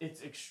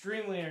it's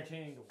extremely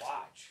entertaining to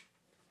watch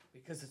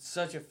because it's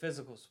such a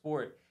physical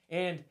sport.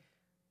 And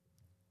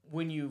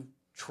when you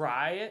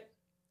try it,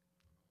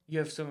 you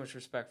have so much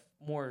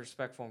more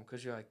respect for them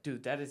because you're like,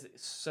 dude, that is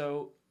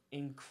so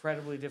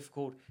incredibly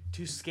difficult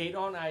to skate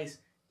on ice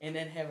and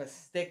then have a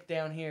stick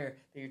down here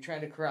that you're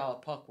trying to corral a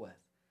puck with,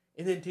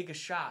 and then take a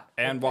shot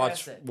And pass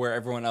watch it. where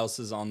everyone else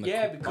is on the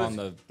Because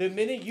on the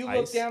minute you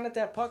look ice. down at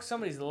that puck,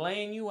 somebody's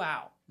laying you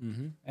out.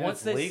 Mm-hmm. And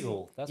it's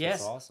legal. That's yes,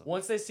 what's awesome.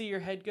 once they see your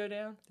head go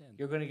down,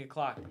 you're going to get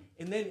clocked.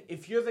 And then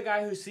if you're the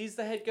guy who sees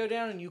the head go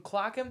down and you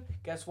clock him,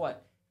 guess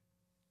what?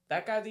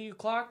 That guy that you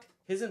clocked,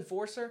 his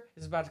enforcer,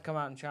 is about to come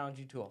out and challenge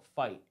you to a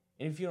fight.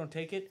 And if you don't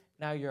take it,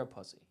 now you're a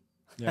pussy.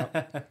 Yeah,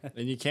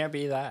 and you can't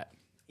be that.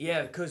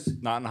 Yeah, because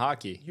Not in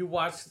hockey. you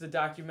watch the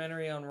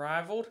documentary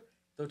Unrivaled,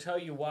 they'll tell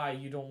you why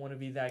you don't want to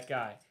be that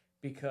guy.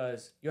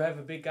 Because you'll have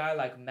a big guy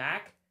like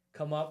Mac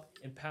come up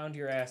and pound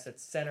your ass at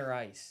center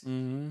ice.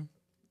 Mm-hmm.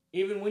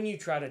 Even when you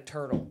try to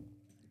turtle.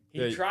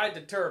 He Yeah, tried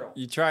to turtle.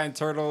 You try and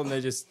turtle, and they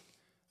just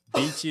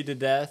beat you to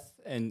death,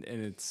 and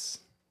it's.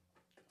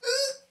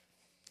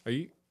 Are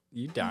you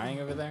dying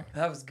over there?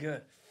 That was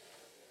good.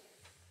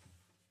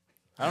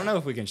 I don't know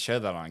if we can show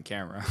that on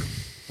camera.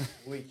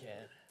 We can.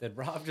 Did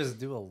Rob just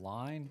do a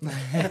line?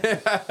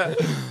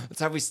 That's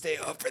how we stay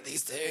up for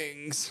these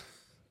things.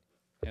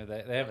 You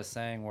know, they have a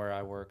saying where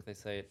I work. They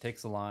say it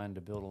takes a line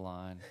to build a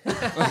line.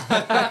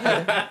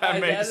 That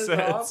makes That is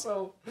sense.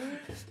 awesome.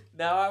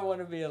 Now I want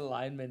to be a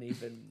lineman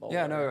even more.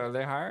 Yeah, no, are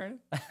they hiring?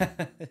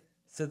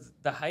 So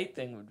the height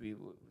thing would be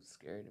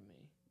scary to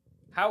me.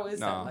 How is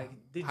that? No.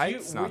 Like,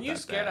 Height's were not you that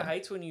scared of bad.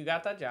 heights when you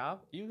got that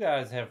job? You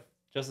guys have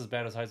just as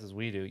bad as heights as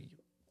we do.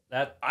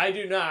 That I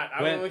do not.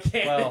 I'm a When-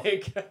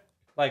 mechanic.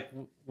 like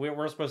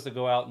we're supposed to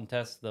go out and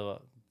test the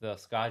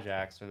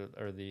skyjacks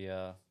or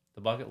the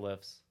bucket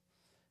lifts,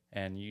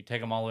 and you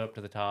take them all the way up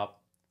to the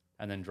top,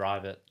 and then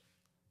drive it.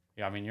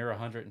 Yeah, I mean you're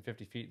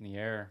 150 feet in the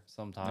air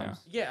sometimes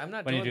yeah, I'm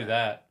not when you doing do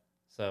that.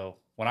 So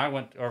when I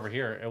went over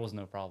here, it was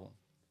no problem.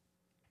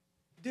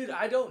 Dude,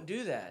 I don't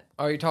do that.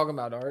 Are you talking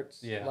about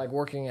arts? Yeah. Like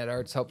working at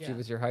arts helps Yeah. you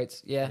with your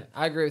heights. Yeah,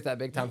 I agree with that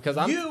big time because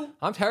You-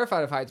 I'm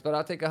terrified of heights, but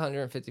I'll take a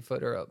 150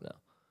 footer up now.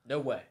 No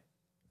way.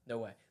 No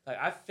way. Like,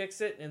 I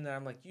fix it, and then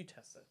I'm like, you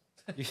test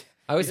it.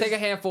 I always take a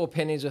handful of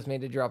pennies with me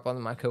to drop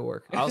on my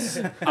coworker. I'll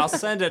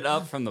send it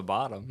up from the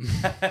bottom.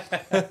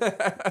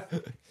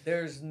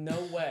 There's no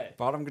way.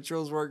 Bottom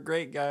controls work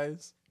great,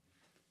 guys.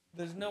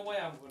 There's no way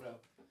I'm going to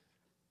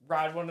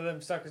ride one of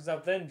them suckers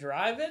up, then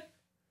drive it?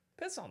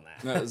 Piss on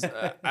that.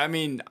 No, I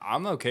mean,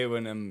 I'm okay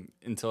with them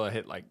until I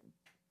hit like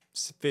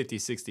 50,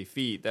 60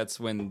 feet. That's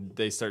when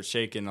they start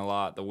shaking a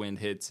lot. The wind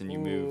hits and you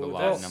move a Ooh, lot.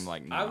 that's- And I'm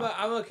like, no.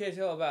 I'm okay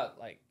till about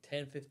like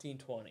 10, 15,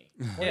 20.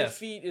 20 Yeah.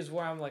 feet is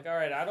where I'm like, all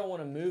right, I don't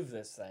want to move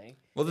this thing.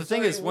 Well, the It's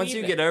thing is, already once you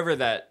weaving. get over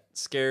that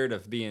scared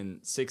of being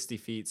 60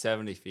 feet,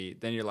 70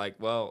 feet, then you're like,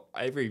 well,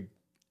 every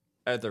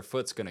other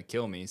foot's going to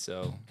kill me.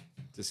 So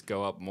just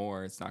go up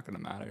more. It's not going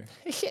to matter.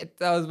 It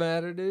does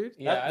matter, dude.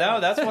 Yeah, No,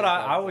 that's what I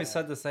like always that.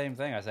 said the same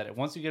thing. I said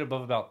once you get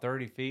above about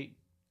 30 feet,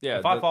 Yeah,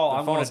 if I fall,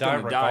 I'm going fall's to die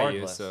gonna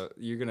regardless. so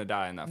you're going to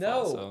die in that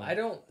fall. No, So. I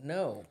don't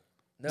know.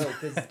 No,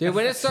 because Dude,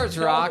 when it starts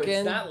No, it's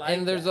rocking not like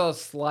and there's that. a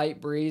slight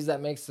breeze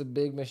that makes the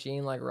big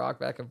machine like rock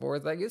back and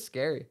forth, like it's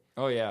scary.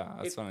 Oh, yeah.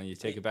 That's when you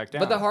take it back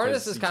down. But the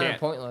harness 'cause is you kind of can't-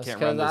 pointless can't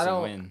because run this I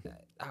and don't. win.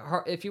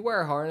 If you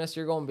wear a harness,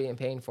 you're going to be in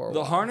pain for a The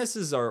while.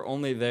 harnesses are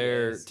only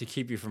there Yes. to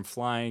keep you from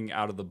flying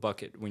out of the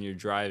bucket when you're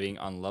driving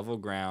on level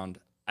ground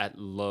at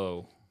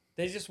low.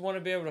 they just want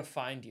to be able to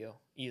find you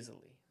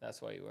easily. That's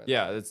why you wear.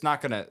 Yeah, it's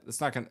not gonna.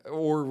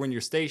 Or when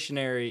you're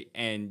stationary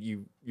and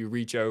you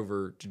reach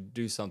over to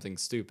do something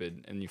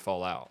stupid and you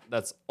fall out.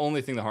 That's the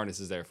only thing the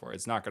harness is there for.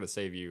 It's not gonna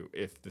save you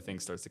if the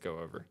thing starts to go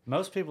over.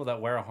 Most people that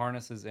wear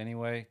harnesses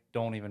anyway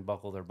don't even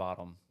buckle their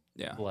bottom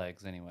Yeah,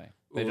 legs anyway.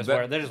 They Well, just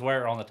that-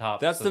 wear it on the top.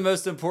 that's so- the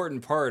most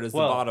important part is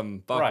well, the bottom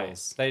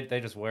buckles. Right.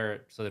 They just wear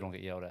it so they don't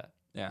get yelled at.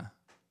 Yeah.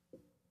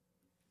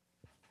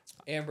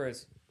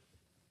 Ambrose,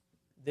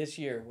 this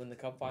year when the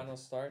Cup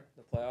finals start,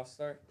 the playoffs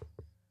start,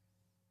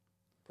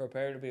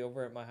 prepare to be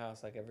over at my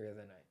house like every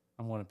other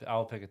night.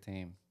 I'll pick a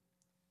team.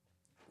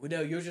 We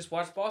know you'll just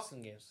watch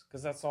Boston games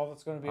because that's all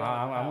that's going to be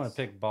on. I'm going to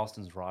pick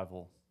Boston's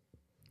rival,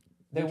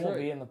 They won't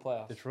Detroit. be in the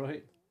playoffs.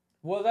 Detroit.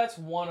 Well, that's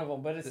one of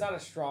them, but it's not a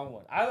strong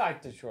one. I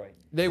like Detroit.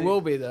 They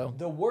will be though.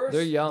 The worst.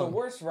 They're young. The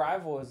worst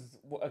rival is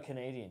a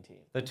Canadian team.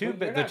 The two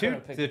But you're not gonna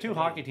pick the two Canadian.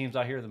 hockey teams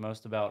I hear the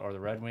most about are the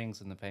Red Wings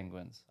and the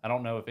Penguins. I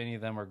don't know if any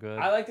of them are good.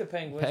 I like the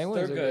Penguins.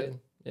 Penguins They're are good.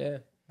 Yeah,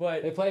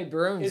 But they play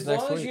Bruins as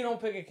next long as week. you don't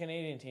pick a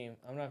Canadian team,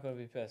 I'm not going to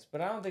be pissed. But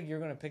I don't think you're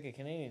going to pick a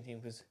Canadian team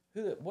because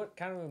what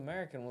kind of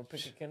American would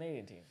pick a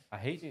Canadian team? I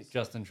hate Jeez.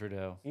 Justin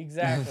Trudeau.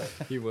 Exactly.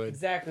 He would.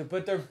 Exactly.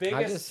 But their biggest,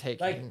 I just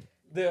hate like Canadian.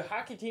 the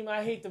hockey team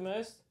I hate the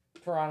most,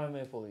 Toronto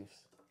Maple Leafs.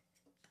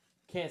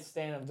 Can't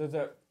stand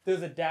them. They're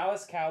the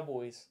Dallas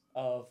Cowboys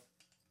of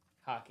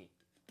hockey.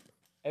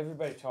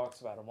 Everybody talks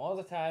about them all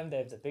the time. They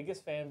have the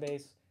biggest fan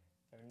base.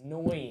 They're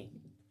annoying.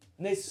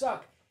 And they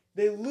suck.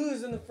 They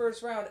lose in the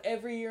first round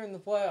every year in the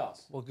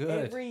playoffs. Well, good.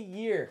 Every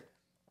year.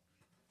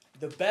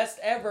 The best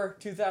ever,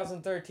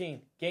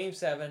 2013, Game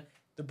 7.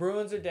 The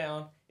Bruins are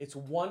down. It's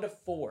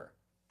 1-4.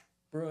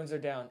 Bruins are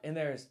down. And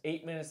there's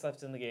 8 minutes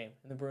left in the game.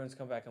 And the Bruins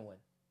come back and win.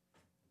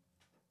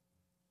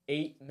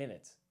 8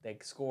 minutes. They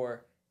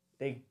score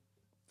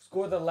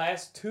the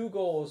last 2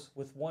 goals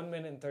with 1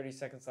 minute and 30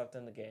 seconds left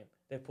in the game.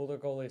 They pull their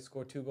goalie,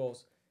 score 2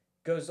 goals.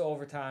 Goes to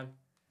overtime.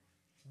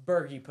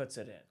 Bergie puts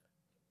it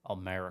in.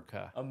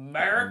 America.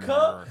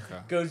 America?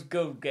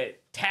 Go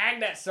get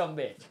tagged that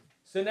sumbitch.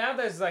 So now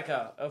there's like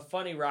a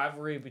funny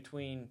rivalry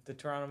between the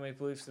Toronto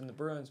Maple Leafs and the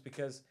Bruins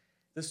because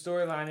the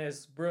storyline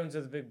is Bruins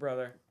are the big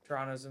brother,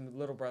 Toronto's the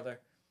little brother.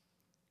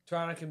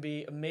 Toronto can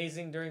be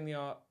amazing during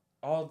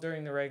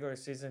during the regular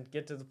season,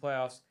 get to the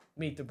playoffs,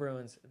 meet the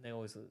Bruins, and they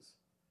always lose.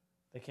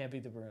 They can't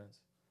beat the Bruins.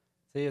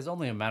 See, it's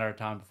only a matter of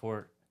time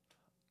before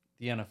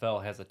the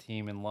NFL has a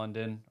team in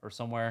London or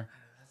somewhere,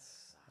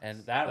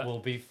 and that will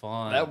be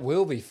fun. That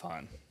will be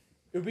fun.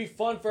 It would be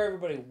fun for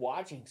everybody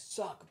watching.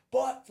 Suck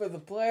butt for the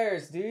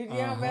players, dude.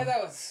 Yeah, man,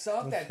 that would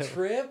suck, that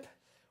trip.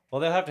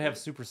 Well, they'll have to have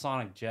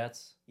supersonic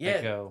jets. Yeah.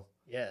 That go.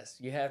 Yes,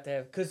 you have to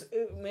have. Because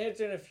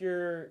imagine if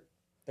you're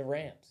the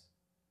Rams.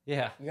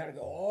 Yeah. You got to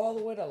go all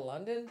the way to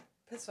London?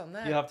 Piss on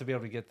that. You have to be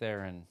able to get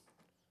there and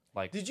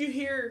like. Did you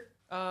hear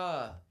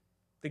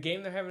the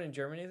game they're having in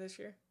Germany this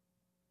year?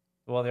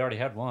 Well, they already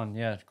had one.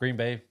 Yeah, Green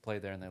Bay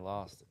played there and they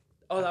lost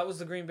Oh, that was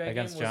the Green Bay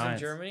against game? Was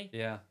Giants. in Germany?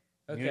 Yeah.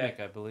 Okay. Munich,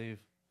 I believe.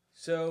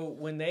 So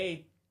when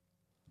they,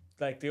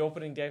 like the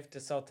opening day to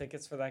sell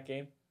tickets for that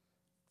game,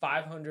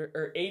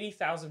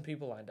 80,000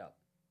 people lined up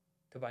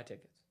to buy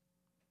tickets.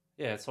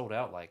 Yeah, it sold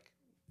out like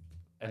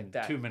in Like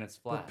that. 2 minutes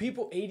flat.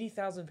 But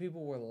 80,000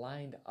 people were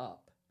lined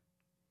up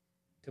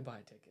to buy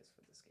tickets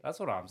for this game. That's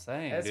what I'm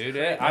saying, That's dude.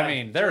 crazy. I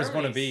mean, there's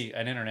going to Germany's- be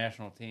an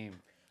international team.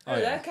 Oh,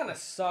 yeah. that kind of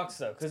sucks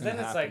though, because then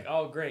gonna it's like,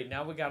 oh great,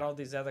 now we got all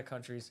these other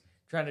countries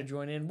trying to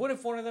join in. What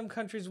if one of them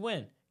countries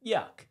win?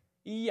 Yuck,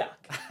 yuck.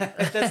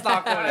 That's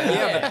not going to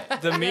Yeah,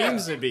 but the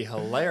memes would be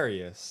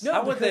hilarious. No,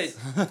 How would they?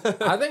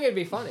 I think it'd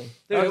be funny.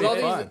 Dude, Because all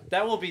fun. these-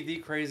 that will be the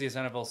craziest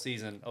NFL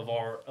season of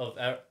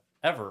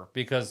ever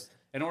because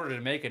in order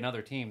to make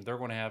another team, they're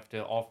going to have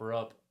to offer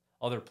up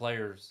other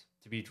players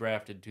to be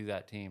drafted to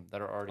that team that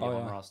are already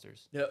on yeah.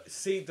 rosters. No,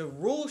 see, the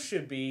rule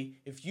should be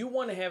if you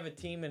want to have a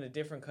team in a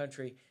different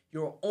country,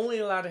 you're only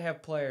allowed to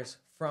have players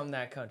from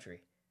that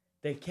country.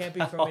 They can't be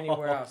from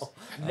anywhere else.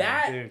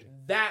 Dude.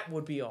 That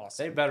would be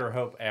awesome. They better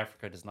hope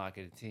Africa does not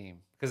get a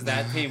team because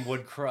that team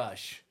would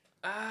crush.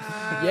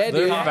 Ah, Yeah,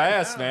 They're dude.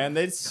 fast, man.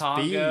 They'd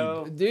speed.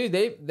 Congo. Dude,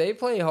 they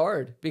play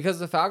hard because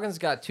the Falcons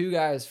got 2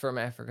 guys from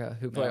Africa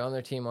who play Yeah. on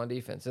their team on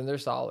defense, and they're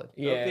solid.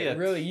 yeah, Yeah.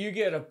 really, you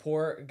get a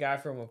poor guy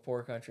from a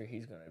poor country,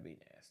 he's going to be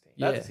nasty.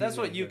 Yeah. That's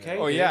what He's UK. gonna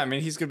Oh did. yeah, I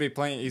mean he's gonna be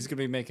playing. He's gonna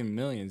be making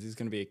millions. He's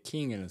gonna be a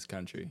king in his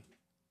country.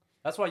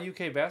 That's why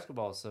UK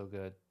basketball is so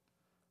good.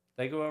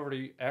 They go over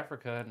to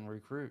Africa and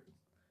recruit.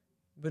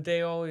 But they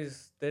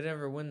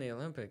never win the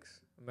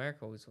Olympics. America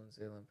always wins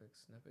the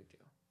Olympics. No big deal.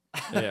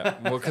 Yeah,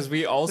 well, because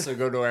we also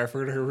go to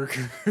Africa to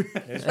recruit.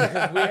 It's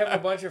because we have a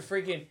bunch of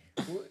freaking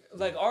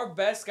like our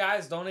best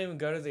guys don't even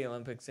go to the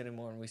Olympics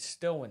anymore, and we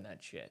still win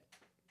that shit.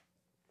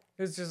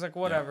 It's just like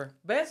whatever.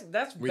 That's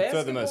We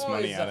throw the basketball most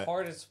money is at the it.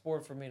 hardest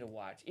sport for me to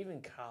watch,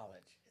 even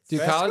college.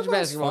 Dude, college Basketball's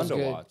basketball's fun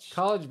to good. watch.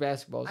 College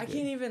basketball's I good.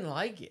 can't even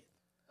like it.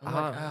 I'm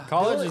like, ah.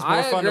 College is more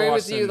I fun to agree watch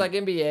with you, than like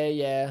NBA,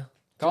 yeah.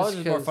 college Just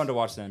is more 'cause- fun to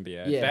watch than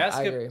NBA. Yeah,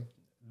 I agree.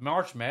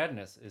 March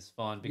Madness is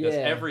fun because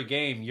Yeah. every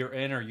game you're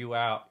in or you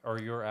out or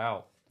you're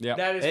out. Yeah,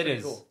 That is It pretty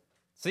is. cool.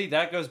 See,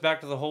 that goes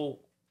back to the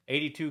whole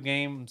 82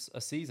 games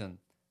a season.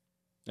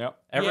 Yep.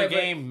 Every Yeah, but-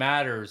 game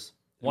matters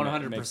It makes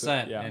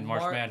 100% it- yeah. in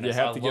March Mar- Madness. You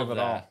have I to love give it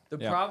all. that. The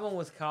Yeah. problem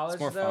with college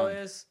more though fun.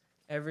 is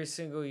every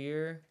single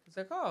year it's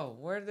like, oh,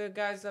 where did the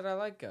guys that I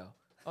like go?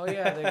 Oh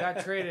yeah, they got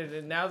traded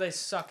and now they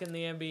suck in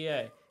the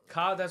NBA.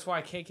 That's why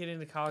I can't get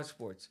into college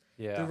sports.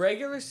 Yeah. The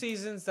regular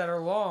seasons that are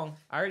long,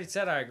 I already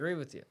said I agree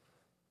with you.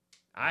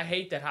 I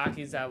hate that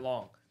hockey's that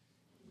long.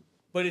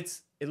 But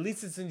at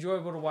least it's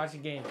enjoyable to watch a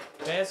game.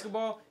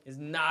 Basketball is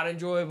not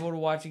enjoyable to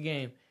watch a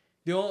game.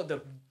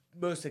 The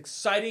most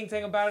exciting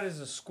thing about it is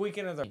the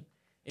squeaking of the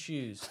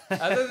shoes.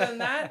 Other than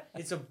that,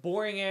 it's a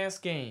boring ass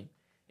game.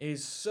 It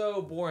is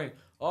so boring.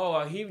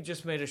 Oh, he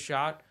just made a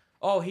shot.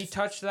 Oh, he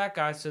touched that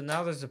guy, so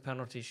now there's a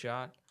penalty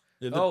shot.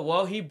 Oh,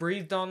 well, he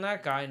breathed on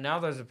that guy. Now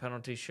there's a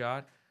penalty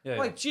shot. Yeah,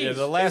 Like, geez, Yeah,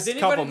 the last is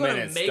anybody couple gonna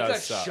minutes make does a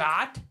suck.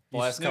 shot? The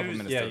last couple snooze-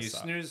 minutes. Yeah, does you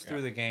suck. snooze Yeah.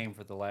 through the game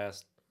for the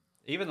last,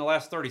 even the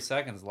last 30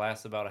 seconds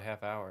lasts about a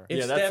half hour. If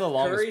Yeah, that's Steph the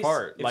longest Curry's-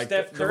 part. if Like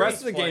Steph the rest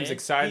of the Curry's game's playing,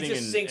 exciting he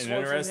just and sinks one from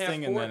half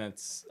interesting, and court. then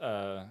it's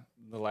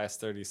the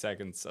last 30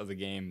 seconds of the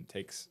game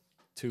takes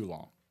too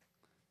long.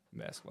 In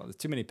basketball, there's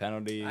too many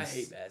penalties. I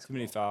hate Too basketball.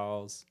 many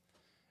fouls.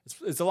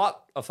 It's a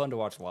lot of fun to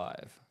watch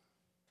live.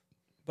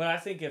 But I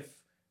think if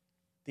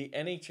the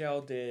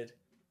NHL did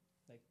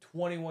like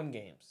 21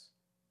 games,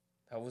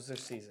 that was their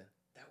season,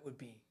 that would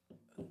be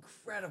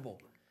incredible.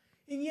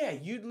 And yeah,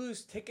 you'd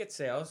lose ticket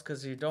sales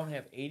because you don't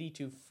have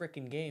 82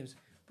 freaking games.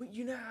 But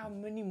you know how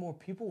many more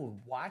people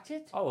would watch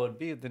it? Oh, it'd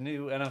be the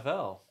new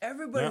NFL.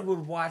 Everybody Yeah.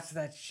 would watch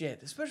that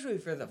shit, especially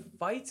for the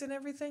fights and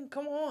everything.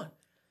 Come on.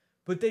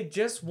 But they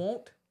just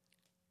won't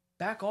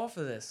back off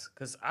of this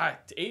because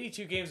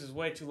 82 games is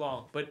way too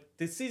long. But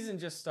the season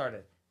just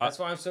started. That's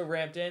why I'm so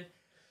ramped in.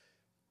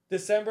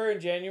 December and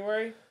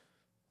January,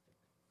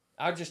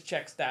 I'll just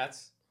check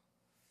stats.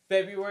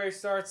 February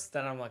starts,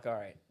 then I'm like, all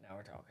right, now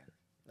we're talking.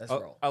 Let's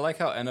roll. I like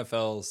how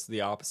NFL's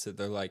the opposite.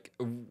 They're like,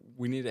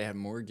 we need to add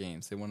more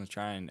games. They want to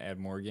try and add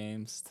more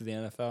games to the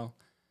NFL,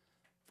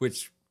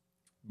 which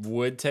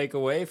would take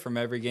away from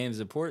every game's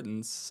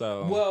importance.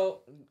 So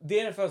Well, the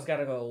NFL's got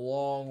to go a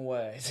long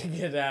way to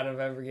get out of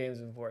every game's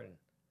important.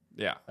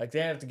 yeah, Like,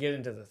 they have to get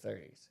into the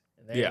 30s.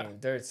 And Yeah.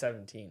 they're at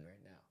 17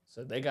 right now.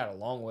 So they got a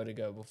long way to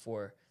go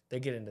before they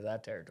get into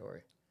that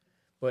territory.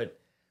 But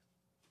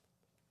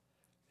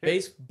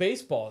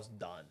baseball's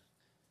done.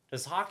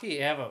 Does hockey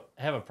have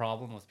a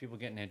problem with people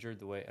getting injured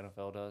the way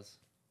NFL does?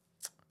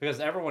 Because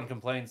everyone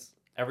complains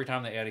every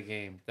time they add a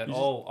game that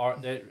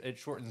it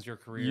shortens your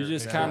career. you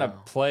just It's kind short.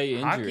 of play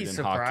injured Hockey, in hockey.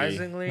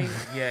 surprisingly,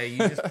 yeah, you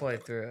just play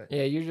through it.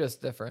 Yeah, you're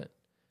just different.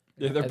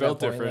 Yeah, they're at built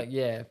that point. different. Like,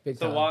 yeah, big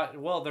So time. why?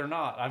 Well, they're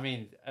not. I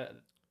mean,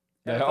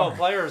 They NFL are.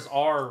 players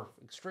are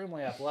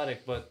extremely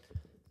athletic, but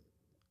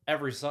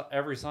every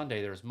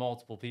Sunday there's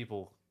multiple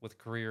people with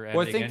career-ending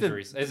Well, I think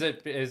injuries.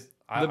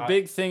 The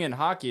big thing in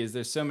hockey is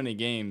there's so many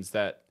games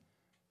that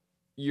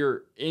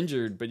you're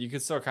injured, but you can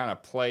still kind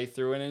of play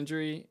through an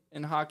injury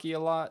in hockey a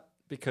lot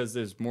because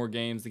there's more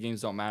games. The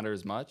games don't matter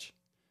as much.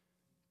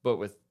 But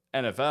with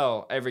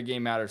NFL, every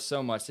game matters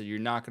so much that you're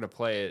not going to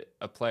play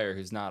a player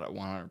who's not at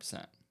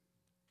 100%.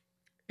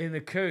 And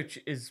the coach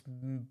is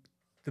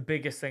the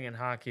biggest thing in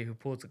hockey who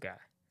pulls a guy.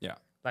 Yeah.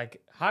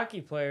 Like, hockey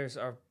players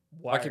are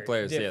wired Hockey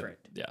players, different.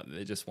 yeah,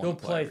 they just They'll want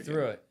to play every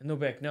through game. it. And they'll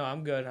be like, no,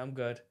 I'm good.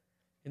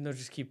 And they'll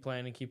just keep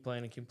playing and keep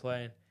playing and keep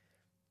playing.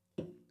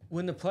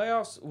 When the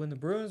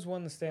Bruins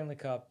won the Stanley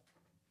Cup,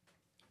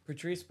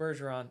 Patrice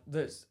Bergeron,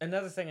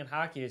 another thing in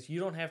hockey is you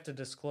don't have to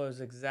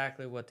disclose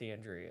exactly what the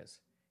injury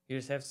is. You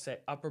just have to say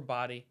upper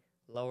body,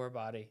 lower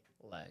body,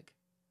 leg.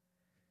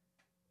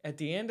 At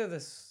the end of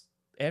this,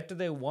 after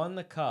they won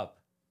the cup,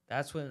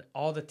 that's when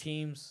all the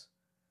teams,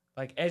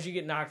 like as you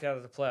get knocked out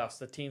of the playoffs,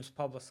 the teams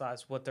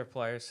publicize what their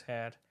players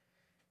had.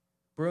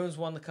 Bruins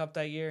won the cup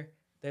that year.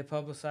 They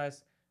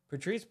publicized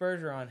Patrice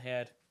Bergeron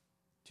had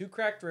 2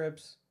 cracked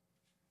ribs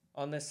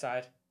on this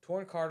side,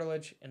 torn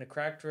cartilage, and a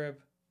cracked rib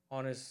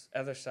on his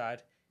other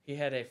side. He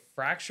had a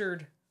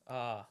fractured,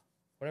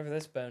 whatever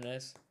this bone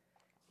is.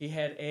 He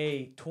had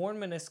a torn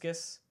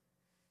meniscus,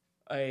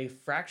 a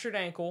fractured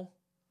ankle,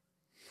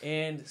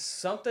 and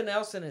something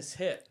else in his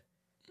hip.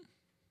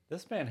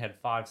 This man had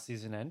 5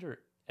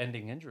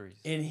 season-ending injuries.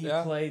 And he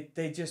Yeah. played.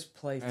 They just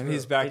played. And through.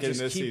 he's back They in just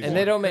this keep season. And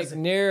they don't make because-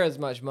 near as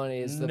much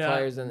money as the Not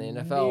players in the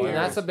NFL. near And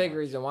that's a as big much.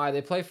 reason why.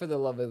 They play for the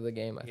love of the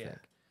game, I Yeah. think.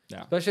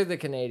 Yeah. Especially the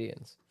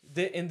Canadians.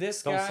 And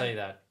this Don't guy. say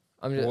that.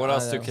 I'm just, What I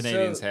else do know.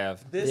 Canadians So,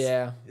 have? This,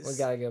 Yeah, we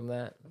got to give them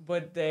that.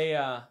 But they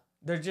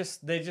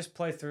just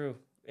play through.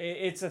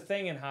 It's a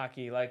thing in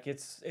hockey. Like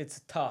it's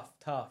tough.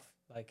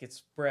 Like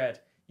it's bred.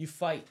 You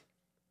fight.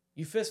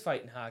 You fist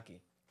fight in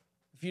hockey.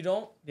 If you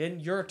don't, then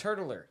you're a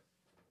turtler.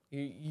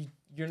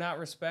 You're not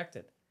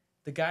respected.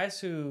 The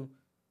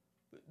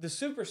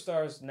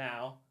superstars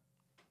now,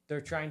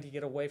 they're trying to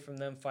get away from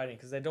them fighting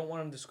because they don't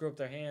want them to screw up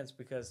their hands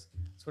because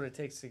that's what it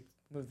takes to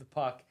move the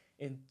puck.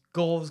 And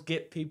goals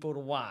get people to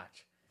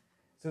watch.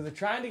 So they're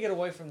trying to get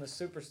away from the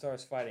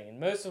superstars fighting, and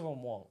most of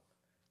them won't.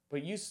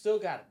 But you still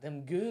got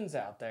them goons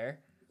out there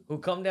who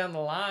come down the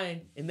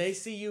line, and they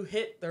see you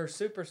hit their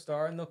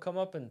superstar, and they'll come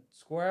up and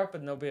square up,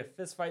 and there'll be a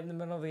fist fight in the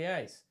middle of the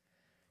ice.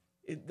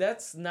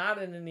 That's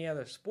not in any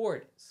other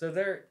sport. So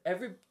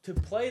to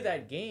play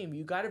that game,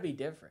 you got to be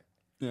different.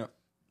 Yeah,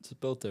 it's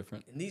built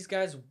different. And these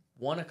guys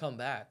want to come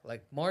back.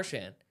 Like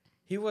Marchand,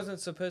 he wasn't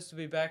supposed to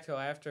be back till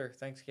after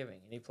Thanksgiving,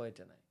 and he played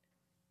tonight.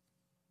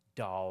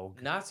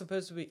 Dog. Not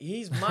supposed to be.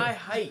 He's my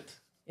height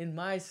and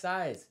my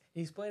size.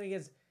 He's playing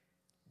against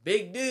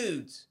big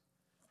dudes.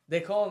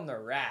 They call him the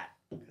Rat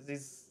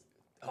because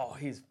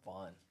he's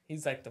fun.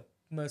 He's like the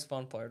most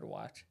fun player to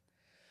watch.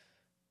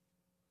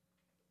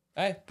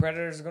 Hey,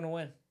 Predators are going to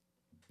win.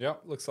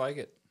 Yep, looks like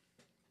it.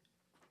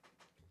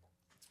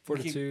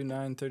 42,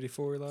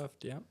 9:34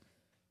 left. Yep.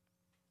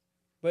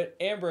 But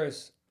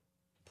Ambrose,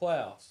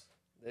 playoffs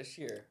this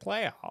year.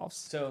 Playoffs.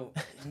 So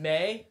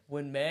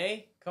when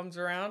May comes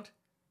around,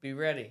 be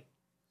ready.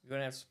 You're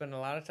going to have to spend a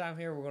lot of time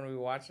here. We're going to be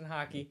watching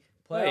hockey.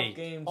 Playoff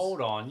games. Hold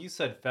on. You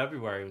said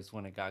February was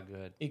when it got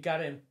good. It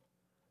got in.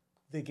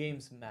 The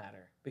games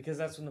matter because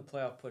that's when the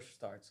playoff push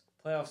starts.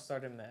 Playoffs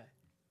start in May.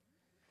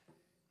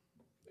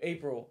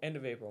 End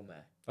of April, May.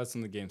 That's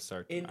when the games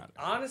start to matter.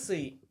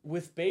 Honestly,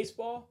 with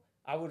baseball,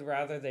 I would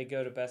rather they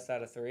go to best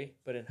out of 3.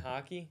 But in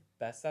hockey,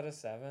 best out of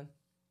 7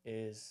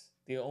 is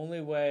the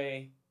only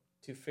way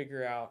to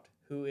figure out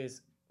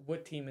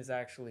what team is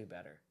actually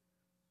better.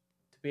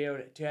 To be able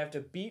to have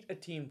to beat a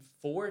team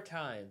 4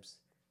 times,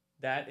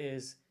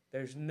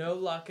 there's no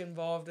luck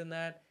involved in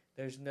that.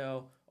 There's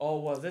no,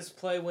 this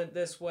play went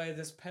this way,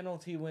 this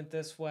penalty went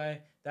this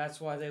way, that's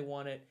why they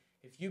won it.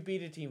 If you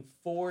beat a team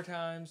 4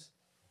 times,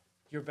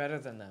 you're better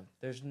than them.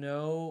 There's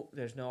no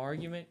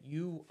argument.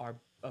 You are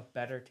a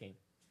better team.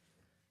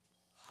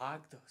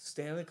 The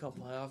Stanley Cup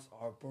playoffs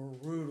are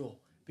brutal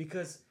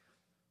because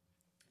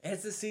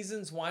as the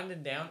season's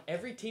winding down,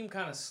 every team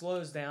kind of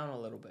slows down a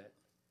little bit.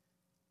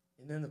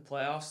 And then the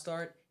playoffs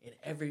start, and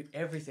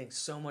everything's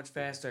so much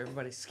faster.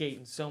 Everybody's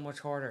skating so much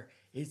harder.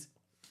 It's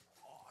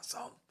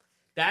awesome.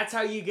 That's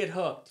how you get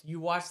hooked. You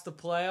watch the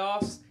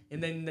playoffs,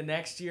 and then the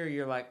next year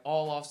you're like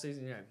all off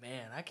season. You're like,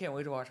 man, I can't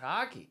wait to watch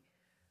hockey.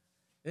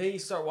 And then you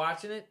start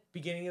watching it,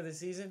 beginning of the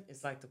season,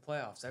 it's like the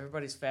playoffs.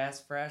 Everybody's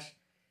fast, fresh.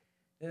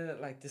 And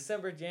then like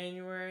December,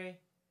 January,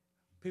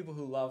 people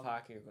who love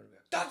hockey are going to be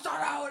like, that's not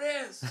how it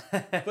is.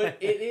 But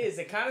it is.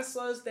 It kind of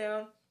slows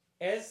down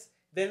as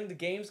then the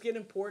games get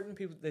important.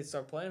 They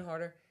start playing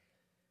harder.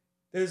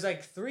 There's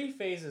like 3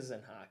 phases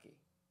in hockey.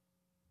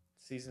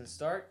 Season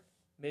start,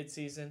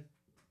 mid-season,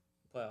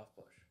 playoff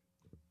push.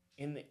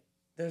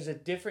 There's a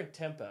different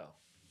tempo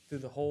through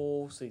the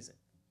whole season.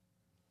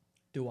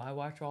 Do I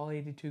watch all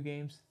 82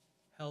 games?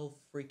 Hell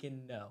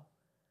freaking no.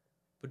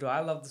 But do I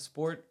love the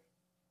sport?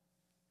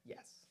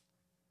 Yes.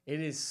 It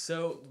is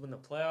so, when the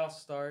playoffs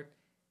start,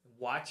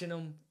 watching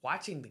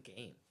the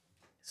game,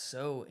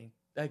 so,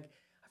 like,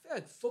 I feel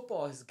like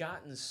football has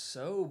gotten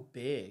so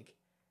big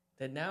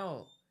that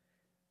now,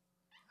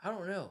 I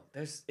don't know,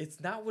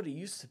 it's not what it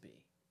used to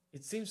be.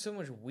 It seems so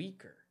much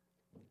weaker.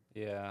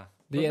 Yeah.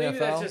 The But NFL? maybe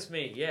that's just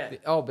me, yeah.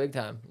 Big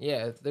time.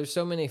 Yeah, there's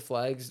so many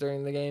flags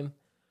during the game.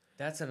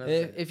 That's another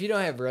thing. If you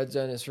don't have red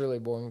zone, it's really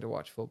boring to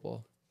watch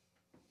football.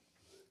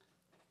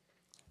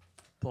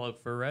 Plug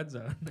for Red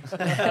Zone.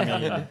 I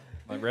mean,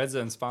 like Red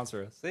Zone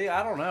sponsor us. See,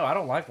 I don't know. I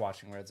don't like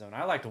watching Red Zone.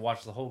 I like to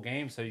watch the whole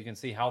game so you can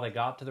see how they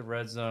got to the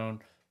Red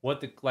Zone.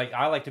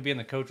 I like to be in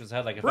the coach's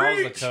head. Like, if I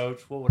was the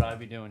coach, what would I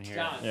be doing here?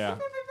 John. Yeah.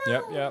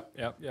 Yep.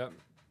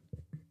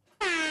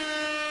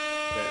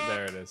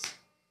 There it is.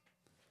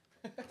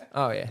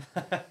 Oh yeah.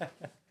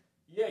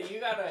 Yeah, you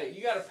got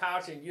a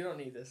pouch and you don't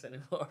need this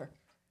anymore.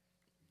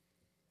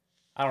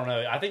 I don't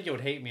know. I think you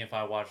would hate me if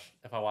I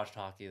watched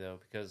hockey though,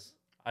 because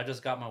I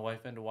just got my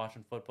wife into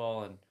watching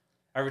football, and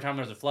every time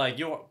there's a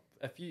flag,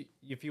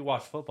 if you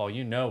watch football,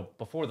 you know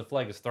before the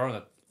flag is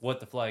thrown what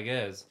the flag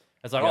is.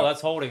 It's like,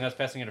 that's holding, that's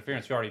passing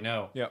interference. You already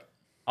know. Yep.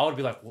 I would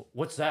be like,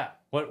 what's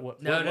that?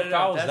 What No,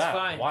 foul is that's that?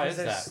 fine, Why 'cause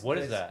is that? What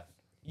is that?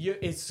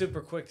 It's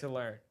super quick to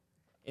learn.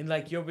 And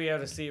like you'll be able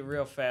to see it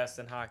real fast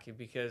in hockey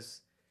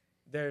because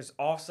there's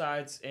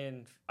offsides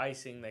and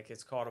icing that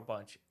gets called a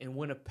bunch. And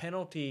when a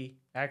penalty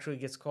actually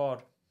gets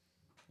called,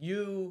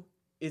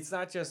 it's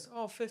not just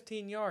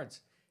 15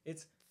 yards.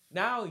 It's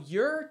now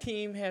your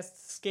team has to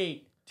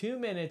skate 2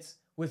 minutes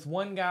with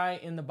one guy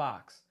in the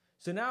box.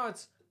 So now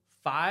it's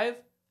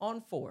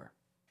 5-on-4.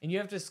 And you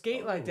have to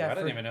skate like that I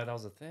didn't even know that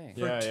was a thing.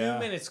 for 2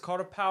 minutes,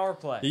 called a power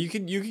play. You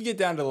could get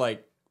down to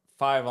like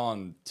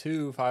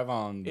 5-on-2,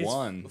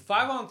 5-on-1.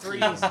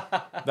 5-on-3s.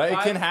 It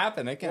can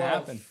happen. It can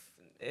happen.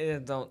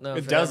 I don't know It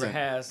if doesn't. it ever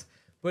has.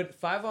 But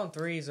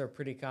 5-on-3s are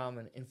pretty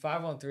common. And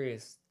 5-on-3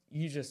 is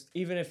you just,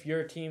 even if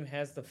your team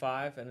has the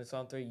 5 and it's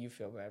on 3, you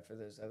feel bad for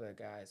those other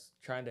guys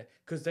trying to,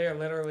 because they are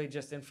literally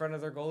just in front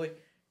of their goalie,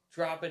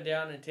 dropping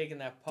down and taking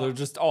that puck. They're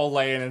just all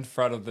laying in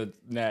front of the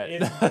net.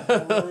 It's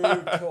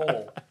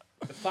brutal.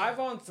 The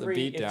 5-on-3,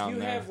 beat if down you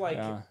there, have like,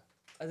 yeah.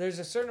 there's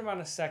a certain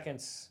amount of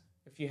seconds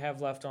if you have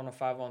left on a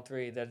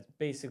 5-on-3 that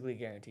basically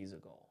guarantees a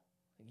goal.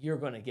 You're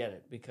going to get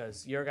it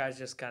because your guys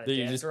just kind of You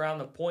dance just- around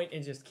the point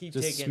and just keep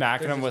just taking,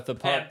 smacking they're them just with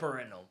the puck.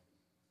 peppering them.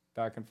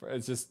 Back and forth.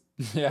 It's just,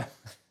 yeah.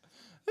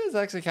 It's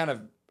actually kind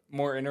of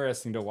more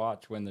interesting to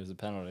watch when there's a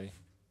penalty.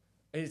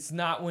 It's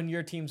not when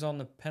your team's on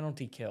the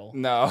penalty kill.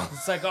 No.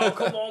 It's like, oh,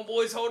 come on,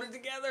 boys, hold it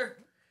together.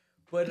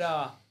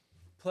 But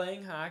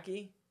playing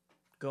hockey,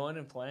 going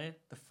and playing,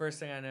 the first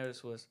thing I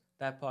noticed was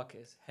that puck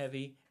is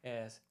heavy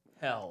as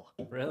hell.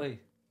 Really?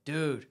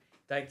 Dude,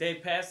 like they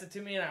passed it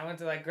to me and I went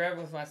to like grab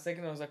it with my stick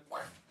and I was like, "Wah."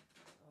 I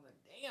was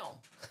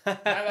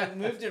like, damn. I like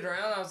moved it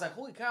around. I was like,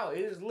 holy cow, it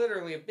is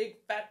literally a big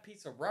fat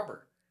piece of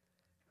rubber.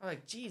 I'm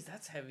like, geez,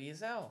 that's heavy as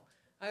hell.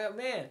 I go,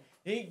 man,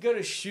 and you go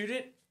to shoot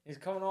it, it's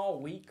coming all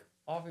weak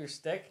off your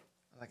stick.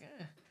 I'm like,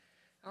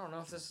 I don't know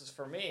if this is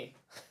for me.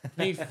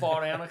 Then you fall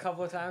down a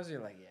couple of times and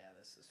you're like, yeah,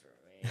 this is for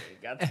me. You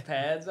got the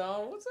pads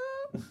on. What's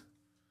up?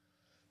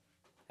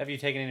 Have you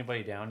taken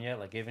anybody down yet?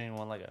 Like, given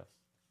anyone like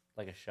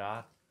a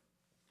shot?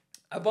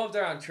 I bumped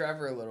around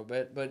Trevor a little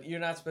bit, but you're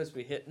not supposed to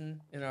be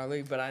hitting in our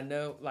league. But I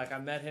know, like, I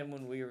met him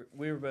when we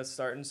were both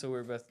starting, so we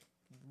were both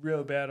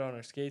real bad on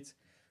our skates.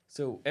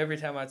 So every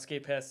time I'd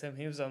skate past him,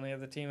 he was on the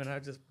other team, and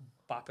I'd just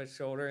bop his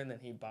shoulder, and then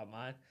he'd bop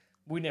mine.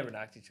 We never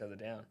knocked each other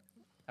down.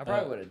 I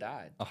probably would have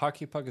died. A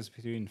hockey puck is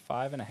between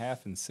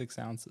 5.5 and 6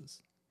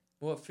 ounces.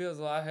 Well, it feels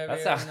a lot heavier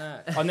That's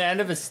than that. On the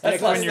end of a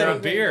stick less when you're than on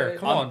a Beer. dude.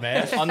 Come on,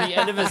 man. on the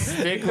end of a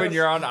stick when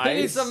you're on He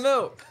needs ice. some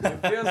milk.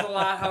 It feels a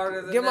lot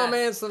harder than Give that. my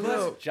man some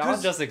milk.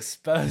 John just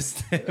exposed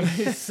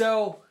him.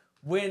 So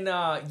when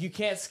you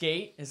can't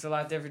skate, it's a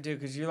lot different too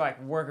because you're like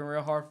working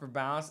real hard for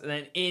balance, and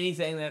then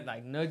anything that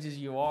like nudges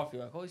you off,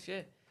 you're like, holy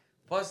shit.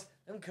 Plus,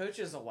 them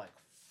coaches will like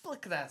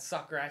flick that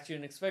sucker at you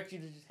and expect you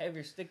to just have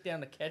your stick down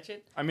to catch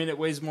it. I mean, it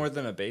weighs more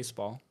than a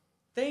baseball.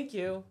 Thank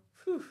you.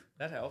 Whew,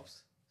 that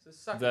helps. It's a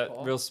sucker That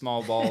ball. real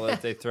small ball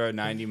that they throw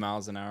 90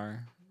 miles an hour.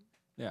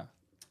 Yeah.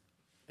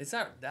 It's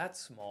not that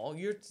small.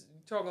 You're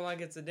talking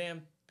like it's a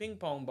damn ping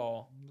pong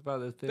ball. About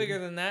this big. Bigger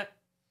than that.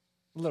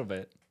 A little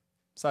bit.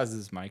 Size of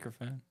this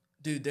microphone.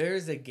 Dude,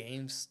 there's a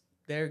games.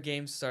 There are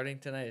games starting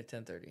tonight at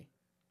 10:30.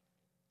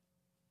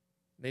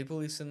 Maple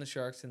Leafs and the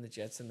Sharks and the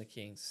Jets and the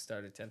Kings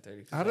start at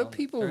 10:30. How do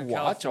people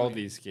watch all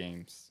these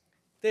games?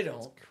 They It's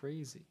don't.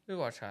 crazy. We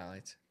watch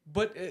highlights.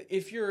 But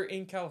if you're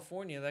in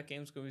California, that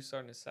game's going to be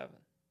starting at 7.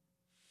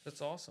 That's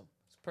awesome.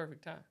 It's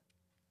perfect time.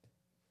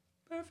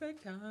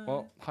 Perfect time.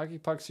 Well, hockey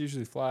pucks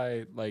usually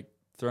fly, like,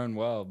 thrown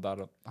well, about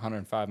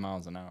 105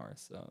 miles an hour.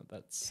 So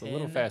that's a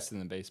little 10. faster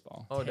than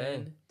baseball. Oh, 10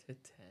 dang. to 10.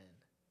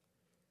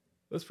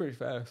 That's pretty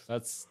fast.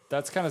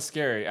 That's kind of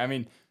scary. I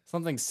mean,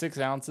 something 6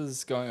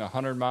 ounces going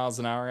 100 miles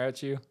an hour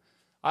at you,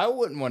 I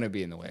wouldn't want to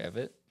be in the way of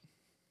it.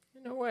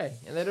 No way.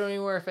 And they don't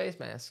even wear a face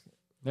mask.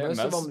 Yeah, Most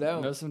of them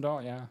don't. Most of them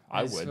don't, yeah.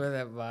 I would. With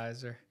that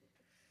visor.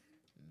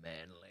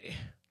 Manly.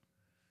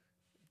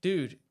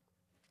 Dude.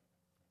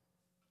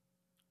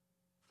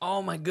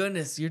 Oh my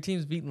goodness. Your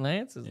team's beating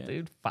Lance's, Yeah.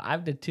 dude.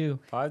 5-2.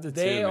 5-2,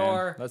 They man.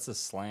 are- That's a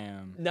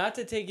slam. Not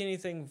to take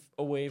anything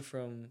away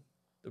from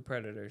the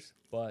Predators,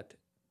 but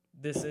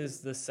this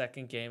is the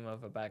second game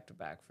of a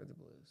back-to-back for the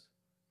Blues.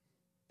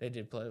 They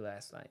did play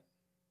last night.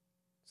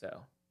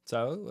 So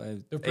So,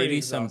 They're pretty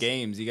 80-some exhausted.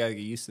 games. You got to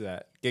get used to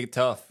that. Get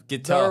tough.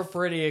 Get they're tough.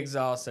 pretty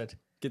exhausted.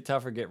 Get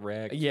tough or get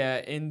wrecked. Yeah,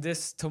 and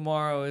this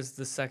tomorrow is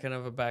the second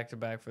of a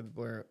back-to-back for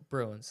the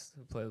Bruins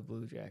who play the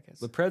Blue Jackets.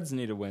 The Preds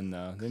need to win,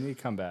 though. They need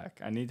to come back.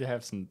 I need to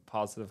have some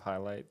positive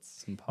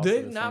highlights. Some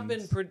positive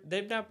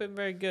They've not been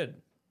very good,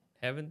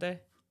 haven't they?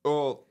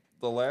 Well,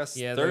 the last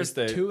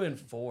Thursday. They're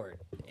 2-4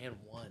 and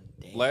 1.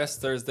 Damn.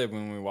 Last Thursday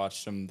when we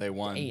watched them, they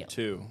won Damn.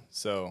 2.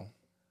 So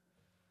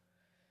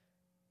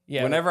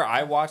Yeah, whenever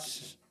I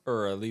watch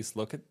or at least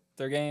look at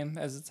their game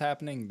as it's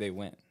happening, they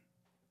win.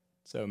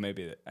 So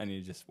maybe I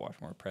need to just watch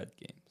more Pred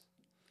games.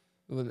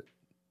 well,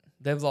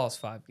 they've lost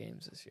 5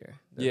 games this year.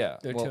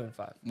 They're well,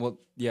 2-5. Well,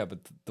 yeah, but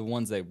the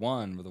ones they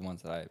won were the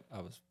ones that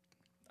I was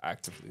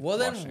actively Well,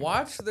 watching. then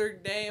watch their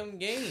damn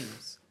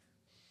games.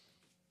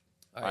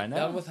 All right, I know.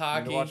 done with I need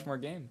hockey. to watch more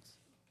games.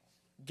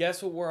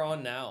 Guess what we're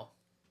on now?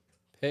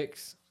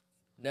 Picks.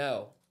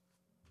 No,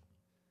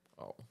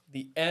 Oh.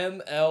 the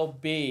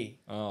MLB.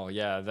 Oh,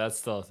 yeah, that's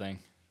still a thing.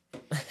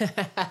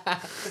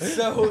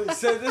 So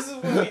this is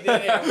what we did,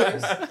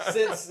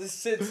 Amber's.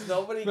 Since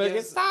nobody Make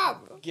it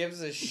stop.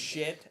 gives a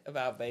shit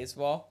about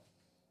baseball,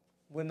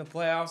 when the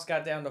playoffs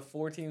got down to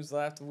 4 teams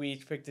left, we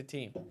each picked a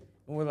team,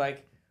 and we're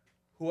like,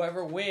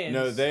 whoever wins.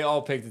 No, they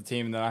all picked a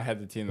team, and then I had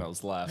the team that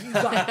was left.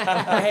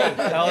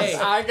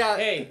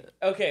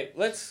 Okay,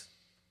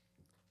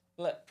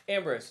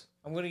 Ambrose,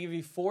 I'm going to give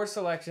you 4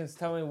 selections.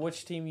 Tell me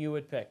which team you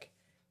would pick.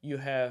 You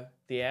have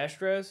the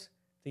Astros,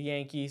 the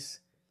Yankees,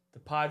 the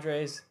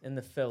Padres, and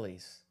the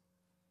Phillies.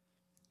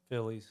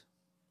 Phillies.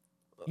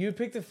 You would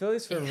pick the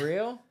Phillies for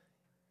real?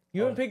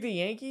 You wouldn't pick the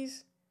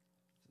Yankees?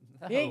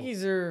 No.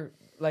 Yankees are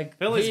like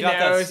Philly's He got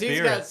knows. that spirit.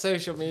 He's got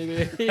social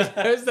media. He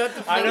knows that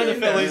the I know the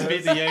Phillies Phillies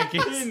beat the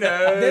Yankees. He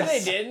knows. Then they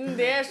didn't.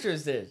 The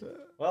Astros did.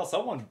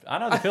 Well, I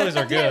know the Phillies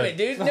are Damn it,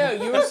 good. dude! No,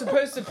 you were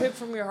supposed to pick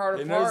from your heart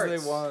He of knows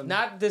hearts, they won.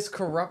 not this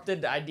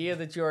corrupted idea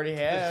that you already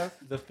have.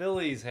 The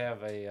Phillies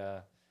have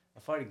a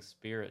fighting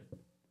spirit.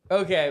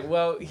 Okay,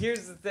 well,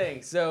 here's the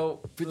thing. So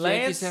But the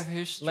Lance, Yankees have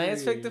history.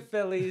 Lance picked the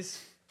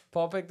Phillies.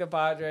 Paul picked the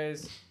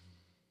Padres.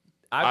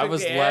 I picked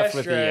was the left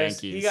with the Astros.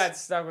 Yankees. He got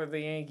stuck with the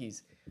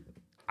Yankees.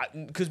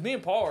 Because me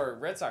and Paul are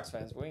Red Sox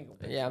fans. We ain't gonna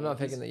pick Yeah, I'm the not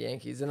Yankees. picking the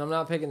Yankees, and I'm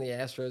not picking the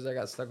Astros. I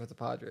got stuck with the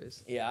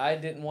Padres. Yeah, I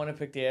didn't want to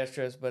pick the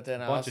Astros, but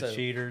then I Bunch of also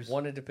cheaters.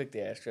 wanted to pick the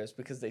Astros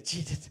because they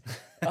cheated.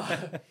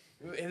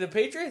 The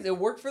Patriots, it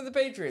worked for the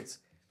Patriots.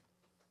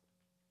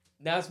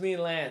 Now it's me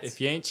and Lance. If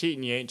you ain't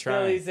cheating, you ain't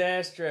trying. Phillies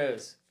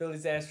Astros.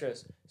 Phillies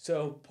Astros.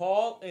 So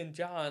Paul and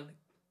John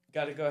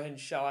got to go ahead and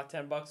shell out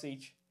 $10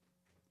 each.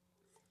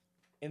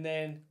 And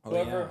then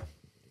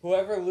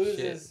whoever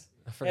loses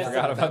I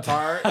Forgot about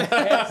that part.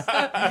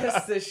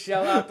 has to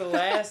shell out the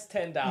last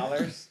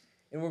 $10.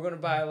 And we're going to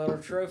buy a little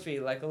trophy,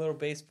 like a little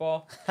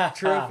baseball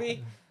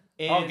trophy.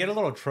 And, Get a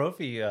little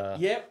trophy.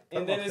 Yep. And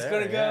Put then up it's there,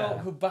 going to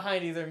go yeah.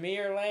 behind either me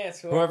or Lance.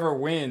 Whoever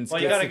wins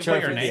Well, you gets the gotta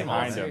put your trophy name on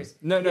behind there. him.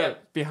 No, Yeah,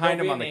 behind there'll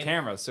him be on a the name.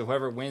 camera. So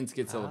whoever wins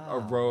gets a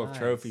row of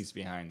trophies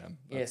behind them.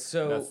 Yeah,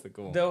 so that's the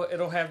goal.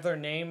 it'll have their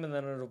name, and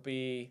then it'll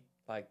be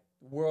like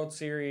World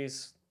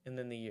Series, and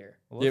then the year.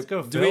 Well, let's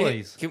go Do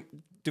Phillies.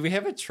 do we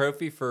have a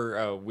trophy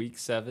for Week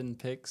 7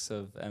 picks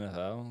of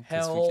NFL?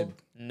 'Cause Hell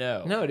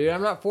no. No, dude,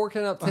 I'm not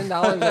forking up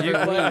 $10 every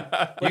week.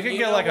 You can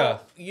get like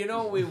a. You know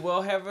what we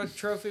will have a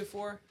trophy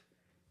for?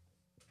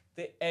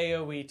 The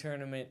AOE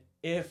tournament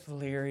if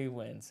Leary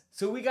wins.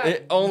 So we got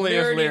only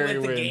if nerdy Leary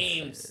with the wins.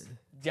 games.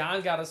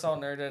 John got us all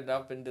nerded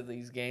up into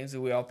these games that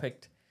we all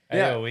picked.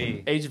 Yeah.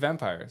 AOE. Age of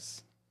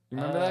Empires. You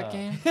remember that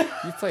game?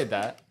 You played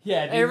that.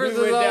 Yeah, dude, Everyone's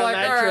we went all down like,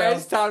 that all right, trail.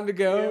 it's time to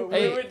go. Yeah,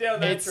 we went down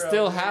that it's trail.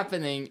 still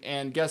happening,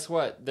 and guess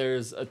what?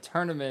 There's a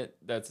tournament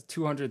that's a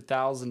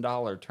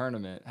 $200,000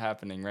 tournament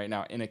happening right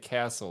now in a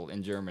castle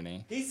in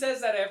Germany. He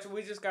says that after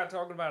we just got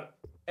talking about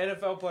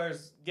NFL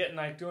players getting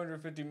like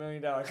 $250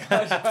 million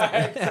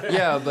contracts.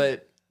 Yeah,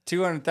 but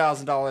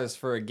 $200,000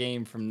 for a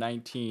game from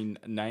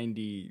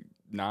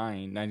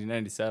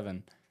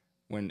 1997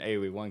 when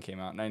AoE 1 came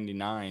out,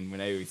 99 when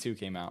AoE 2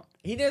 came out.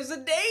 He knows the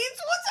dates.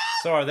 What's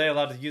up? So are they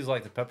allowed to use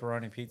like the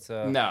pepperoni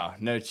pizza?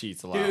 No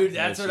cheats allowed. Dude,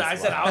 that's No what I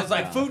cheats said. allowed. I was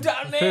like,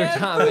 Futon Man.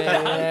 Futon Man,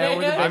 yeah,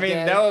 with the I big mean,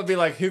 guy. that would be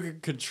like who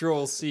could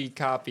control C,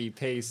 copy,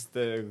 paste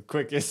the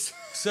quickest.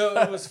 So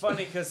it was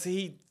funny because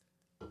he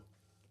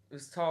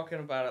was talking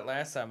about it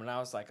last time, and I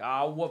was like,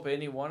 I'll whoop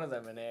any one of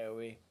them in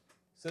AoE.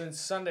 So then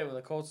Sunday when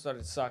the Colts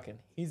started sucking,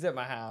 he's at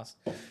my house.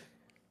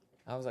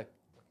 I was like,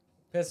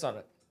 pissed on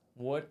it.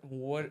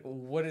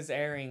 What is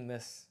airing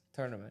this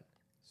tournament?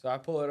 So I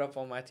pull it up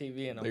on my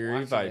TV and I'm Leary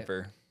watching Viper.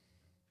 it.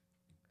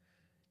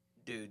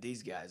 Dude,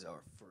 these guys are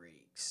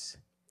freaks.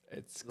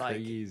 It's Like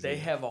crazy. they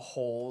have a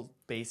whole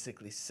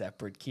basically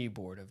separate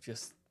keyboard of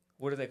just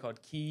what are they called?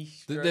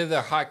 They're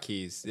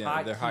hotkeys.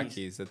 Yeah, they're Hotkeys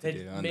hotkeys that they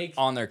do make-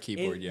 on their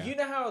keyboard. And Yeah. You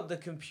know how the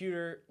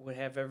computer would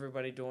have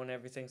everybody doing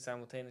everything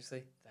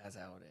simultaneously? That's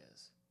how it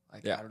is.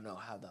 Like Yeah. I don't know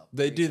how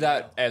They do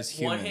that as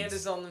One humans. hand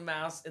is on the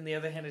mouse and the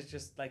other hand is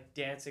just like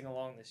dancing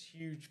along this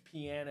huge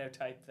piano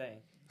type thing.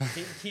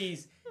 Hitting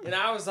keys. And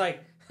I was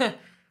like,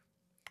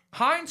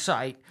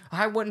 hindsight,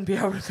 I wouldn't be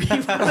able to be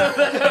one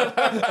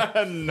of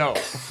them.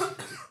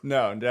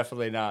 No,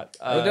 definitely not.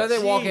 Don't they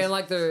walk Jeez. in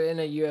like they're in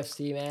a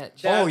UFC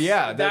match? Oh,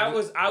 yeah, that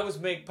was I was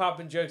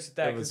popping jokes at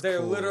that That because was they're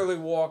cool. literally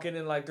walking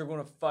in like they're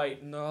gonna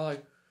fight and they're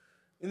like,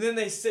 and then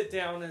they sit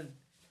down and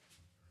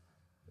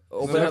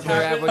Open up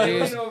their apple they're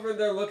juice, looking over,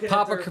 they're looking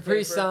pop at a their Capri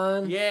paper.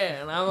 Sun.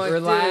 Yeah, and I'm like,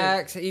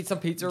 relax, eat some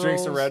pizza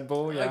Drinks rolls. a Red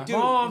Bull. Yeah. Like, dude,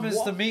 Mom, is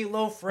wa- the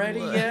meatloaf ready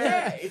dude, yet?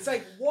 yeah, it's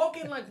like walk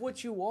in like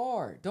what you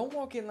are. Don't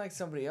walk in like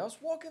somebody else.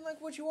 Walk in like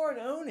what you are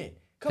and own it.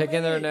 Come Picking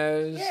in their and-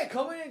 nose. Yeah,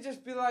 come in and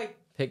just be like,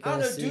 Picking I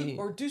don't a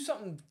know, seat. do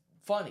something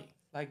funny.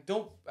 Like,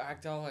 don't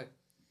act all like.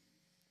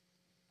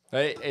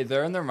 Hey,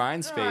 they're in their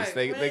mind space.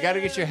 Right, They got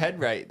to get your man. head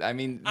right. I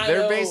mean, I they're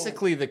know.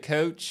 basically the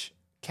coach,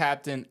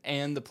 captain,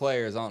 and the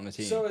players on the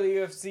team. So are the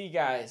UFC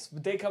guys,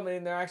 but they come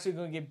in, they're actually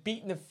going to get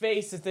beat in the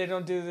face if they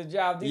don't do the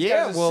job. These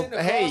Yeah, guys are well, sitting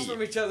across hey.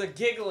 from each other,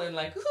 giggling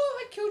like, "Oh,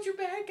 I killed your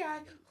bad guy."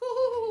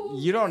 Ooh.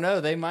 You don't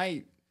know. They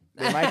might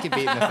get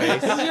beat in the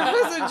face. You're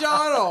pissing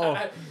John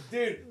off.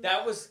 Dude,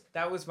 that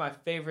was my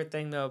favorite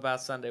thing though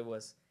about Sunday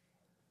was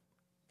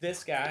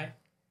this guy,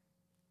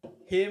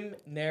 him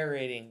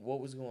narrating what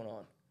was going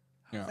on.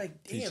 I was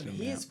like, damn,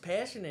 he is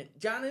passionate.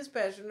 John is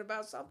passionate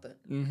about something.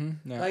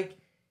 Mm-hmm. Yeah. Like,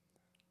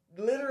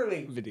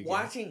 literally, Video game.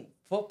 watching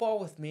football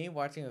with me,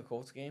 watching a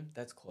Colts game,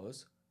 that's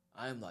close.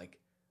 I'm like,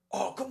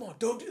 oh, come on,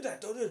 don't do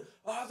that, don't do it.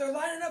 Oh, they're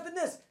lining up in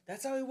this.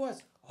 That's how he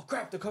was. Oh,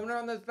 crap, they're coming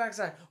around the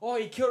backside. Oh,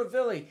 he killed a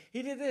Philly.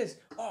 He did this.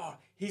 Oh,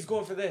 he's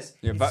going for this.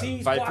 Yeah, You see,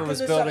 he's Viper blocking was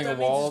this building up, a that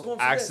means he's wall, going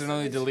for this.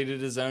 accidentally It's-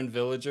 deleted his own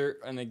villager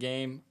in a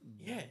game.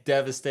 Yeah.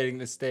 Devastating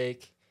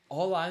mistake.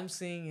 All I'm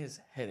seeing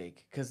is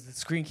headache because the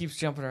screen keeps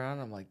jumping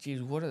around. I'm like,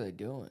 geez, what are they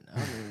doing? I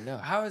don't even know.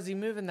 How is he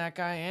moving that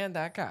guy and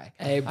that guy?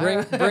 Hey,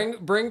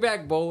 bring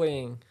back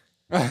bullying.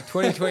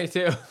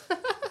 2022.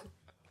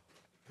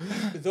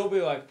 They'll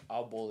be like,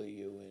 I'll bully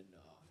you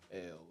in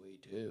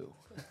AOE too.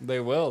 They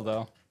will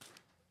though.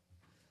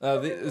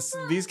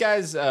 These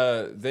guys,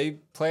 they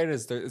play it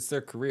as it's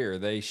their career.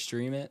 They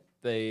stream it.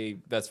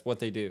 That's what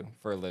they do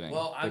for a living.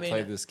 Well, they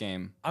play this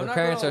game. I'm The not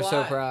parents gonna are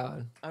so lie.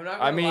 proud. I'm not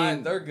I gonna lie,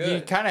 mean, they're good.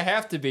 you kind of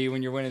have to be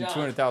when you're winning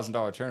John, $200,000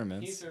 Can you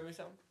tournaments. throw me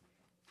something?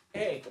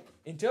 Hey,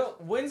 until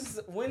when's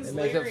They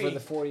make up Larry? for the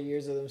 40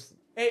 years of them.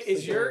 Hey, is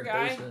sleeping your in the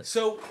guy? basement.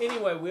 So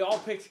anyway, we all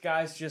picked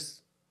guys.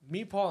 Just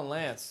me, Paul, and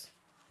Lance.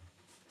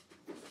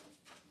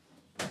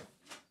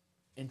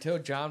 Until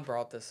John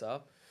brought this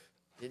up,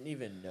 didn't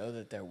even know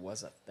that there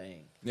was a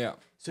thing. Yeah.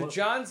 So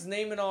John's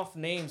naming off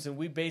names, and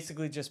we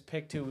basically just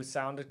picked who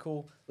sounded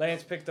cool.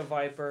 Lance picked the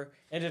Viper.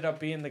 Ended up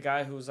being the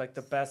guy who was like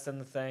the best in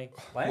the thing.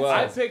 Lance, Well,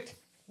 I picked.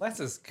 Lance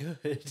is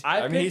good.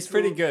 I mean, he's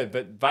pretty good,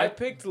 but I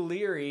picked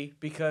Leary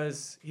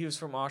because he was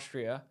from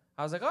Austria.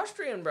 I was like,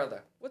 Austrian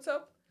brother, what's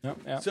up?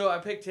 yeah. So I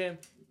picked him.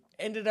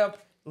 Ended up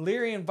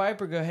Leary and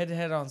Viper go head to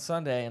head on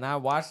Sunday, and I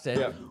watched it.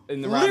 Yeah,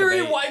 in the round of Leary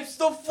 8. wipes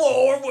the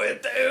floor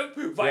with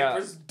him.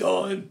 Viper's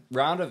done.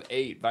 Round of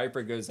 8,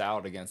 Viper goes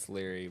out against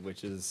Leary,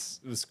 which it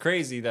was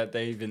crazy that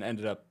they even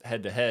ended up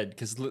head to head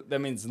because that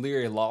means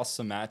Leary lost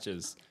some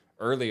matches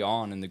early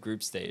on in the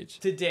group stage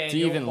To Daniel, to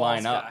even Paul's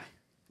line up guy.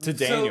 to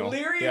Daniel.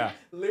 So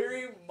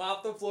Leary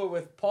mopped the floor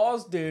with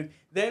Paul's dude,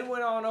 then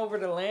went on over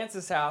to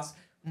Lance's house,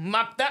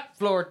 mopped that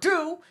floor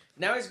too.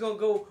 Now he's gonna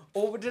go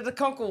over to the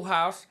Kunkel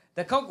house,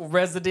 the Kunkel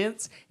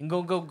residence, and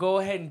go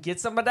ahead and get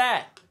some of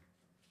that.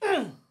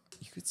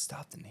 You could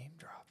stop the name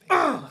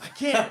dropping. I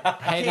can't.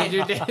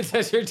 Hey,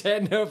 does your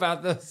dad know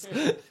about this?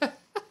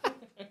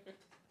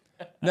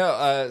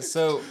 No,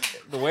 so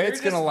the way it's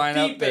gonna line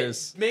up,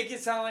 there's make it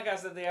sound like I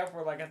said the F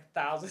word like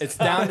 1,000. it's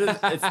down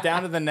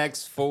to the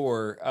next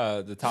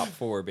 4, the top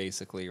 4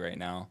 basically right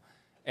now,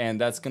 and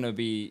that's gonna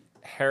be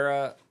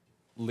Hera,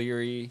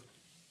 Leary,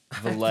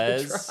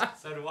 Velez.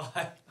 So do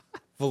I.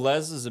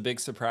 Velez is a big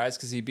surprise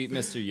because he beat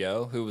Mr.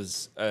 Yo, who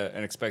was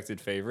an expected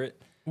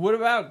favorite. What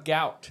about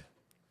Gout?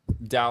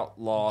 Doubt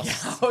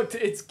lost. Gout.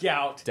 It's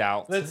Gout.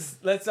 Doubt.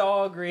 Let's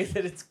all agree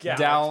that it's Gout.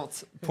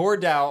 Doubt. Poor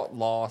Doubt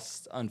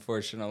lost,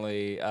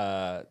 unfortunately,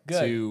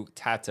 to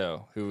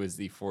Tato, who was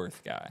the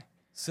 4th guy.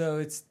 So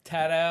it's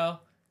Tato,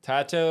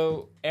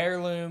 Tato,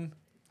 Heirloom,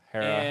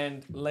 Hera,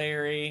 and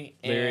Larry,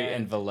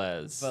 and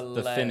Velez,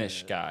 the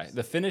Finnish Velez. guy.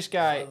 The Finnish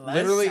guy, Velez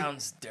literally,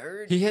 sounds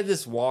dirty. he had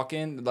this walk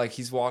in, like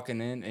he's walking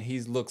in, and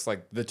he looks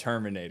like the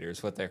Terminator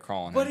is what they're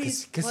calling But him.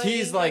 he's Because playing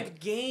he's like a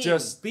game.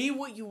 just Be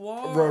what you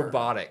are.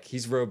 robotic.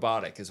 He's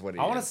robotic, is what he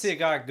I is. want to see a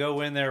guy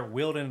go in there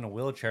wielding in a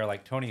wheelchair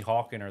like Tony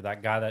Hawkin or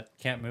that guy that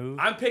can't move.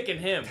 I'm picking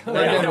him. I'm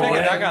picking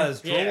that guy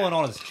that's Yeah. drooling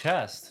on his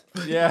chest.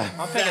 Yeah.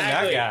 I'm picking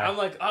that Exactly. guy. I'm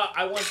like,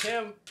 I want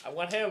him. I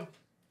want him.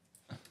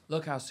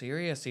 Look how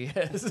serious he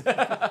is.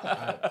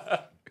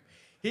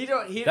 He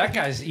That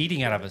guy's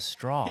eating out of a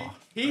straw.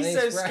 He's Nice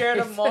so right. scared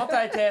of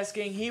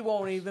multitasking, he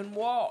won't even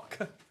walk.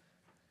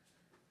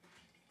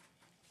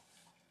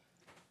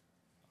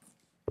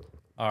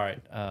 All right,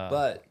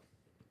 But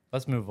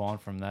let's move on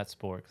from that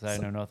sport because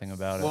I know nothing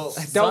about it. well,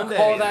 Don't Sunday,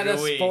 call that a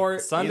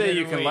sport. Sunday Either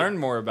you can way. learn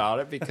more about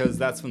it because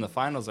that's when the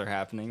finals are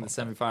happening. The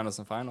semifinals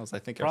and finals, I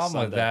think, are problem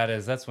with Sunday. that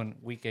is that's when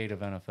week 8 of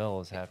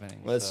NFL is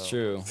happening. Well, that's so-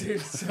 true.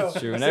 Dude, so, That's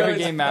true. And so every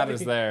it's game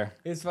matters funny. there.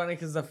 It's funny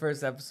because the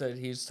first episode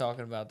he was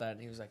talking about that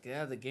and he was like,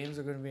 "Yeah, the games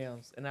are going to be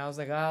on," and I was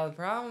like, "Oh, the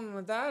problem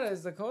with that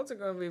is the Colts are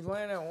going to be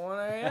playing at 1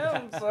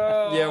 a.m."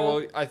 So Yeah,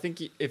 well, I think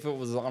if it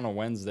was on a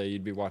Wednesday,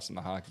 you'd be watching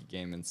the hockey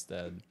game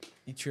instead.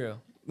 true.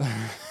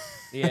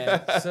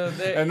 Yeah, so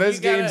And those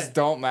games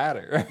don't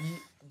matter.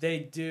 They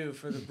do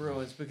for the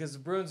Bruins because the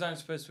Bruins aren't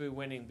supposed to be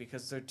winning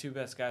because their 2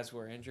 best guys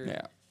were injured.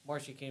 Yeah.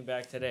 Marshy came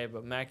back today,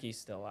 but Mackey's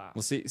still out.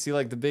 Well, see,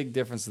 like the big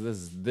difference of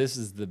this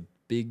is the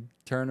big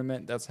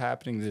tournament that's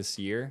happening this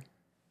year.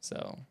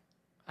 So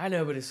I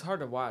know, but it's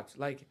hard to watch.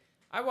 Like,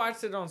 I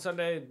watched it on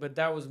Sunday, but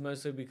that was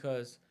mostly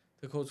because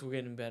the Colts were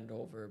getting bent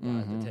over by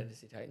the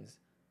Tennessee Titans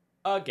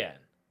again.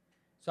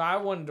 So I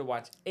wanted to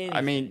watch anything. I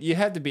mean, you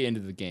had to be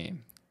into the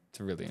game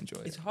to really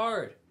enjoy It's it.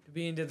 hard to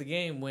be into the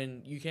game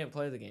when you can't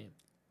play the game.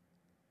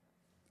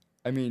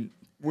 I mean,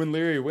 when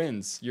Leary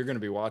wins, you're going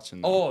to be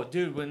watching. Them. Oh,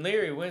 dude, when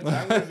Larry wins,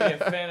 I'm going to be a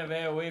fan of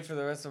AOE for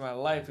the rest of my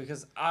life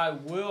because I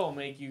will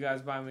make you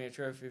guys buy me a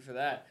trophy for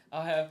that.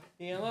 I'll have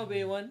the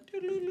MLB one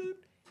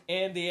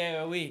and the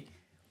AOE.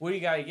 What do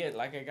you got to get?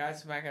 Like a guy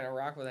smacking a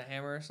rock with a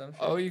hammer or something?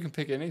 Oh, you can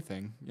pick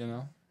anything, you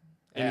know.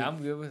 Yeah,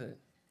 I'm good with it.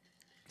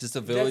 Just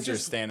a villager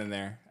just- standing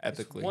there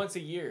epically. Once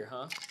a year,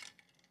 huh?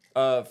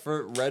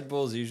 For Red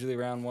Bulls, usually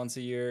around once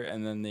a year,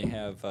 and then they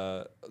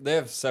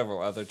have several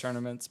other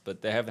tournaments,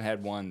 but they haven't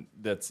had one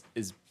that's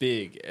as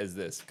big as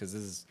this because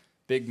this is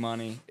big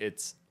money.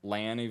 It's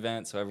LAN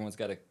event, so everyone's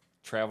got to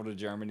travel to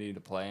Germany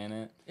to play in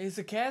it, It's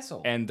a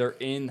castle. and they're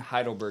in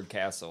Heidelberg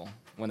Castle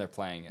when they're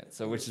playing it,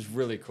 so which is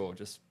really cool.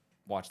 Just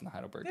watching the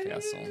Heidelberg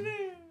Castle.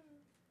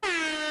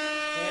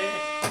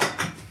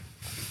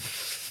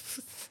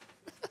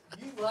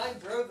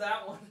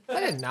 that one. I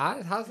did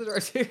not. How's the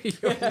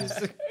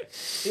R2?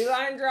 He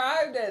line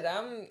drived it.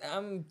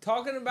 I'm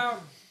talking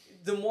about.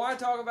 The more I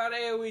talk about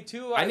AOE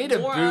 2, I need the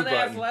a more boo button.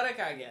 unathletic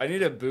I get. I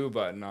need a boo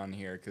button on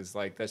here because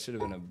like that should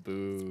have been a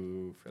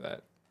boo for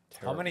that.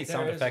 How many There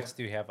sound is effects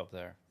do you have up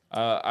there?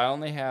 I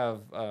only have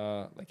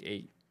like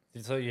 8.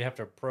 So you have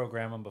to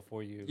program them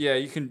before you. Yeah,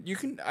 you can.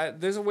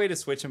 There's a way to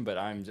switch them, but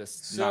I'm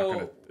just not gonna.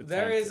 So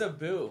there attempt is it. a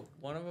boo.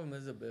 One of them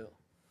is a boo.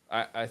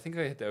 I think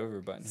I hit the over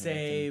button. Here.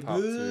 Say I can pop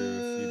to a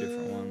boo. few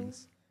different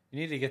ones. You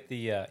need to get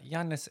the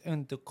Giannis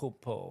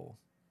Antetokounmpo.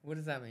 What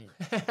does that mean?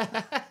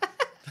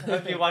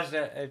 If you watch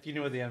that, if you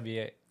knew what the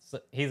NBA,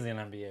 he's an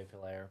NBA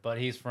player, but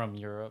he's from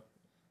Europe,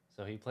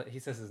 so he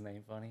says his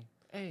name funny.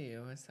 Hey,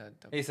 what's that?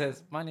 He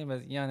says, "My name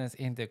is Giannis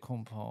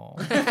Antetokounmpo."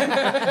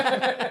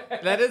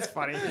 That is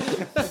funny.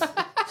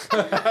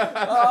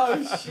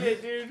 Oh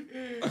shit, dude.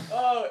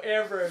 Oh,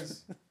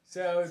 Ambrose.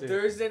 So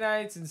Thursday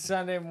nights and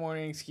Sunday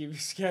mornings, keep your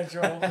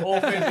schedule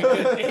open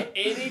because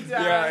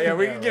anytime.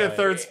 we can get a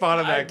third spot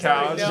on that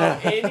couch.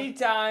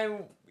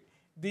 Anytime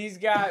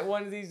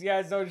one of these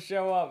guys don't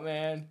show up,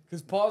 man,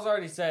 because Paul's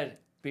already said,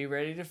 be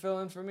ready to fill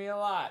in for me a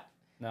lot.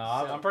 No,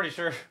 I'm pretty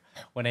sure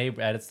when Abe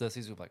edits this,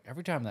 he's like,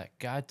 every time that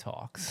guy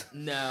talks,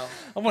 No.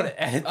 I'm gonna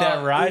edit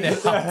that right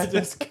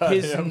out.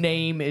 His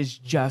name is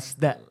just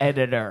the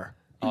editor.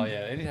 Oh yeah,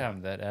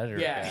 anytime that editor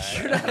Yeah,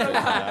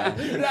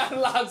 guy. you're not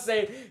allowed to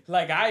say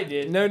like I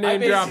did. No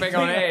name I dropping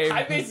on basically- Abe.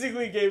 I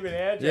basically gave an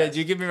address. Yeah, did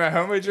you give me my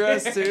home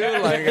address too?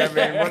 Like, I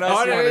mean, what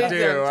else do you want to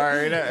do? All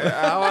right,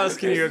 how else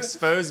can you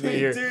expose me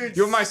here? Dude.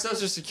 You want my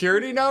social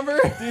security number?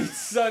 Dude,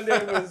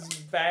 Sunday was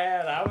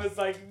bad. I was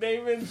like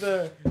naming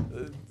the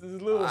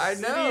little I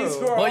cities know.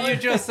 who are Well, on- you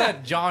just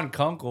said John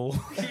Kunkel.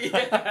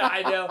 Yeah,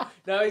 I know.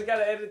 Now he's got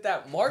to edit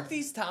that. Mark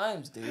these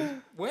times,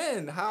 dude.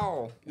 When?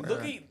 How?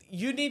 Look at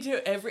you. Need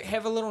to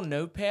have a little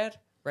notepad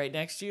right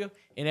next to you,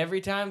 and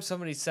every time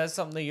somebody says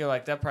something, you're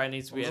like, that probably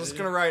needs to be. I'm just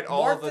edited. gonna write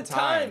all Mark the the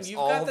time. times. You've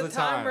all got the the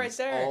time times, right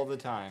there. All the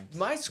times.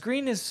 My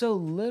screen is so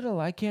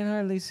little, I can't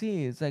hardly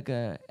see. It's like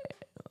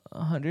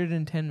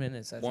 110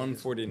 minutes. I think.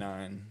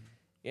 149.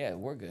 Yeah,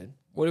 we're good.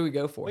 What do we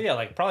go for? Well, yeah,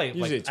 like probably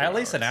Usually like 2 at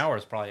least an hours. hour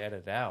is probably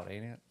edited out,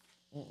 ain't it?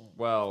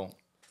 Well,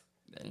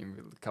 a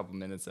couple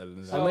minutes out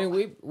of the I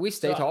mean, we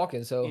stay So-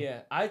 talking, so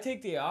Yeah, I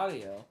take the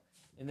audio,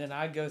 and then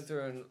I go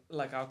through and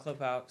like I'll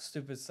clip out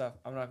stupid stuff.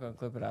 I'm not gonna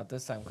clip it out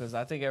this time because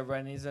I think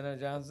everybody needs to know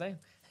John's name.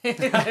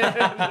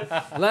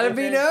 let it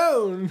be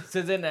known.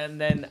 So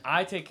then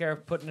I take care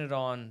of putting it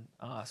on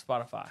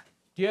Spotify.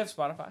 Do you have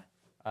Spotify?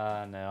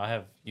 No, I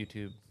have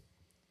YouTube.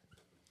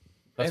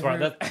 That's right.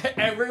 That,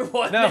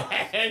 Everyone No.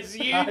 has I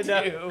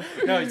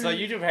YouTube. no, so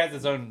YouTube has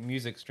its own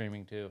music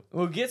streaming too.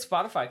 Well, get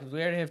Spotify because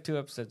we already have 2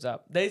 episodes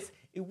up.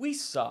 We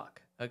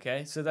suck.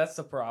 Okay, so that's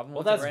the problem.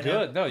 Well, with it that's right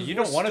good. now. No, you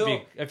We're don't want to be.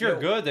 still- If you're Yo,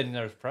 good, then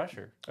there's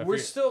pressure. If We're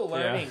you're- still yeah.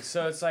 learning,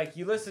 so it's like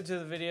you listen to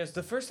the videos.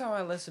 The first time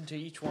I listened to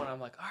each one, I'm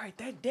like, all right,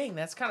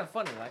 that's kind of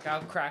funny. Like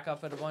I'll crack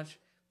up at a bunch,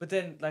 but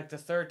then like the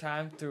third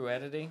time through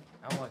editing,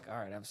 I'm like, all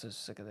right, I'm so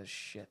sick of this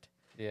shit.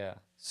 Yeah.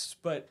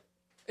 But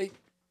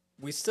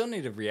we still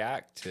need to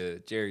react to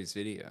Jerry's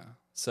video.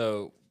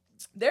 So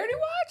they already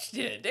watched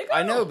it. They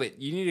I know, go.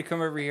 but you need to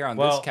come over here on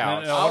Well, this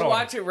couch. no, I'll hold on.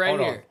 watch it right Hold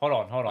on, here. Hold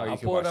on. Oh, you I'll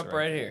can pull it watch up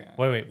right here.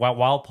 yeah. Wait.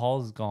 While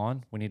Paul's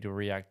gone, we need to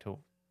react to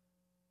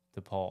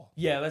Paul.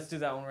 Yeah, let's do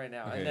that one right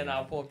now, Okay, and then yeah.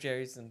 I'll pull up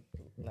Jerry's and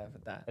laugh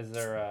at that. Is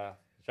there?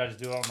 Should I just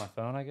do it on my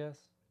phone? I guess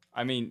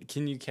I mean,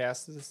 can you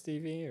cast this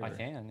TV? Or I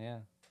can. Yeah.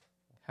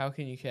 How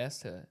can you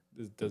cast to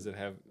it? Does it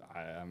have?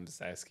 I'm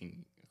just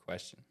asking a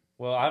question.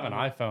 Well, I have an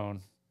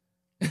iPhone.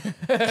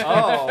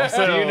 Oh,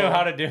 So you know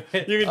how to do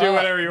it. You can do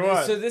whatever you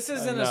want. So this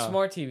isn't a no.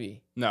 smart TV.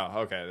 No,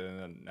 okay,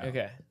 then no.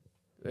 Okay,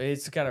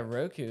 it's got a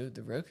Roku.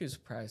 The Roku's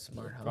probably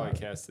smart. Huh? Probably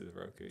cast to the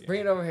Roku. Yeah.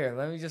 Bring it over here.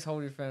 Let me just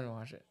hold your phone and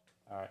watch it.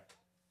 All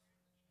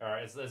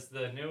right. It's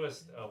the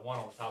newest one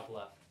on the top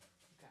left.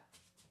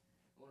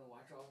 Want to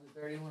watch all the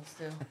dirty ones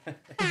too?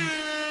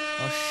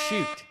 Oh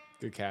shoot!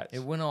 Good catch.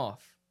 It went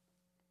off.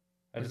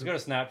 I just go to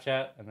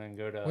Snapchat and then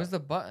go to. Where's the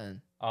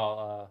button?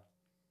 My-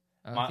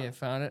 Okay,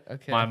 found it.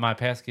 Okay. my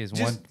passkey is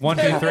Just- 1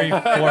 2 3 4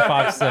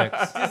 5 6.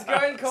 Just go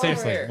ahead and come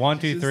Seriously, over here. 1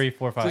 2 3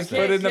 4 5 Just 6.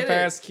 put in the get it.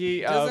 pass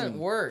key. It doesn't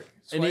work.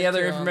 Any Swipe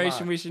other to information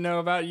unlock. we should know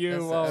about you?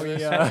 That's While the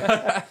we,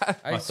 I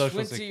My just social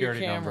went to your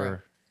security camera.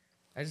 number.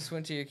 I just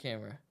went to your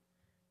camera.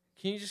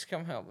 Can you just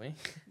come help me?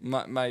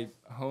 my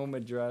home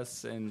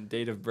address and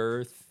date of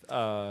birth.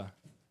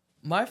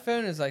 My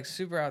phone is like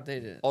super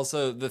outdated.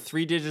 Also, the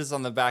 3 digits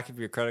on the back of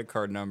your credit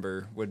card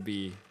number would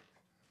be.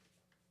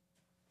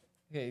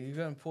 Okay, you're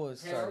gonna pull it.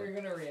 Hey, are we Sorry.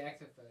 gonna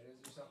react to photos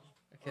or something?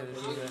 Okay, this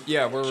is good.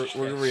 Yeah,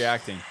 we're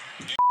reacting.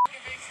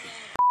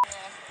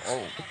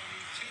 Oh,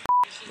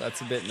 that's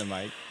a bit in the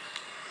mic.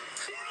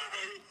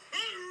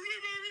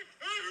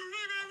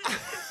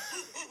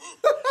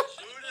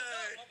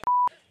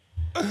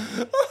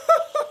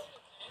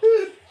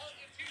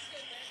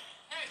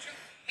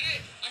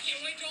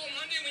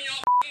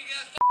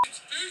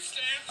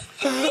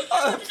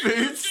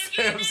 Food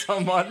stamps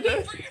on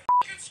Monday.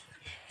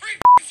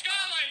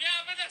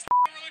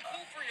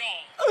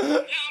 Yeah,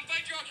 I'm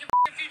glad y'all can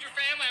feed your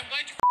family. I'm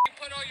glad you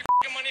put all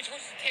your money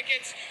towards the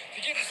tickets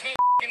to get this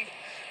fucking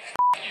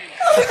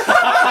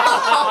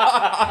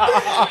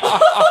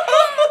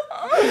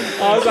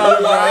I was out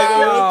of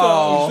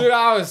Wow. Dude,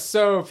 I was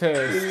so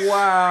pissed.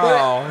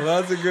 Wow,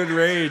 that's a good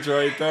rage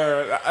right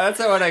there. That's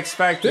what I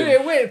expected. Dude,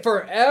 it went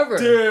forever.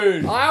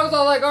 Dude. I was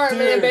all like, all right,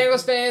 man, Dude.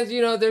 Bengals fans,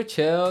 you know, they're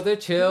chill. No, but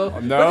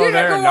dude,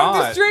 they're I go walk the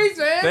not. streets,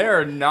 man. They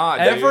are not.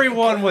 Dude.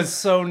 Everyone was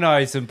so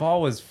nice, and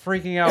Paul was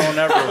freaking out on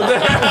everyone.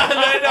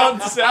 They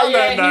don't sound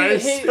that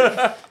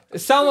nice.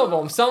 Some of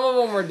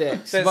them were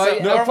dicks. They're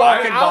But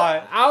walking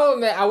by. I'll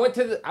admit, I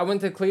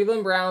went to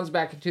Cleveland Browns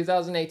back in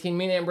 2018.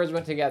 Me and Ambrose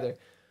went together.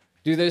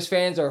 Dude, those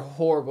fans are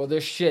horrible.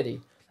 They're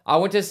shitty. I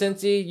went to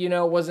Cincy. You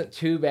know, it wasn't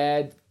too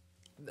bad.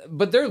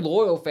 But they're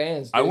loyal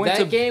fans. Dude.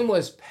 That game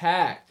was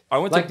packed.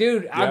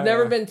 Dude, I've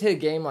never been to a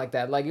game like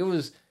that. Like, it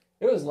was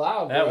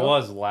loud, bro. That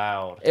was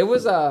loud. It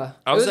was a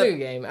good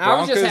game.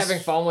 I was just Broncos-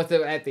 having fun with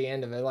it at the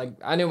end of it. Like,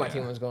 I knew my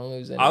team was going to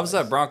lose. I was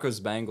anyways. at Broncos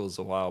Bengals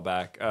a while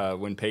back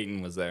when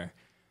Peyton was there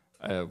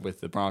with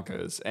the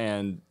Broncos,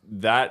 and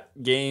that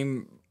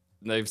game,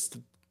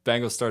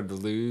 Bengals started to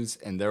lose,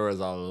 and there was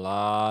a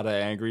lot of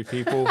angry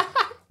people.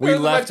 We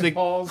left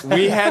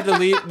we had to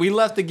leave. We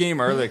left the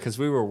game early because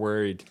we were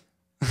worried.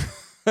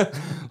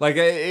 Like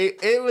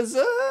it was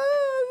there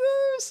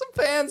were some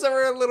fans that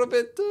were a little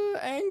bit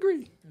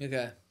angry.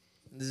 Okay.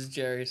 This is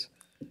Jerry's.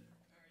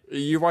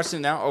 You're watching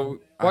it now? Oh,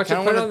 Watch it,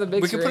 put it on the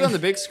big We can put it on the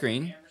big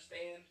screen.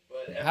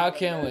 How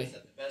can we?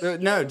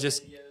 No,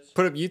 just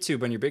put up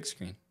YouTube on your big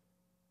screen.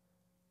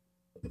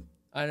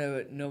 I know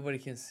it. Nobody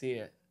can see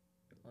it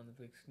on the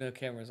big. No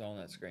cameras on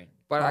that screen.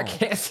 But I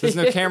can't see There's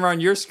no it. camera on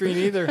your screen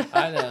either.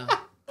 I know.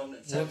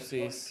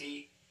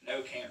 Whoopsies.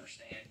 No camera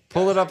stand.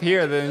 Pull it up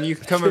here, then you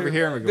can come over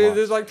here and we Dude, can watch.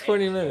 there's like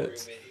 20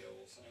 minutes.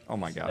 Oh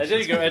my gosh. It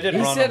did go. It did He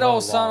run said a old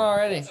little son long.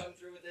 already. Once I'm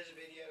through with this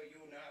video, you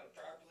will know how to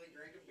properly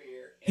drink a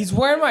beer. He's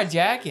wearing my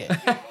jacket. Is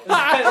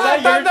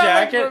that your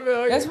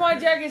jacket? That's my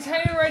jacket. It's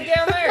hanging right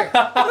down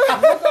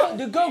there.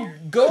 Dude,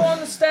 go on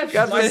the steps.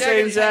 Got My the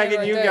same jacket's hanging jacket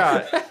right you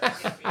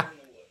there. got.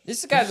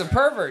 This guy's a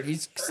pervert.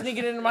 He's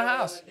sneaking into my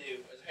house. Do is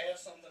have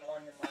something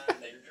on your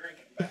mind that you're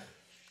drinking about.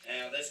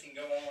 Now this can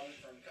go on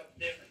from a couple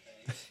different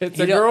things. It's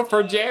You a don't- girl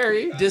for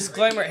Jerry.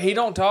 Disclaimer: he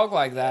don't talk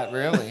like that,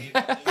 really.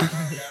 Your job, your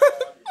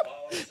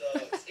boss, it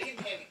can be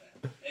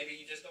anything. Maybe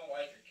you just don't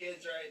like your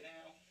kids right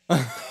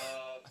now.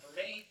 For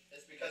me,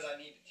 it's because I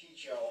need to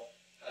teach y'all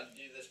how to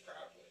do this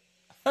properly.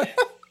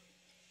 Now,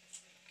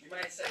 you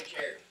might say,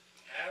 Jared,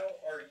 how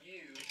are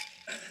you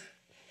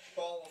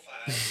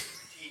qualified to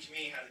teach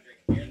me how to drink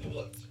beer in the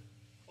woods?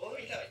 Well, let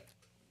me tell you.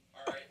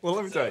 All right. Well,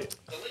 let me tell you.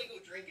 The legal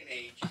drinking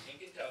age in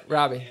Kentucky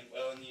Robbie. and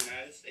well in the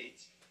United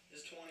States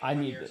is 21 I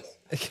need years this.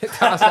 old.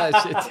 Toss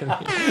that shit to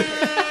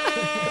me.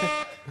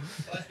 Well,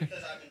 that's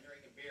because I've been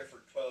drinking beer for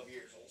 12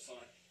 years, old son.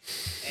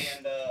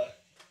 And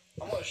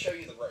I'm going to show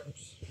you the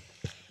ropes.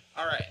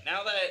 All right,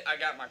 now that I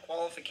got my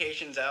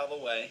qualifications out of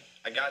the way,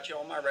 I got you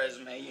on my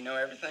resume, you know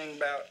everything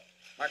about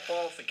my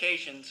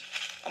qualifications,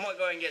 I'm going to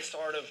go ahead and get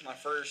started with my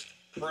first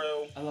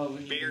pro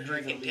beer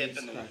drinking tip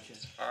in the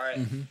woods. All right.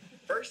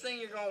 First thing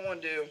you're going to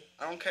want to do,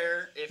 I don't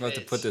care if We'll have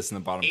to it's put this in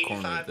the bottom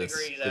corner 85 of this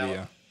degrees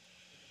video. out.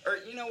 Or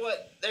you know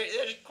what?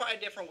 There's quite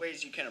different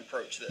ways you can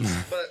approach this.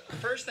 But the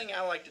first thing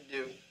I like to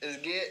do is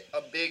get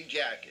a big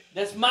jacket.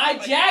 That's my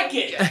Like a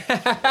jacket. big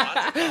jacket. Lots of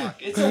pockets.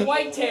 It's a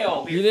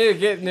whitetail. You need to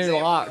get new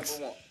Example locks.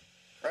 number one.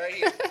 Right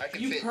here. I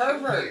can You fit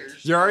pervert. 2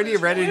 beers You're already on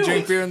this ready to one.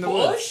 drink beer in the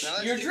woods. Bush? Now,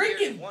 that's You're 2 beers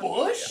drinking in one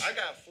Bush? bucket. I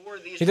got 4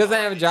 of these. He doesn't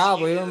have a job,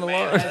 pockets. leave You him do the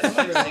alone.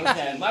 math.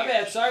 Okay, my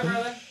bad. Sorry,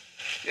 brother.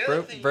 The other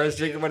Bro, thing bro's you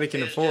drinking do what he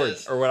can is afford,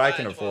 just or what I buy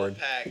can a afford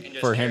 12-pack and just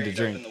for him carry to it up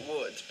drink. in the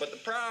woods. But the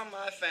problem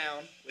I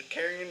found with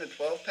carrying the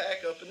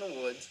 12-pack up in the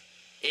woods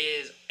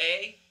is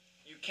A,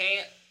 you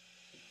can't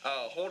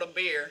hold a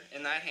beer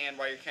in that hand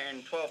while you're carrying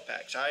the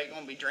 12-pack. So how are you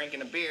going to be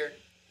drinking a beer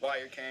while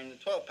you're carrying the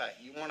 12-pack?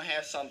 You want to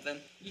have something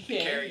You to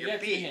can. carry You your got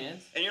 2 beer.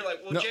 hands. And you're like,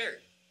 well, No. Jared,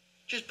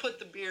 just put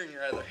the beer in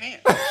your other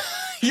hand.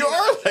 You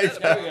are like There we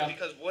that. go.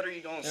 Because what are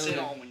you going to There we sit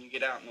go. on when you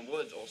get out in the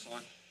woods, old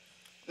son?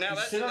 Now, You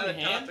that's sit on another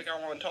your hand? topic I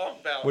want to talk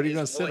about. What are you is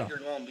gonna sit what on? you're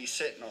going to be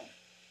sitting on.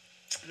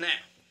 Now,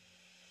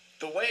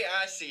 the way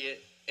I see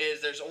it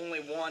is there's only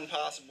one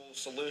possible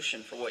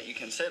solution for what you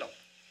can sit on.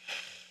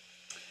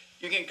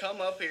 You can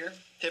come up here,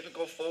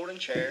 typical folding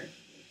chair,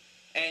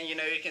 and you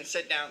can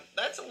sit down.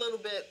 That's a little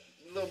bit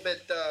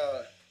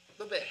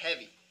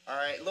heavy. All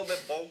right, a little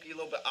bit bulky, a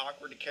little bit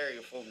awkward to carry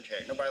a folding chair.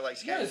 Nobody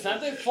likes Yeah, carrying. it's not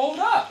they fold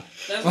up.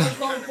 That's what it's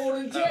called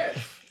folding chair.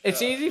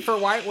 It's easy for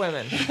white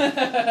women.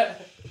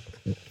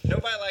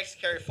 Nobody likes to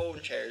carry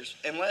folding chairs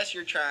unless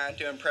you're trying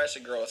to impress a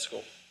girl at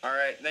school. All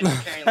right, then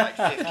you're carrying like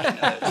 15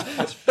 of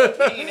those.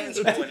 We ain't in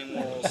school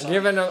anymore. old son.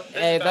 Giving a, This is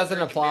hey, about that's an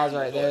drinking applause beer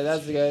in right the there.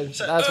 woods. That's good.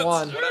 So, That's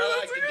one. What I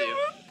like to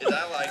do is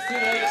I like Too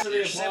late for the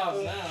your applause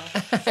simple now.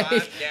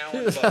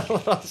 5-gallon It's a bucket.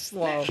 little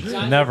slow.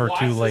 Johnny Never watched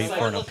too this late like-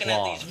 for an Looking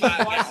at these applause.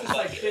 5-gallon watched this like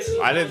buckets.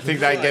 50 I didn't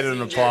think I'd get an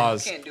Jared,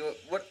 applause. You can't do it.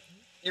 What?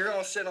 You're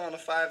gonna sit on a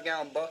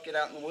 5-gallon bucket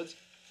out in the woods?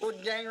 Well,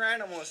 dang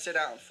right, I'm gonna sit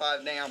out in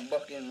 5 damn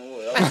bucket in the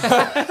woods.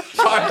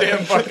 5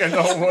 damn fucking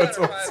old woods.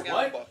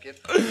 5-gallon bucket.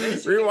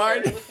 This you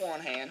Rewind. can carry with one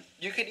hand.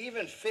 You could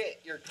even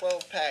fit your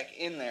 12-pack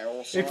in there. Old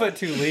We son. put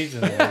 2 leads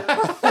in there.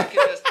 You could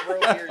just throw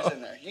beers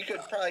in there. You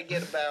could probably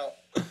get about,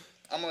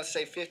 I'm gonna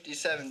say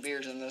 57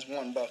 beers in this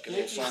one bucket.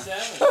 Old son.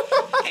 57.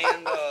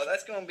 And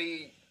that's gonna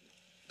be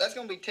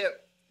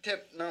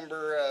tip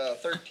number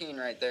 13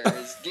 right there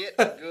is get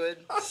a good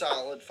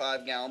solid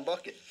 5-gallon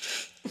bucket.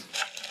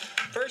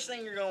 First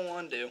thing you're gonna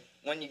want to do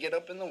when you get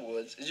up in the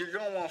woods is you're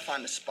gonna want to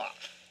find a spot.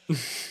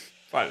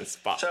 Find a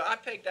spot. So I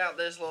picked out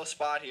this little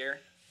spot here,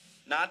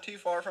 not too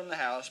far from the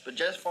house, but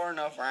just far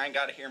enough where I ain't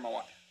got to hear my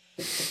wife.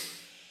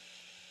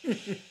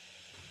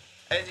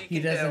 As you He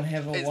can doesn't tell,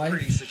 have a it's wife.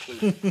 pretty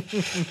secluded.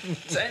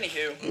 So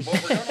anywho,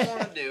 what we're gonna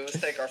want to do is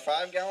take our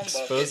 5-gallon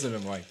bucket, Exposing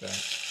him like that.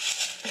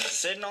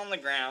 sitting on the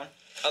ground,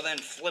 and then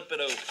flip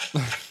it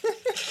over.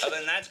 And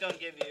then that's gonna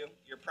give you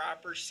your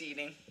proper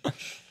seating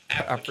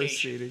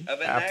application. seating And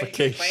then now you can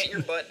application. plant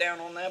your butt down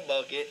on that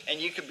bucket, and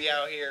you could be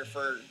out here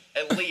for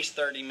at least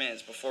 30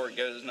 minutes before it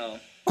goes numb.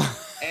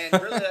 And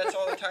really, that's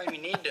all the time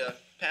you need to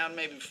pound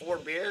maybe 4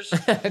 beers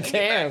and get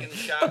Damn. back in the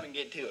shop and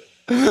get to it.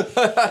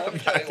 Let me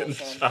tell you, old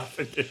son. Stop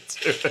and get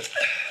to it.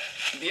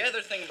 The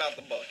other thing about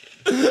the bucket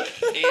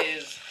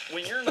is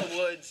when you're in the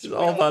woods, It's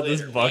all about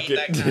this bucket,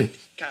 That dude.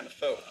 kind of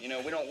folk. You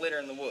know, we don't litter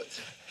in the woods.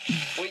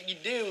 What you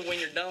do when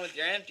you're done with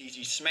your empties,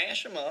 you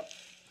smash them up.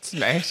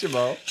 Smash him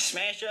up.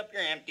 Smash up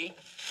your empty.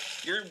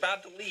 You're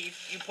about to leave.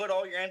 You put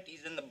all your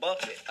empties in the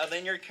bucket. And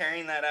then you're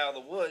carrying that out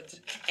of the woods.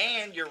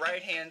 And your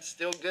right hand's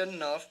still good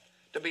enough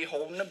to be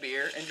holding a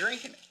beer and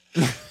drinking it.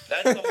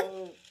 That's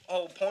the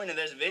whole point of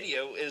this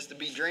video is to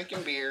be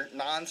drinking beer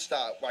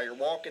nonstop while you're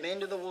walking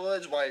into the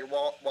woods, while you're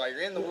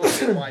in the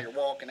woods, and while you're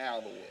walking out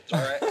of the woods.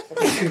 All right.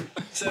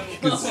 So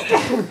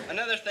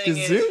another thing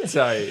is Kazoo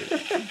tight.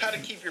 how to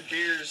keep your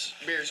beers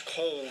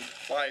cold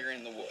while you're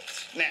in the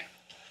woods. Now,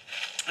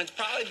 it's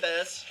probably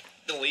best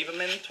to leave them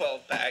in a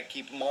 12-pack,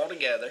 keep them all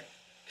together,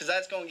 because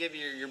that's going to give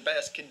you your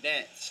best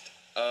condensed.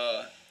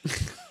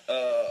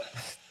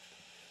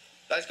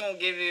 That's going to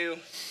give you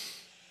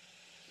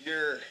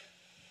your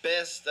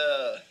best.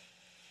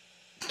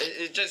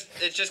 It's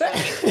just going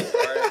to be cool,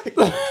 all right?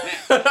 Now,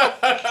 the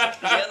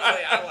other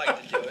way I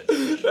like to do it.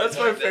 That's is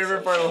my like this,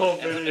 favorite part of the whole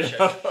and let me video.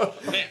 show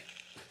you. Now,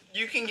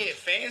 you can get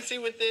fancy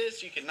with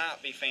this, you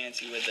cannot be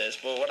fancy with this,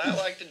 but what I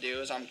like to do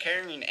is I'm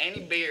carrying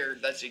any beer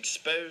that's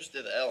exposed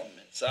to the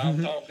elements. So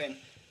I'm talking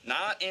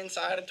not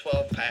inside a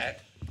 12-pack,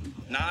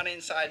 not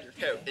inside your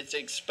coat. It's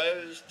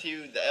exposed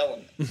to the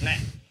elements. Now,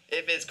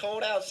 if it's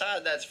cold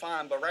outside, that's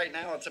fine, but right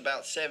now it's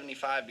about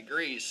 75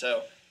 degrees,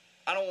 so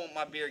I don't want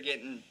my beer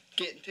getting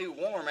too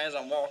warm as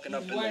I'm walking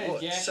up in wearing the a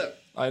woods. jacket. So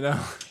I know.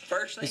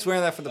 first thing He's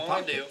wearing that for the you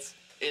want to do pockets.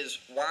 is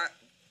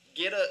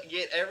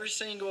get every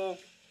single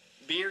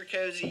beer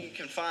cozy you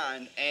can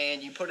find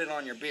and you put it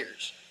on your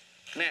beers.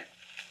 Now,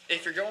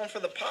 if you're going for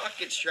the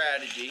pocket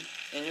strategy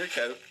in your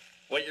coat,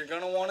 what you're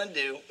going to want to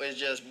do is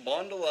just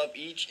bundle up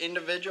each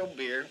individual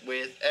beer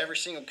with every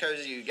single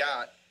cozy you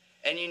got.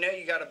 And you know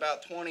you got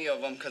about 20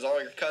 of them because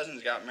all your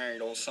cousins got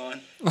married, old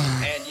son.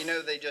 And you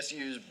know they just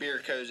use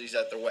beer cozies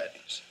at their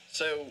weddings.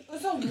 So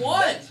That's a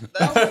one.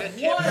 that's a good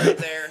tip right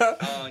there.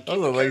 Keep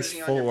Those are it like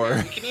cozy on your 4.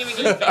 beer. You can even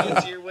get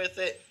fancier with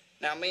it.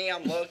 Now me,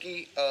 I'm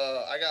lucky.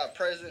 I got a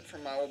present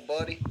from my old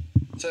buddy.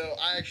 So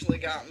I actually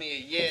got me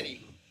a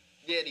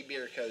Yeti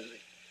beer cozy.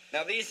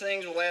 Now these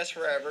things will last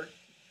forever.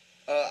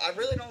 I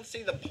really don't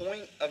see the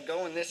point of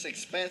going this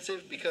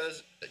expensive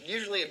because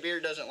usually a beer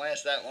doesn't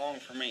last that long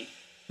for me.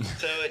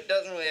 So it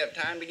doesn't really have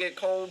time to get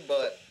cold,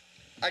 but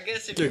I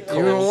guess if Get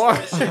you're cold.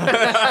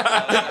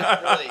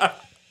 not really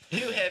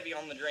too heavy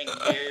on the drinking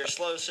beer, you're a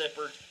slow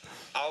sipper,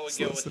 I would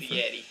go with the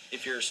Yeti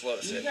if you're a slow You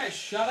sipper. guys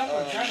shut up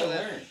and try to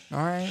learn. All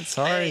right,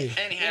 sorry.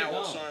 Anyhow, Yeah,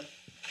 old no. son,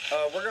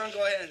 we're going to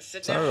go ahead and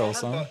sit Sorry, down on old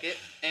our son. bucket,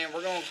 and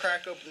we're going to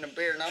crack open the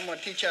beer, and I'm going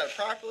to teach you how to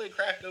properly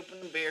crack open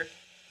the beer,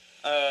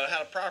 how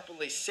to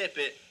properly sip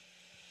it,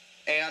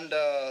 and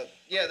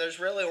yeah, there's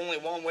really only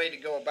one way to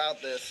go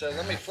about this, so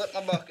let me flip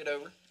my bucket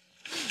over.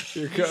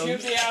 Here You should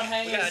comes. be out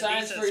hanging We got a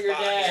signs decent for your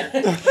spot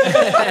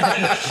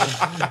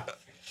dad.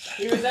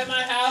 He was at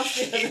my house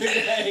the other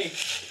day.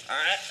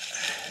 Alright,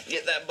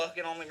 get that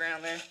bucket on the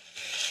ground there.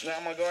 Now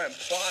I'm going to go ahead and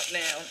plop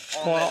down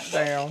on Plop that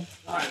bucket. down.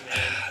 All right,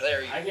 man.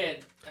 There you I go. can't.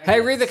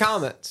 Hey, read the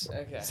comments.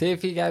 Okay. See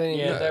if he got any.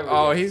 Yeah, there we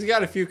Oh, go. he's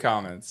got a few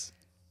comments.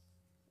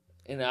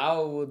 And I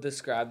will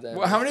describe them.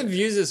 Well, how many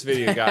views this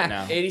video got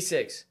now?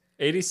 86.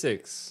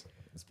 86.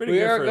 It's pretty We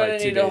good are for gonna like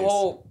 2 need days. a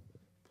whole.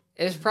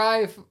 It's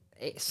probably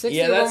 60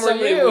 Yeah, of that's them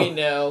were somebody we you.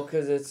 know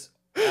because it's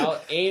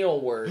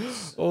anal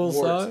words. Old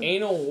warts. son.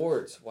 Anal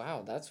warts.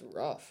 Wow, that's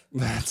rough.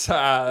 That's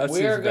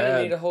We are going going to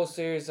to need a whole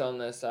series on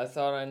this. I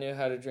thought I knew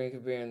how to drink a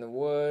beer in the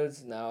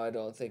woods. Now I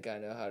don't think I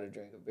know how to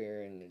drink a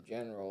beer in the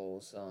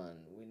general, son.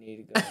 We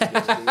need to go and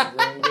get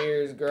these room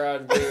beers,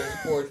 garage beers,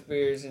 porch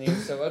beers, and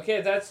here's some.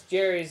 Okay, that's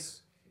Jerry's.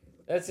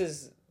 That's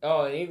his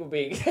Oh, an Eagle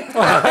Beak. Oh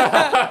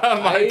I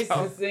my used to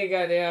God. think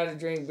I knew how to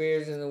drink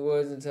beers in the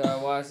woods until I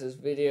watched this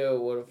video.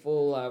 What a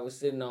fool. I was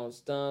sitting on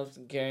stumps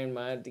and carrying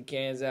my empty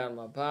cans out of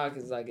my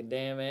pockets like a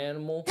damn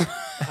animal.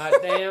 Hot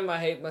damn, I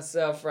hate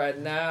myself right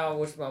now. I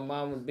wish my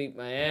mom would beat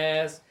my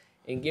ass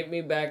and get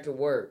me back to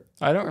work.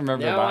 I don't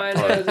remember Now I that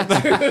know part. the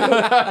true.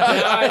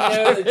 Now I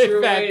know the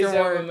true Back to ways of a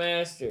work.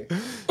 master.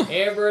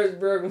 Ambrose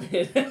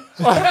Bergman.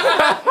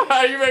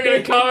 Are you making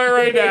a comment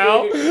right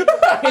now?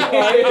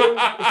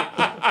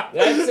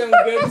 That's some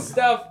good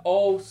stuff,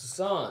 old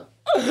son.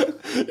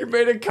 You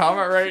made a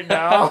comment right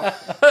now.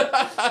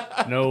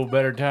 No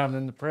better time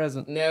than the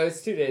present. No,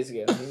 it's 2 days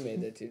ago. He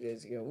made that 2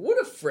 days ago. What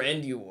a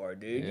friend you are,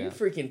 dude. Yeah. You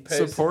freaking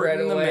posted Supporting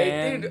right the away.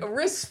 man. Dude,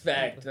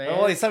 respect, man.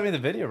 Well, he sent me the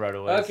video right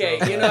away. Okay,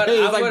 so- you know what? He's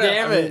I'm like, gonna-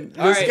 damn it.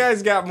 All This right.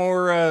 guy's got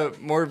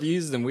more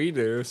views than we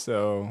do,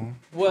 so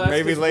Well, that's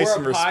maybe 'cause lay we're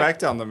some a pod-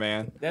 respect on the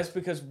man. That's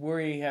because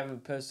we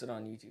haven't posted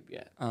on YouTube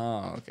yet.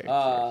 Oh, okay.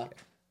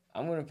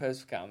 I'm going to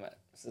post a comment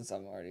since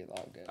I'm already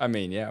logged in. I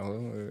mean, yeah.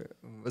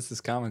 What's this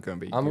comment going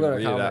to be? I'm You gonna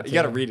read it comment out. You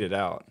got to too. read it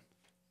out.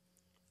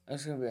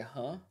 That's going to be a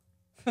huh?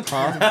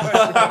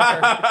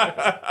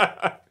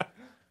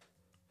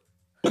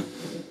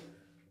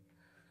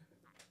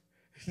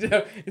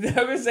 No, I'm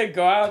gonna say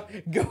go out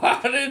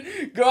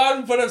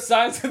and put up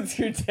signs with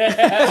your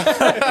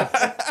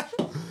dad.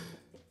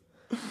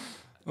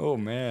 Oh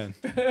man.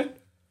 All right,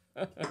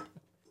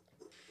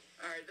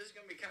 this is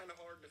gonna be kind of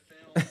hard to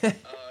film.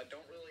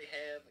 Don't really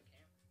have a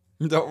camera.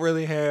 You don't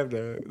really have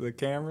the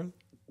camera.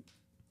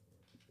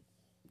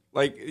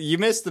 Like you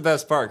missed the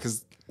best part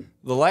because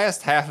the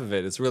last half of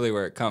it is really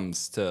where it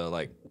comes to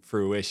like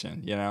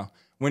fruition. You know,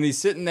 when he's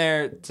sitting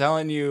there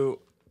telling you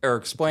or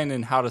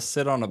explaining how to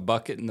sit on a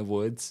bucket in the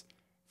woods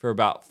for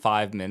about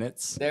 5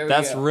 minutes. There we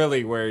That's go.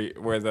 really where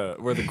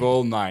the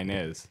gold mine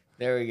is.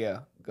 There we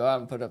go. Go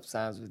out and put up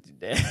signs with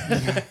your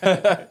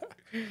dad.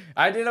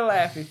 I did a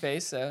laughy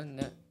face, so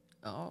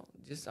no,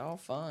 just all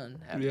fun.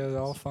 Yeah,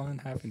 all fun,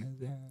 happiness.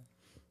 Yeah.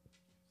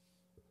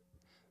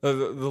 The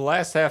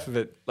last half of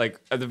it, like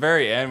at the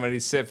very end when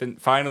he's sipping,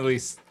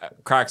 finally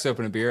cracks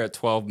open a beer at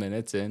 12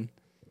 minutes in.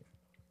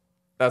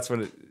 That's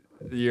when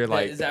you're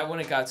like. Is that when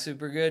it got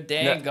super good?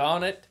 Dang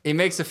on it. He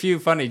makes a few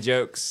funny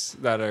jokes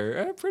that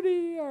are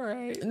pretty all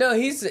right. No,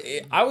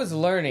 I was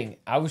learning.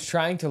 I was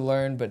trying to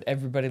learn, but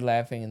everybody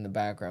laughing in the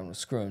background was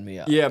screwing me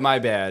up. Yeah, my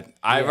bad.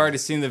 I've Yeah. already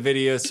seen the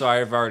video, so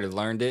I've already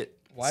learned it.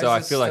 Why so is I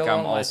this feel like still I'm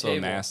on my also a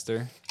table?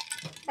 master.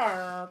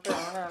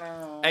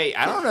 Hey,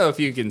 I don't know if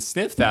you can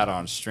sniff that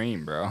on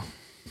stream, bro.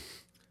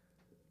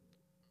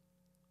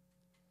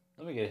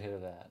 Let me get a hit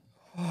of that.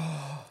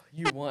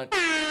 You want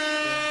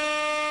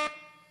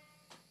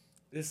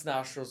this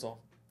nostril's on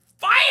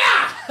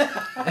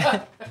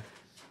fire.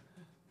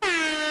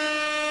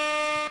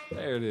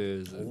 There it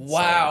is. It's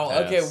Wow.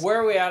 on Okay, pass. where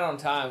are we at on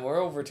time? We're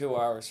over 2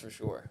 hours for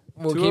sure.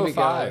 We'll keep it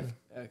 2:05.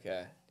 going.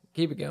 Okay.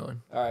 Keep it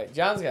going. All right.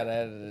 John's got to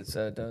edit it,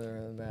 so it doesn't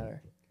really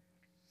matter.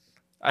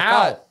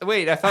 I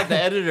thought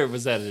the editor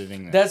was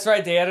editing that. That's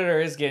right. The editor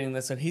is getting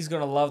this one. He's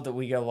gonna love that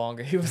we go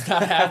longer. He was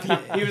not happy.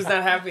 He was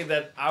not happy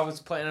that I was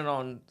planning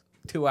on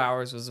 2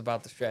 hours was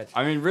about the stretch.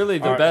 I mean, really,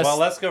 the All right, best. well,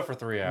 let's go for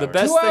 3 hours. the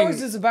best 2 thing.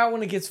 hours is about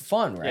when it gets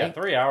fun, right? Yeah,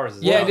 3 hours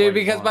is Yeah, about what dude, you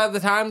because want. by the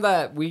time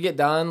that we get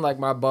done, like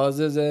my buzz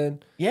is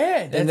in, Yeah,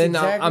 that's and then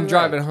exactly I'm right.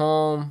 driving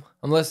home.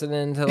 I'm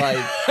listening to like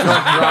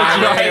drunk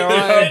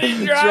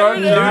driving.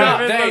 Driving,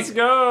 Thanks. let's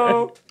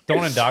go.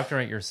 Don't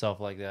indoctrinate yourself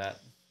like that.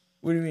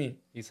 What do you mean?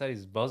 He said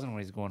he's buzzing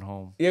when he's going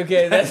home.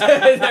 Okay, that's,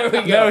 there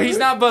we go. No, he's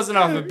not buzzing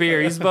off of beer.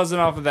 He's buzzing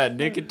off of that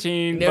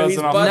nicotine, No, he's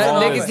buzzing off of buzzing all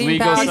off his nicotine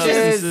legal pouches,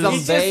 substances. some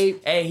He's vape.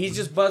 just, hey, he's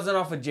just buzzing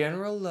off of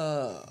general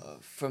love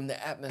from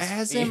the atmosphere.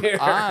 As am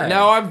I.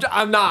 No,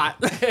 I'm not.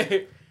 No,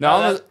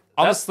 I'm that's-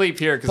 gonna sleep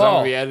here because I'm Paul.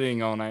 gonna be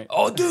editing all night.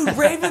 Oh, dude,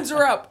 Ravens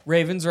are up.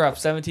 Ravens are up,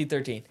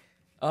 17-13.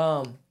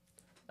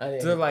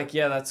 They're like,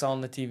 yeah, that's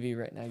on the TV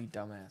right now, you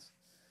dumbass.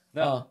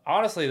 No,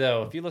 honestly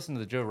though, if you listen to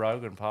the Joe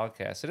Rogan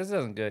podcast, it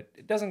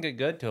doesn't get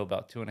good till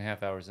about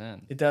 2.5 hours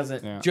in. It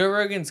doesn't. Yeah. Joe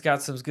Rogan's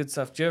got some good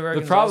stuff. Joe The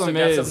Rogan's problem also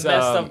got is some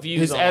messed up views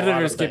his on a lot of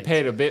editors get things.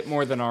 paid a bit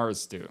more than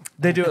ours do.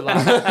 They do it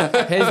live.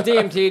 His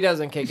DMT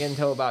doesn't kick in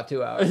until about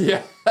 2 hours.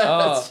 Yeah.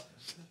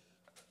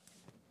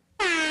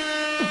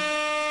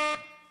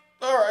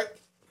 All right.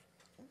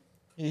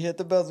 He hit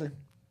the buzzer.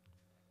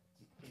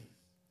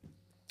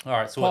 All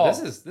right, so Paul.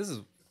 what this is.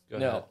 Go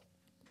No. ahead.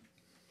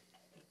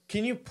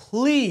 Can you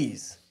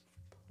please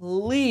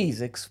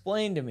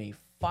explain to me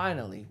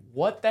finally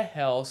what the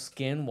hell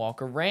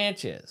Skinwalker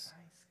Ranch is?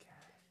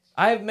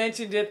 I have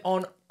mentioned it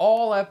on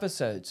all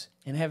episodes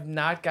and have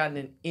not gotten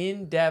an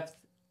in-depth,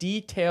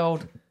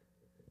 detailed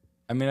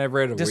I mean, I've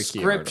read a wiki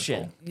description.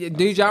 article. Yeah,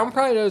 dude, John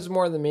probably knows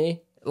more than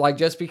me. Like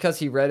just because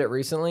he read it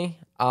recently,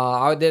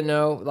 I didn't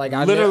know. Like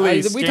I Literally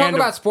we talk scanned a-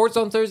 about sports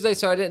on Thursday,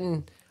 so I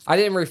didn't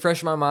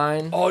refresh my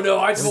mind. Oh no,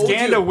 I told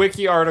Scanned you. a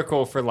wiki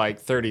article for like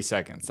 30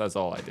 seconds. That's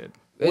all I did.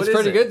 It's what is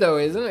pretty it? good though,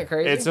 isn't it?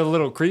 Crazy. It's a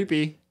little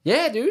creepy.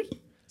 Yeah, dude.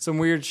 Some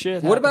weird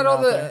shit. What about all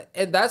happening out the?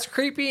 And that's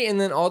creepy. And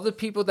then all the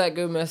people that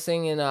go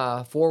missing in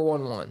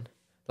 411.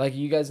 Like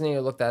you guys need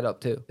to look that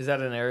up too. Is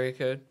that an area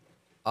code?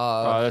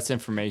 That's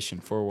information.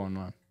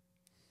 411.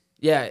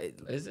 Yeah,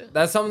 Is it?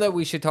 that's something that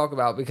we should talk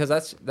about because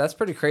that's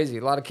pretty crazy.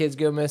 A lot of kids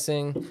go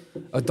missing,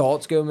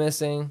 adults go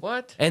missing.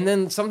 What? And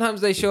then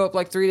sometimes they show up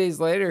like 3 days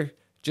later,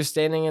 just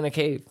standing in a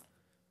cave.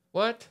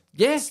 What?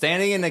 Yeah,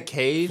 Standing in a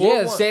cave.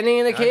 yeah, standing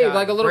in a cave. got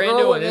Like a it. little Brand girl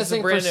new went one. This is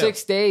missing for brand new.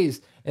 6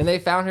 days, and they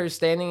found her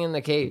standing in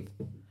the cave.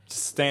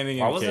 Standing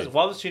in Why a was cave. it?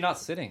 Why was she not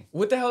sitting?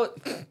 What the hell?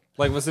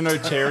 Like, was there no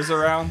chairs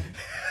around?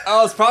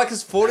 Oh, it's probably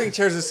because folding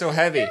chairs are so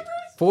heavy.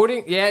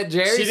 Folding, yeah.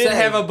 Jerry. She didn't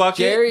said- have a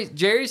bucket?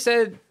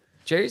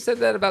 Jerry said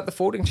that about the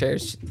folding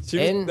chairs.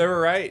 And They were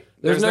right.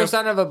 there's no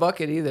sign of a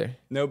bucket either.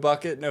 No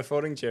bucket, no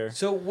folding chair.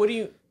 So what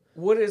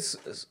does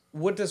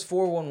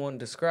 411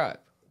 describe?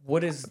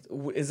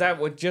 Is that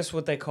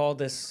what they call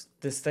this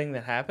thing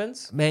that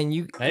happens? Man,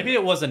 you Maybe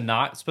it was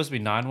supposed to be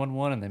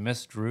 911 and they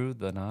misdrew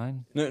the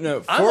 9.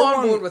 No. I'm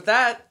on board with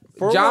that.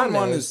 John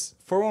 411 knows.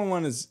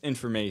 411 is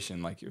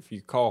information. Like if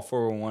you call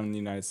 411 in the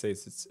United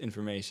States, it's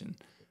information.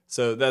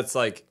 So that's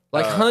like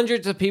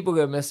hundreds of people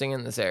go missing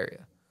in this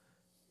area.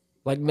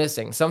 Like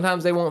missing.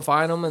 Sometimes they won't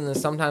find them, and then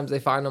sometimes they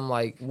find them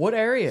like What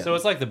area? So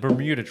it's like the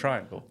Bermuda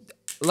Triangle.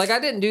 I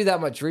didn't do that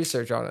much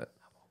research on it.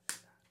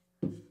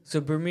 So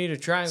Bermuda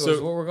Triangle So-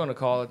 is what we're going to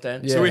call it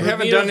then. Yeah. So we Bermuda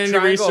haven't done any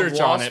Triangle of research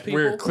on lost it. people?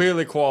 We're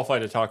clearly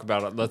qualified to talk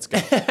about it. Let's go.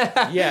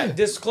 Yeah,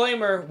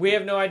 disclaimer, we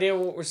have no idea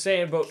what we're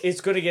saying, but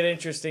it's going to get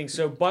interesting.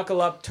 So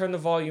buckle up, turn the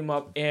volume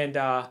up, and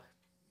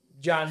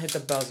John, hit the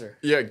buzzer.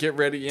 Yeah, get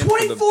ready.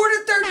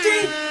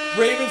 24-13!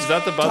 Ravens, Is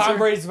that the buzzer? Tom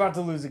Brady's about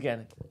to lose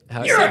again.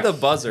 You said the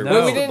buzzer. No. But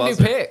What's we the didn't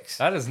buzzer? do picks.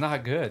 That is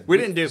not good. We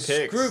didn't do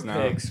picks. Screw no.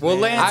 picks, Well,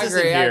 man. Lance I isn't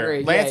agree, I here.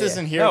 agree. Lance Yeah,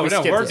 isn't here. No, We no,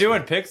 skipped we're it.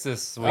 doing picks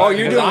this week. Oh,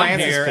 you're because doing I'm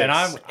Lance's here, and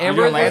picks. I'm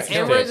Amber, doing Lance's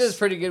Amber's picks. is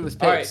pretty good with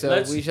picks, All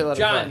right, so we should let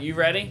John, him play. you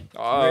ready?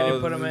 Ready to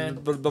put them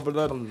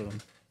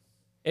in?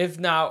 If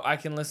not, I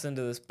can listen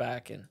to this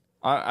back and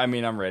I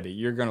mean, I'm ready.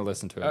 You're gonna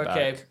listen to it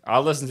Okay. back.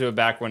 I'll listen to it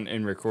back when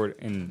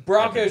in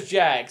Broncos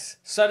Jags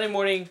Sunday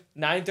morning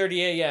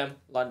 9:30 a.m.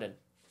 London.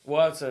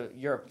 Well, it's a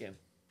Europe game.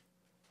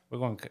 We're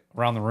going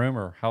around the room,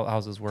 or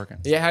how's this working?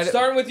 Yeah,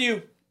 Starting with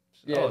you.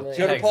 yeah, Oh, yeah. Go to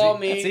Jags, Paul,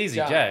 me, That's easy,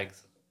 John.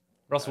 Jags.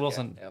 Russell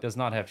Wilson yep. does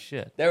not have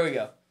shit. There we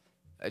go.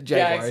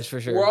 Jaguars Jags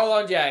for sure. We're all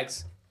on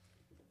Jags.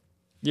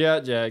 Yeah,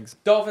 Jags.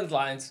 Dolphins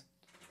Lions.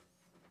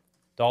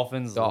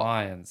 Dolphins,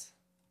 Lions.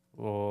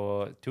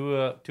 Well,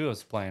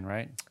 Tua's playing,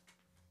 right?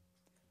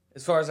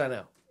 As far as I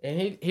know.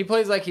 And he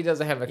plays like he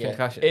doesn't have a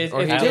concussion. If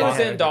Or he At Tim's Lions.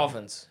 in,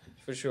 Dolphins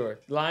for sure.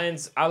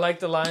 Lions. I like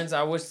the Lions.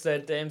 I wish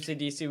that the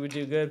MCDC would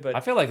do good, but I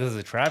feel like this is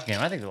a trap game.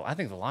 I think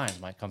the Lions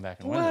might come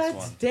back and win this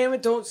one. Damn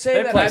it! Don't say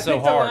They that. play I so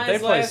picked the hard. Lions They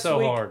play last so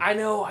week. hard. I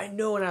know,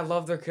 and I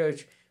love their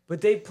coach. But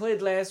they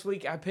played last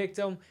week. I picked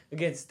them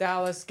against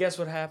Dallas. Guess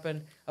what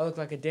happened? I look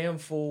like a damn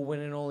fool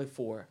winning only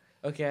 4.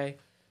 Okay,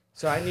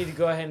 so I need to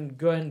go ahead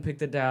and pick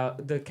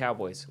the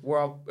Cowboys.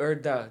 The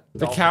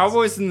Dolphins.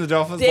 Cowboys and the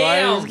Dolphins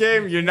Damn. Lions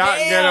game. You're not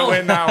Damn. gonna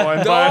win that one.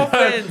 but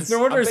Dolphins. no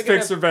wonder I'm his picking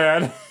picks up- are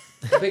bad.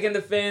 Picking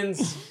the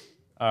Fins.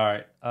 All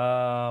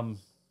right.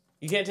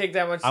 You can't take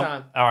that much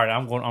time. All right.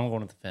 I'm going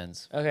with the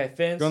Fins. Okay,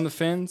 Fins. Go on the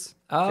Fins.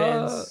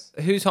 Fins.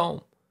 Who's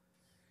home?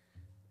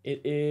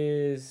 It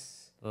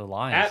is The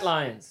Lions. at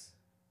Lions.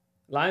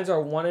 Lions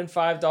are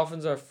 1-5.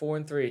 Dolphins are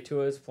 4-3.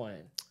 Tua is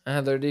playing.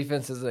 Their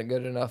defense isn't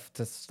good enough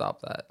to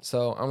stop that.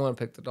 So I'm going to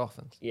pick the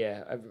Dolphins.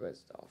 Yeah,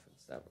 everybody's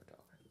Dolphins. That we're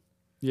talking.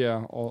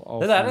 Yeah, all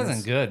That Fins.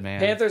 isn't good, man.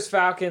 Panthers,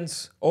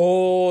 Falcons.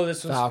 Oh,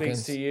 this one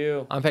Falcons. speaks to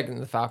you. I'm picking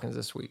the Falcons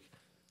this week.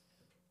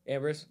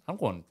 Ambers? I'm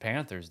going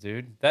Panthers,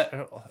 dude.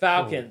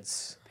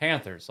 Falcons.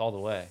 Panthers all the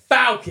way.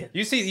 Falcons.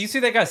 You see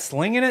that guy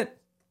slinging it?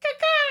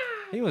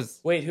 He was.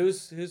 Wait,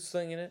 who's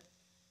slinging it?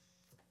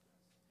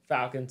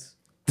 Falcons.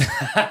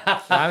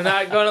 I'm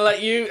not gonna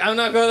let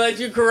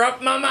you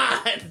corrupt my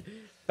mind.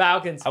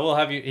 Falcons. I will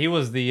have you. He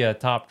was the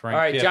top ranked. All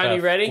right, John,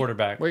 you ready?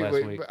 Quarterback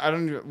last week. I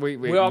don't. Wait.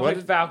 We all what?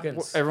 picked the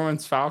Falcons.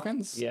 Everyone's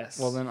Falcons. Yes.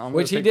 Well, then I'm.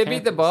 Which he gonna did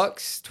pick beat the Panthers.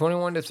 Bucks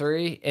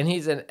 21-3, and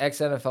he's an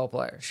ex-NFL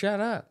player. Shut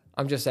up.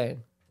 I'm just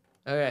saying.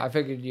 Okay. I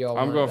figured you all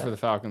I'm wanted going that. for the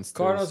Falcons. Too,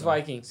 Cardinals, so.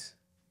 Vikings.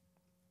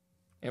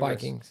 Ambers.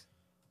 Vikings.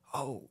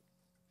 Oh,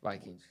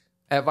 Vikings.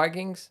 At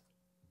Vikings?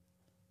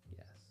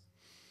 Yes.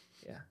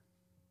 Yeah.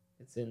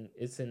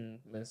 It's in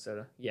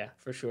Minnesota. Yeah,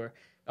 for sure.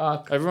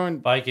 Everyone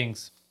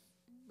Vikings.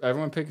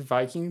 pick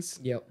Vikings.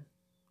 Yep.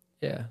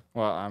 Yeah.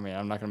 Well, I mean,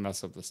 I'm not gonna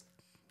mess up this.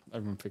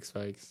 Everyone picks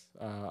Vikes.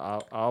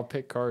 I'll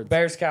pick Cards.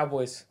 Bears,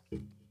 Cowboys.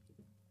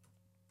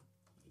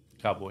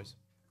 Cowboys.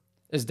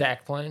 Is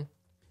Dak playing?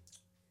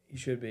 You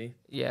should be.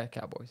 Yeah,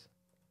 Cowboys.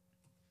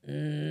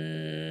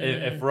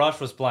 If Rush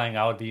was playing,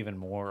 I would be even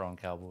more on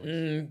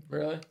Cowboys.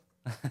 Really?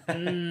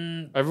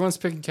 Everyone's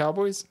picking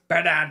Cowboys.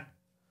 Bear down.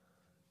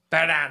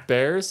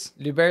 Bears.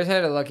 Dude, Bears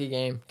had a lucky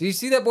game. Do you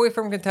see that boy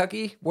from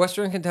Kentucky?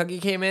 Western Kentucky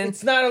came in.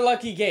 It's not a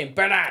lucky game.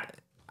 Bear down.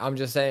 I'm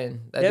just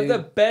saying. That They have dude, the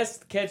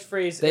best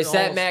catchphrase. they in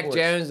sat all Mac sports.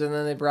 Jones, and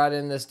then they brought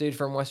in this dude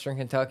from Western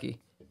Kentucky.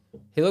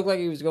 He looked like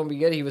he was going to be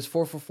good. He was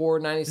 4 for 4,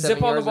 97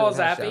 Zip on the yards ball, and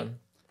a Zappy. touchdown.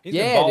 He's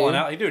Yeah, been balling dude.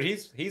 out. Dude,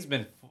 he's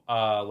been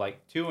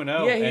like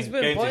 2-0. Yeah, he's and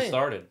been games playing. He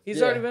started. He's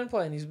Yeah. already been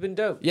playing. He's been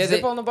dope. Yeah,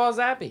 Zip they- on the ball,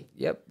 Zappy.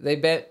 Yep. They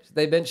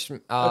benched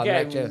Mac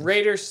Okay, Jones.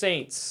 Raiders,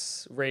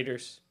 Saints,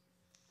 Raiders.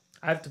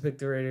 I have to pick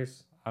the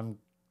Raiders.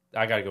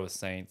 I gotta go with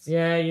Saints.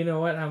 Yeah, you know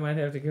what? I might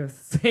have to go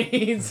with the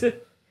Saints.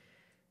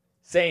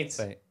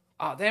 Saints.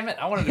 Oh damn it!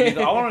 I wanted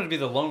to be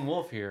the lone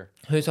wolf here.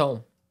 Who's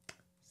home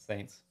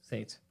Saints.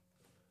 Saints.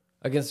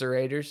 against the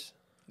Raiders?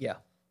 Yeah.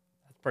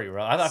 That's pretty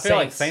rough. I feel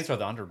like Saints. Saints are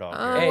the underdog.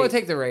 I'm Here. gonna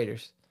take the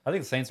Raiders. I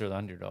think the Saints are the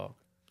underdog.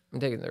 I'm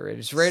taking the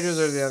Raiders. Raiders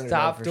are the underdog.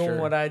 Stop for doing sure.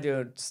 what I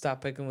do.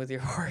 Stop picking with your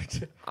heart.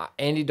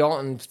 Andy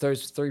Dalton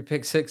throws 3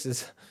 pick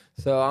sixes,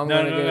 so I'm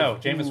No, gonna no. go.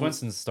 Jameis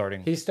Winston's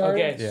starting. He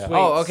started. Okay. Yeah. Sweet.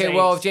 Oh, okay. Saints.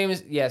 Well, if James,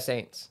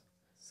 Saints.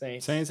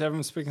 Saints. Saints.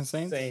 Everyone's picking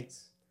Saints.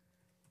 Saints.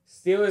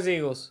 Steelers.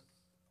 Eagles.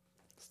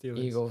 Steelers.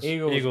 Eagles.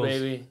 Eagles.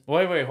 Baby.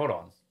 Wait, hold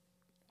on.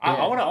 I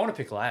Yeah. want to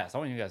pick last. I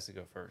want you guys to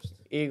go first.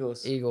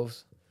 Eagles.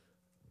 Eagles.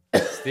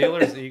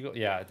 Steelers, Eagles.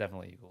 Yeah,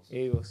 definitely Eagles.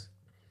 Eagles.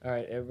 All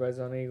right, everybody's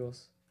on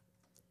Eagles.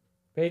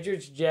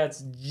 Patriots,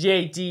 Jets,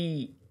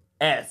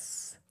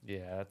 JTS.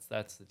 Yeah,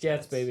 that's the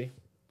Jets, baby.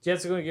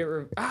 Jets are going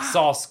to get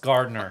Sauce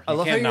Gardner. I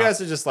love how you cannot-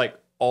 guys are just like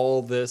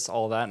all this,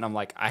 all that, and I'm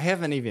like, I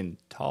haven't even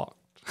talked.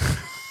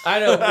 I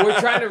know. We're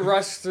trying to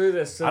rush through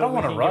this. So I don't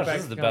want to rush.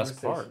 This is the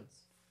best part.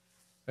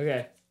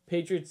 Okay.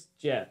 Patriots,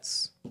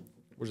 Jets.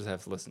 We'll just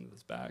have to listen to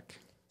this back.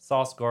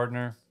 Sauce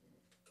Gardner,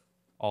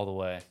 all the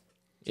way.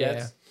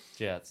 Jets.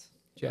 Jets.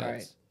 Jets. All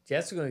right.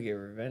 Jets are going to get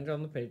revenge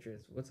on the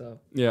Patriots. What's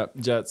up? Yeah,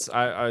 Jets.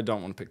 I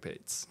don't want to pick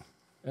Pates.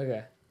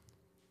 Okay.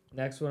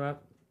 Next one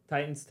up.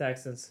 Titans,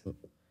 Texans.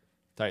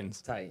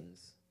 Titans.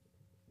 Titans.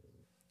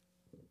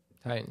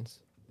 Titans.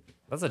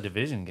 That's a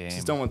division game.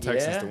 Just don't want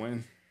Texans Yeah. to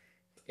win.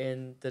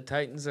 And the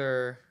Titans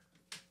are...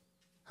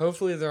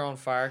 Hopefully they're on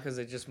fire because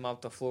they just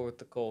mopped the floor with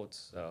the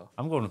Colts. So,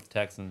 I'm going with the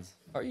Texans.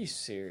 are you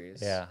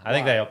serious? Yeah, I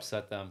think Why? they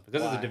upset them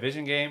because it's Why? a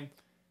division game.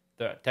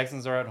 The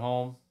Texans are at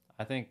home.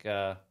 I think.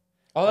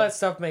 All that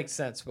stuff makes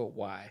sense, but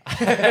why?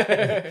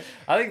 I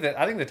think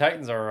the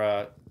Titans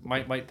are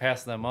might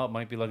pass them up.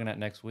 Might be looking at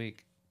next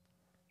week.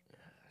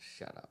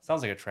 Shut up.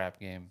 Sounds like a trap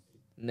game.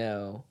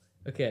 No.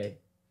 Okay.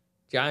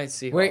 Giants,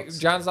 Seahawks. Wait,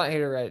 John's not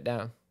here to write it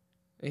down.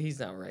 He's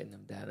not writing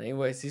them down.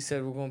 Anyways, he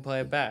said we're going to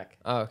play it back.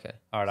 Oh, okay.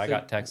 All right, I So-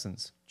 got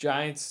Texans.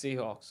 Giants,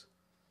 Seahawks.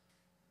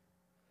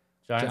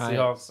 Giants,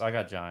 Giants. Seahawks. I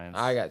got Giants.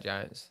 I got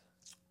Giants.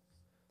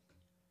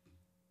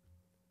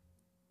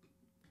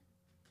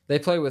 They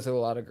play with a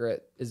lot of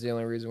grit. Is the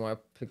only reason why I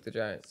picked the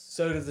Giants.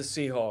 So do the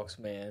Seahawks,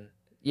 man.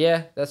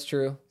 Yeah, that's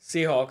true.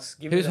 Seahawks.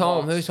 Give me Who's the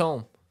home? Hawks. Who's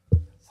home?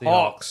 Seahawks.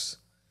 Hawks.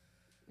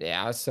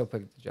 Yeah, I still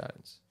picked the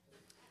Giants.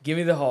 Give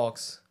me the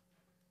Hawks.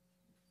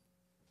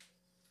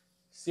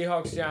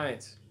 Seahawks,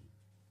 Giants.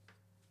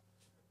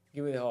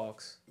 Give me the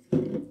Hawks.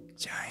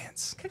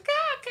 Giants.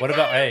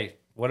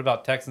 What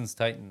about Texans,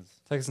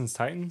 Titans? Texans.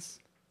 Titans.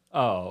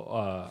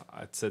 Oh,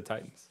 I said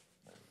Titans.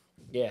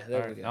 Yeah,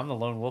 there All we right, go. I'm the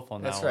lone wolf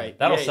on that That's one. right.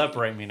 That'll Yeah,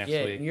 separate me next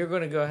yeah, week. you're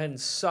going to go ahead and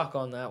suck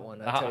on that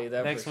one. I'll tell you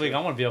that. Next for week, sure.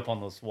 I'm gonna be up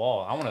on this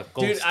wall. I want a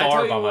gold Dude, I tell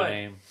star you by what. my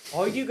name.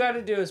 All you got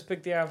to do is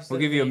pick the opposite. We'll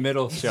of give you a me.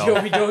 middle You'll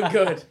shelf. be doing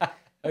good.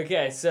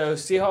 Okay, so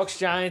Seahawks,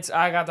 Giants.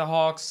 I got the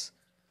Hawks.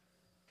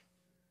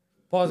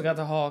 Paul's got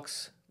the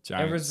Hawks.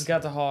 Everett's Giants.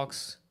 got the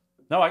Hawks.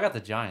 No, I got the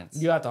Giants.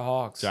 You got the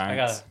Hawks. I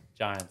Giants. got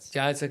Giants.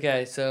 Giants,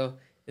 okay. So,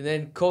 and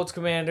then Colts,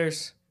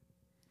 Commanders.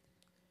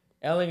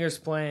 Ellinger's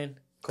playing.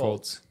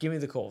 Colts. Give me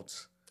the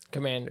Colts.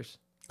 Commanders.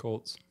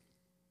 Colts.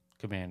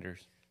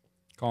 Commanders.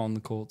 Calling the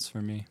Colts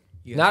for me.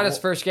 You Not guys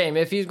his first game.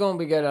 If he's going to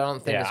be good, I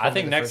don't think. Yeah, it's I gonna be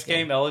think the next first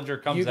game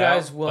Ellinger comes You out.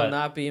 guys will but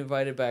not be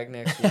invited back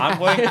next week. I'm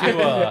going to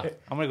go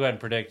ahead and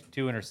predict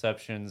 2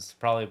 interceptions,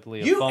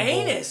 probably a You fumble.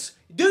 anus.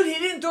 Dude, he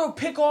didn't throw a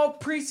pick all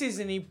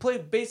preseason. He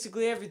played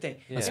basically everything.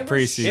 That's Remember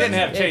preseason. He didn't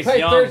have They Chase play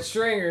Young. third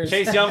stringers.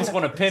 Chase Young's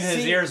going to pin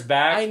his See, ears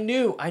back. I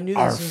knew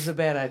this was a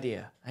bad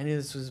idea.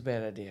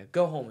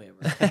 Go home,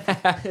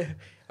 Amber.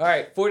 All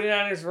right,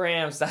 49ers,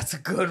 Rams. That's a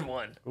good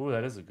one. Ooh,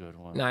 that is a good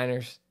one.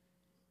 Niners.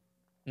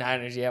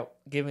 Niners, yeah.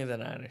 Give me the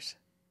Niners.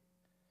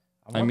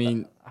 I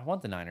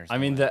want the Niners. I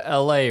mean, the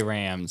LA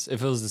Rams.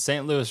 If it was the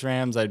St. Louis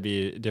Rams, I'd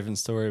be a different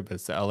story, but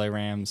it's the LA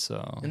Rams,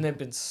 so And they've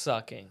been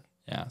sucking.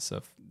 yeah,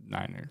 so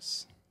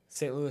Niners.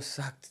 St. Louis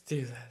sucked to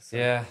do that. So.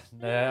 Yeah,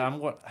 I'm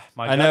going.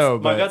 I know,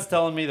 my but- gut's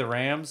telling me the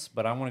Rams,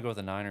 but I'm going to go with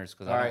the Niners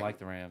because I All don't right. like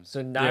the Rams. So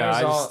Yeah,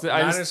 Niners, I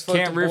Niners just flip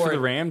can't the root for board. the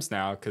Rams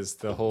now because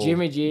the whole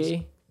Jimmy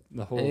G.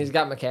 the whole And he's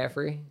got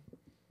McCaffrey.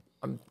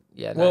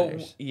 Yeah, Well,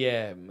 Niners.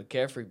 yeah,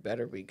 McCaffrey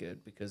better be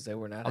good because they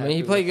were not. I mean,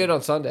 he played good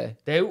on Sunday.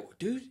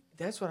 Dude,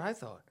 that's what I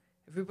thought.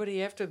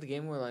 Everybody after the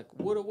game were like,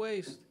 "What a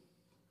waste."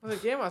 I was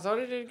like, "Damn, I thought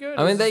he did good."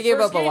 I mean, It was they his gave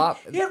first up a game. lot.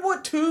 He had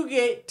what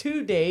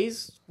 2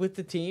 days with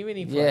the team, and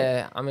he played.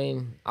 Yeah, I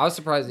mean, I was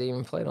surprised he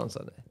even played on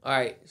Sunday. All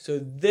right, so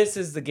this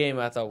is the game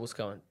I thought was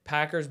coming: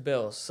 Packers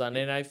Bills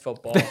Sunday Night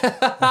Football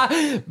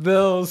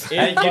Bills.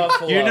 in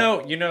Buffalo.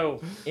 you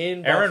know,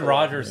 in Aaron Buffalo.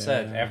 Rodgers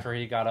said after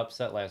he got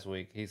upset last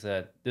week, he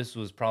said this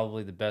was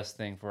probably the best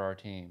thing for our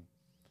team.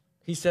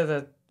 He said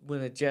that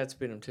when the Jets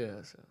beat him too.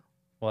 So.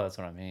 Well, that's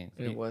what I mean.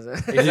 It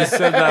wasn't. He just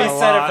said that He a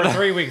said lot. it for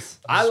 3 weeks.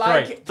 I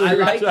like.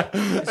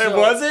 It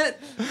was it?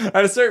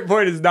 At a certain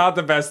point, it's not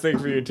the best thing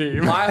for your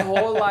team. My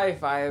whole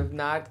life, I have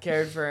not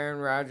cared for Aaron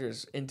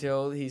Rodgers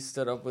until he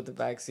stood up with the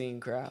vaccine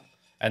crap.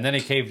 And then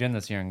he caved in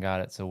this year and got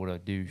it. So what a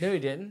douche. No, he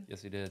didn't.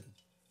 Yes, he did.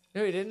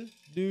 No, he didn't.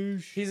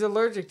 Douche. He's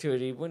allergic to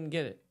it. He wouldn't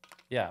get it.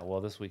 Yeah. Well,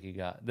 this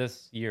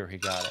year he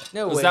got it.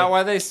 No Was way. that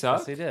why they Yes,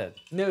 suck? he did.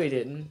 No, he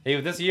didn't.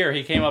 This year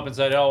he came up and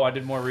said, "Oh, I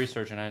did more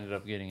research and I ended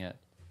up getting it."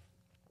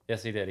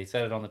 Yes, he did. He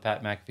said it on the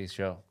Pat McAfee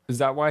show. Is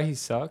that why he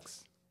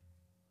sucks?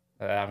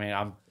 I mean,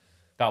 I'm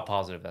about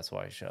positive that's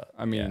why he shut.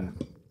 I mean,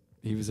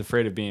 he was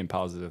afraid of being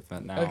positive,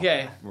 but now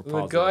Okay, we're we'll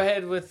positive. go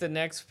ahead with the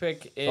next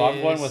pick. So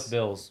I'm going with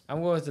Bills.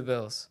 I'm going with the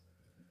Bills.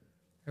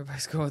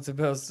 Everybody's going with the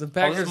Bills. The Oh, this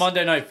Packers. is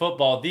Monday Night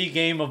Football, the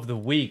game of the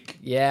week.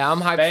 Yeah,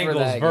 I'm hyped for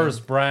that. Bengals versus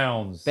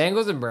Browns.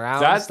 Bengals and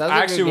Browns. That That's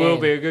actually a good will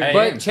game. be a good Hey.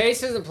 game. But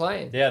Chase isn't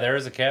playing. Yeah, there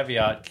is a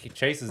caveat.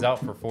 Chase is out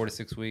for 4 to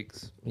 6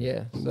 weeks.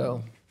 Yeah,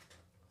 so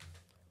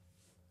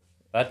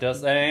That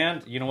does,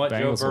 and you know what,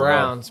 Bengals. Joe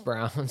Burrow.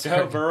 Browns.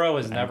 Joe Burrow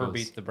has never Bengals.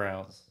 beat the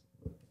Browns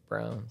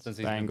Browns. since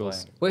he's been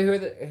Bengals. playing.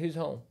 Wait, who's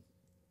home?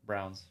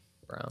 Browns.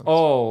 Browns.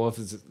 Oh, if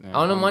it's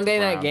On a Monday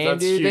night Browns. game, That's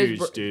dude, there's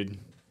huge, dude.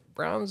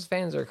 Browns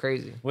fans are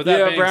crazy. With that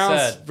Yeah, being Browns.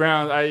 said,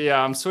 Browns.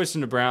 I'm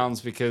switching to Browns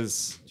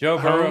because Joe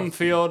Burrow. home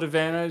field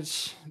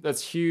advantage.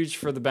 That's huge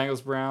for the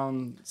Bengals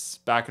Browns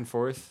back and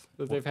forth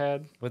that they've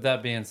had. With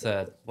that being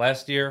said,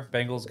 last year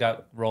Bengals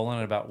got rolling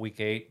at about week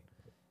 8,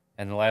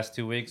 and the last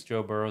 2 weeks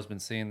Joe Burrow's been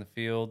seeing the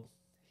field.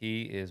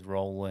 He is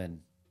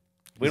rolling.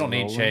 We He's don't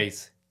need rolling?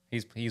 Chase.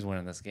 He's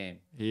winning this game.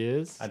 He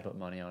is. I'd put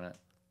money on it.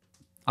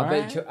 I'll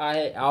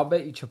Alright.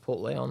 bet you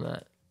Chipotle on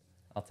that.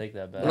 I'll take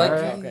that bet. Like,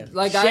 Alright.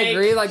 like I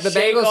agree. Like the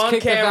Bengals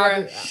kicked the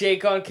Falcons.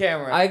 Shake on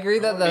camera. I agree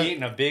that I'm gonna be the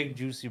eating a big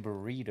juicy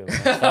burrito.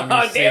 next time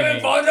you see Damn it,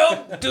 me.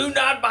 Bono! Do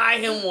not buy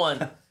him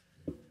one.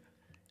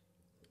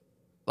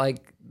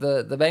 like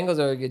the Bengals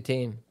are a good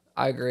team.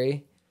 I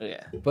agree.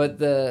 Yeah. But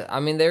they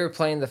were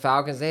playing the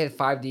Falcons. They had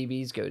 5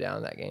 DBs go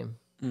down that game.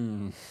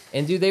 And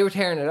dude, they were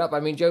tearing it up. I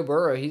mean, Joe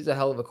Burrow, he's a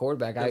hell of a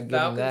quarterback. I give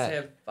him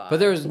that. But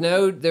there was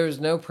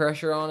no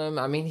pressure on him.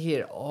 I mean, he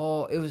had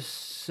all. It was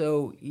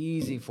so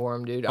easy for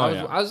him, dude.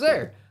 I was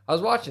there. I was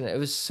watching it. It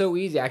was so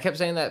easy. I kept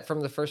saying that from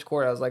the first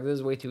quarter. I was like, this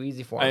is way too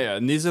easy for him. Yeah,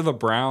 and these are the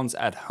Browns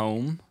at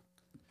home.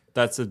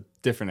 That's a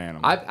different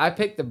animal. I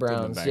picked the than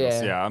Browns. the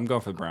Bengals. Yeah. I'm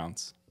going for the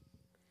Browns.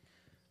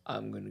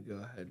 I'm gonna go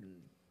ahead and.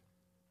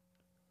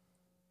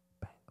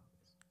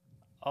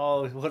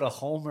 Oh, what a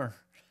homer!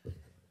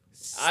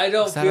 I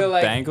don't Is that feel a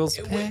like Bengals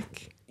it-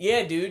 pick?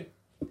 Yeah, dude.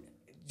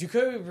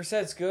 Jacoby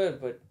Brissett's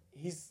good, but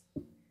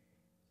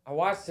I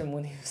watched him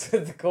when he was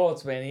at the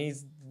Colts, man.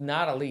 He's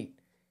not elite.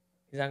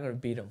 He's not going to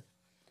beat him.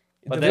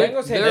 But the they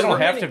Bengals they have don't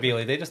have many- to be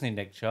elite. They just need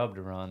Nick Chubb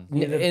to run.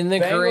 Yeah, the In the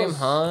Kareem Bengals-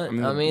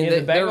 Hunt. I mean, Yeah,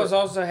 the they're- Bengals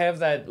also have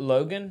that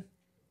Logan.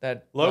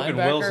 That Logan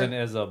linebacker Wilson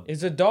is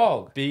a a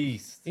dog.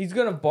 beast. He's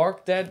gonna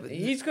bark that.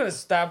 He's gonna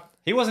stop.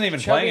 He wasn't even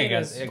Chubby playing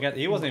is- against.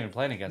 He wasn't even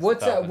playing against. What's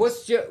the that?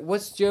 Falcons.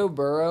 What's Joe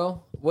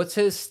Burrow? What's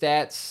his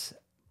stats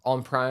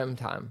on prime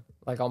time?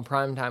 Like on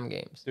prime time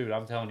games? Dude,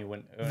 I'm telling you,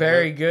 when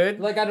Very good.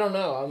 Like I don't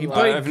know. He I'm I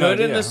played have no good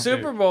in idea. the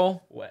Super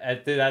Bowl.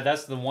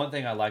 that's the one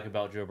thing I like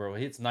about Joe Burrow.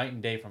 It's night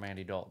and day from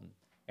Andy Dalton.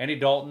 Andy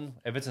Dalton,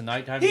 if it's a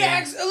nighttime He game,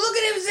 acts. Look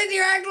at him sitting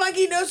here acting like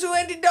he knows who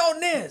Andy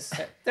Dalton is.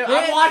 Dude,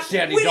 I watched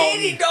Andy With Dalton.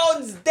 Andy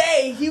Dalton's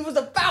day, he was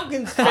a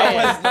Falcons fan.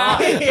 I was not.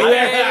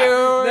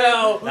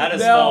 No, That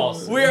is no.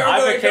 false. We are I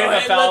going to became go a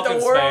ahead and let Falcons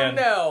the world fan.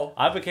 know.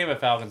 I became a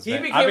Falcons He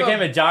fan. became I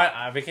became a- a giant.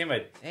 I became a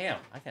damn.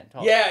 I can't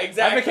talk. Yeah,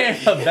 exactly. I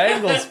became a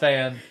Bengals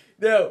fan.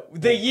 No,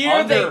 the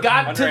year they Under-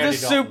 got under to the Andy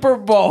Dalton. Super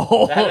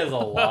Bowl. That is a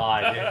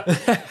lie,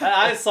 dude.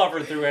 I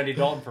suffered through Andy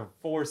Dalton for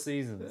 4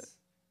 seasons.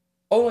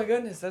 Oh my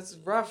goodness, that's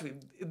rough.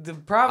 The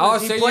problem Oh,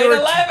 is so he you played were-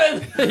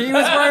 11. he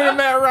was wearing a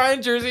Matt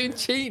Ryan jersey and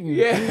cheating.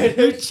 Yeah,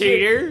 You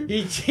cheater.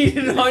 He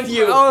cheated on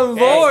you. Oh,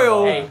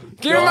 loyal. Hey,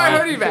 Give me my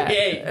don't- hoodie back.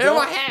 Hey, And don't-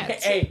 my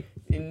hat. Hey,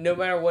 no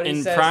matter what he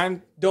In says,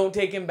 prime- don't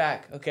take him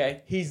back,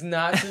 okay? He's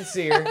not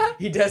sincere.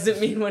 He doesn't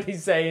mean what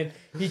he's saying.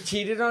 He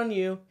cheated on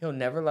you. He'll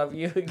never love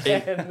you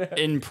again.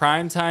 In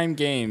primetime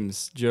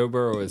games, Joe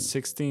Burrow is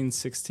 16,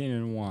 16,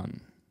 and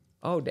 1.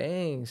 Oh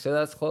dang! So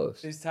that's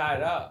close. He's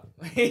tied up.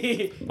 But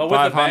with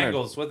 500.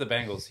 the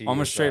Bengals, he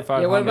Almost is, straight Yeah,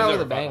 500. what about he's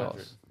with the over Bengals?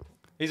 500.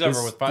 He's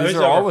over with 500. These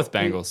are all with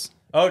Bengals.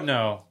 Oh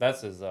no,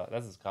 that's his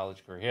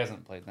college career. He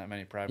hasn't played that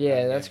many private.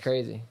 Yeah, that's games.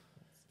 crazy.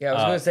 Yeah, I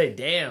was gonna say,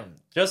 damn.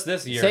 Just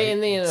this year. Say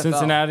in the NFL.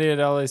 Cincinnati at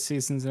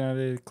LAC,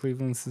 Cincinnati at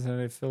Cleveland,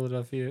 Cincinnati at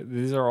Philadelphia.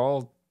 These are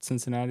all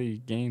Cincinnati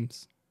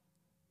games.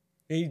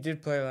 He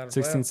did play a lot of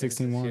 16,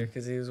 16,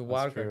 because he was a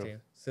wild card true.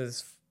 team. So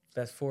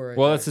that's 4 right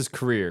Well, there. that's his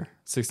career,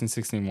 16,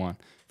 16, 1.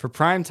 For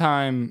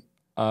primetime,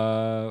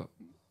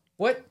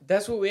 What?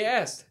 That's what we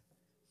asked.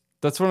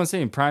 that's what I'm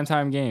saying.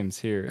 Primetime games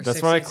here. Or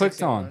That's what I 16, clicked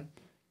 61. on.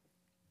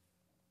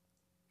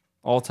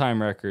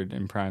 All-time record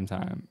in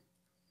primetime.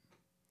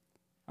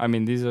 I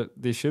mean,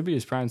 these should be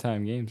his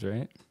primetime games,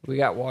 right? We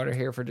got water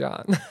here for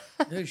John.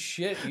 No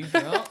shit, you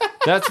drunk?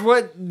 That's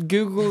what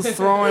Google's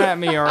throwing at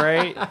me, all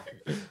right?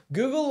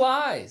 Google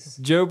lies.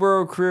 Joe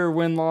Burrow career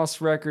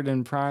win-loss record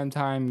in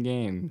primetime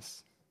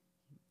games.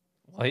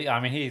 Well,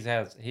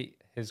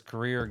 his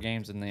career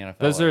games in the NFL.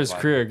 Those are his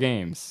career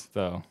games,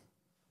 though.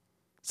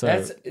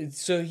 So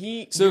So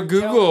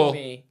Google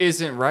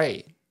isn't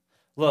right.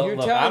 Look,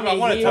 You're I telling me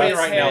want to he tell you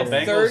has right now, had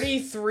Bengals,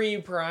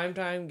 33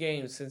 primetime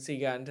games since he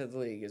got into the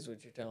league, is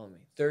what you're telling me.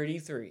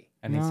 33.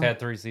 and he's had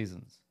 3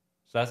 seasons.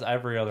 So that's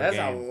every other That's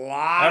game. a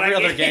lot. Every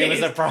of other game is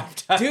a games.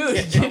 primetime.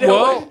 Dude, you know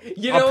what?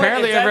 You know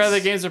apparently what? every other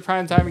game's a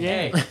primetime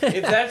game. Hey,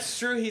 if that's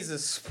true, he's a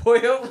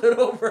spoiled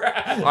little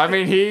brat. I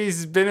mean,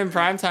 he's been in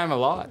primetime a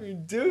lot.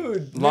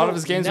 Dude, A lot of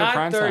his games are not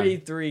primetime.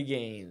 33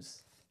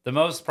 games. The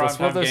most That's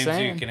what primetime they're games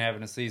saying. you can have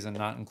in a season,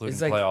 not including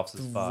It's like playoffs,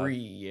 is 5. 3,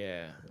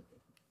 yeah.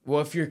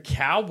 Well, if you're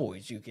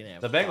Cowboys, you can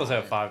have The Bengals 5.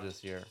 have 5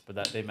 this year, but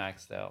they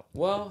maxed out.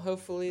 Well,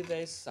 hopefully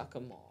they suck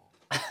them all.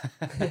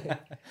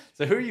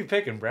 So who are you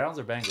picking, Browns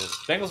or Bengals?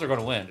 Bengals are going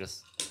to win.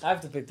 I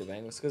have to pick the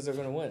Bengals because they're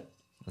going to win.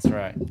 That's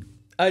right.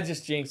 I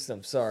just jinxed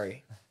them.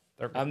 Sorry.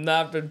 I've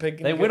not been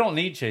picking. We don't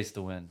need Chase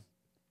to win.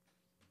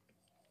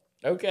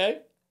 Okay.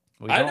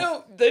 We I don't.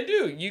 know they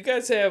do. You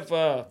guys have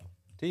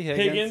T.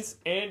 Higgins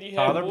and you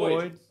have Tyler Boyd.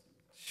 Boyd.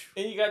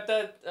 And you got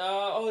that.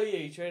 Oh, yeah.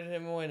 You traded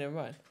him away. Never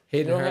mind.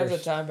 Hayden You don't have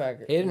Hurst. the time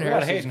backer. Hayden We Hurst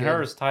got is Hayden good.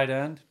 Hurst, tight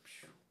end.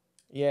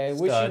 Yeah,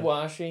 Stud.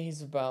 wishy-washy.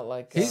 He's about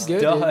like... He's good.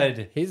 Stud.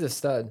 Dude. He's a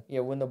stud.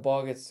 Yeah, when the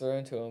ball gets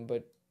thrown to him.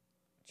 But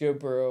Joe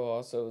Burrow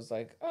also was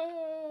like,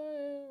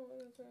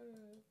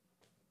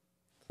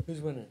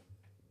 who's winning?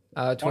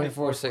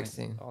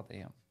 24-16. Oh,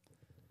 damn.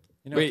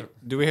 You know, Wait,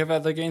 do we have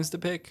other games to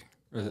pick?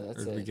 Or,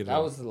 That's or did we it. get That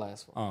it? was the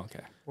last one. Oh,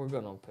 okay. We're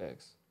going on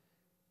picks.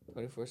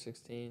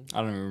 24-16.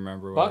 I don't even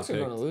remember what Bucks I are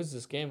picked. going to lose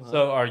this game, huh?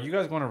 So are you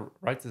guys going to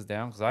write this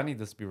down? Because I need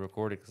this to be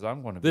recorded because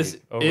I'm going to This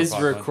be over is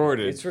 500.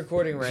 recorded. It's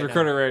recording right It's now.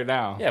 recorded right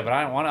now. Yeah, but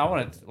I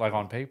want it like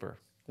on paper.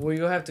 Well,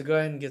 you'll have to go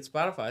ahead and get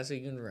Spotify so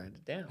you can write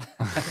it down.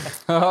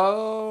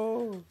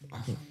 Oh.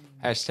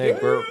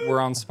 Hashtag we're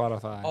on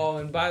Spotify. Oh,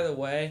 and by the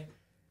way,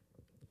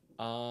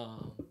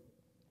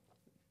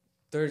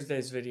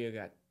 Thursday's video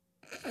got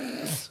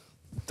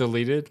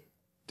Deleted?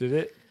 Did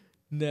it?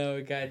 no,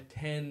 it got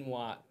 10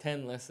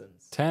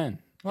 listens. 10.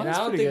 Well, And I that's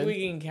don't pretty think good.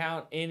 we can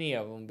count any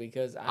of them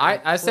because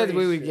I said pretty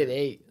we would sure- get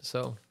 8,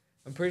 so.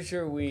 I'm pretty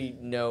sure we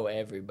know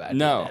everybody.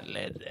 No. that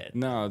led it.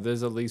 No,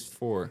 there's at least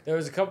 4. There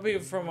was a couple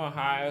people from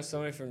Ohio,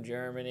 somebody from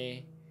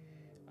Germany,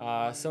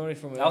 somebody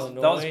from That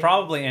Illinois. was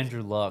probably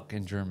Andrew Luck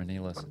in Germany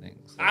listening.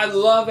 So. I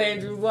love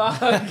Andrew Luck.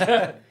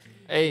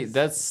 Hey,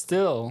 that's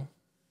still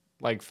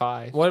like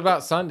 5. What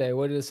about Sunday?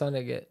 What did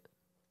Sunday get?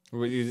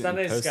 Well, you didn't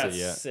Sunday's post got it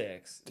yet.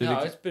 6. Did No,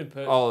 it- it's been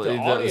posted. Oh, the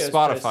audio's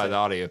Spotify, posted. the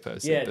audio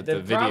posted, Yeah, but the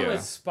the problem video.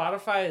 is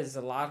Spotify is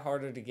a lot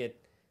harder to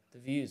get the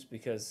views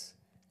because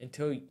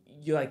until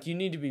you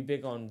need to be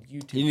big on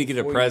YouTube. You need to get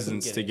a before you can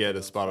presence to it get a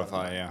on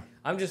Spotify, yeah.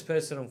 I'm just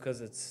posting them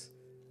because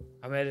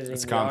I'm editing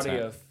It's the content,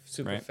 audio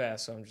super right?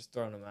 fast, so I'm just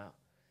throwing them out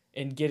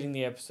and getting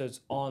the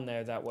episodes on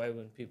there. That way,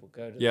 when people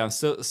go to Yeah, I'm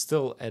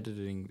still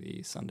editing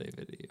the Sunday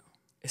video.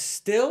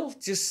 still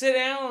just sit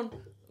down,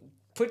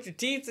 put your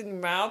teeth in your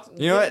mouth, and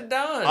You know get what? it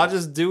done. I'll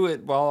just do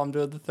it while I'm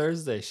doing the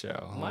Thursday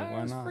show. Like, why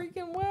Mine's not?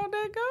 freaking well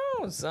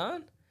gone,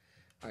 son.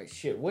 All right,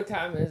 shit. What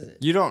time is it?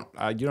 You don't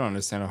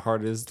understand how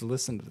hard it is to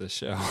listen to this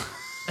show.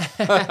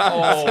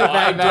 Oh,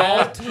 I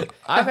don't.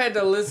 I've had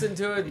to listen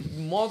to it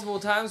multiple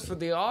times for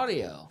the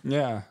audio.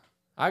 Yeah.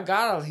 I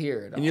gotta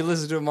hear it. And you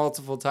listen to it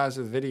multiple times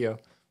with video,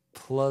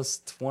 plus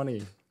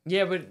 20.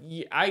 Yeah, but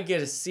I get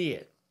to see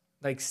it.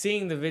 Like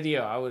seeing the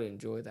video, I would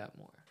enjoy that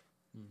more.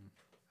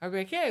 I'd be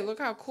like, hey, look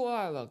how cool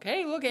I look.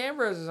 Hey, look,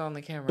 Ambrose is on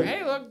the camera.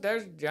 Hey, look,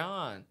 there's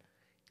John.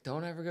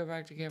 Don't ever go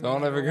back to camera.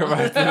 Don't ever number go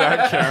back to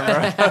that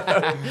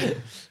camera.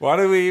 Why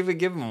do we even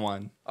give him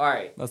one? All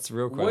right. That's the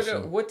real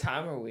question. What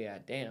time are we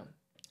at? Damn.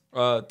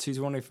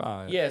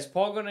 225. Yeah, is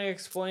Paul going to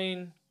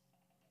explain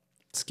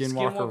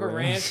Skinwalker,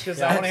 Ranch. Because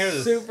Yeah, I I'm wanna hear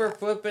this. super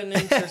flipping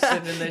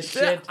interested in this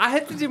shit. I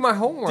had to do my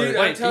homework. Dude,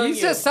 I'm telling you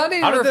you. said Sunday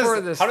How did before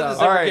this- this how did stuff.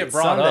 this ever All right, get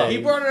brought Sunday. up? He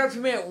brought it up to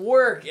me at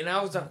work, and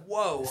I was like,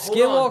 "Whoa, hold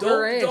Skinwalker on!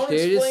 Don't Ranch,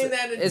 dude. explain It's-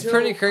 that until it's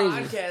pretty crazy.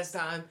 podcast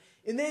time."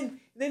 And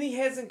then he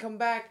hasn't come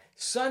back.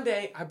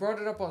 Sunday, I brought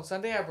it up on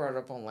Sunday. I brought it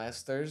up on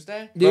last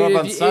Thursday. Dude, Well, if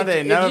on you- Sunday,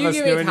 if none of you us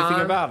give knew me anything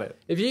time- about it.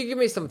 If you give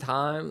me some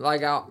time,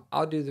 like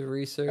I'll do the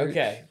research.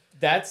 Okay,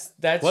 that's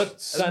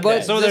What? Sunday.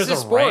 But So this there's is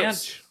a sports.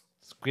 ranch,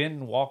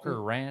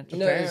 Skinwalker Ranch.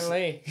 No, it's-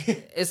 apparently,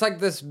 It's like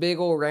this big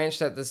old ranch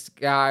that this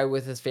guy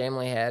with his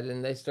family had,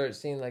 and they start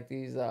seeing like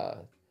these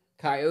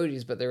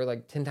coyotes, but they were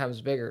like 10 times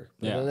bigger.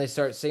 And Yeah. then they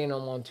start seeing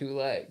them on 2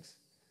 legs.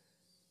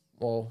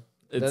 Well,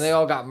 then It's- they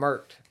all got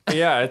murked.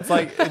 Yeah, it's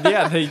like,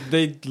 yeah,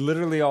 they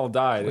literally all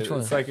died. Which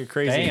one? It's like a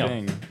crazy Damn.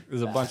 thing.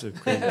 There's a bunch of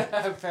crazy.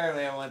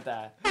 apparently I want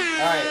that. All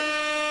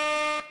right,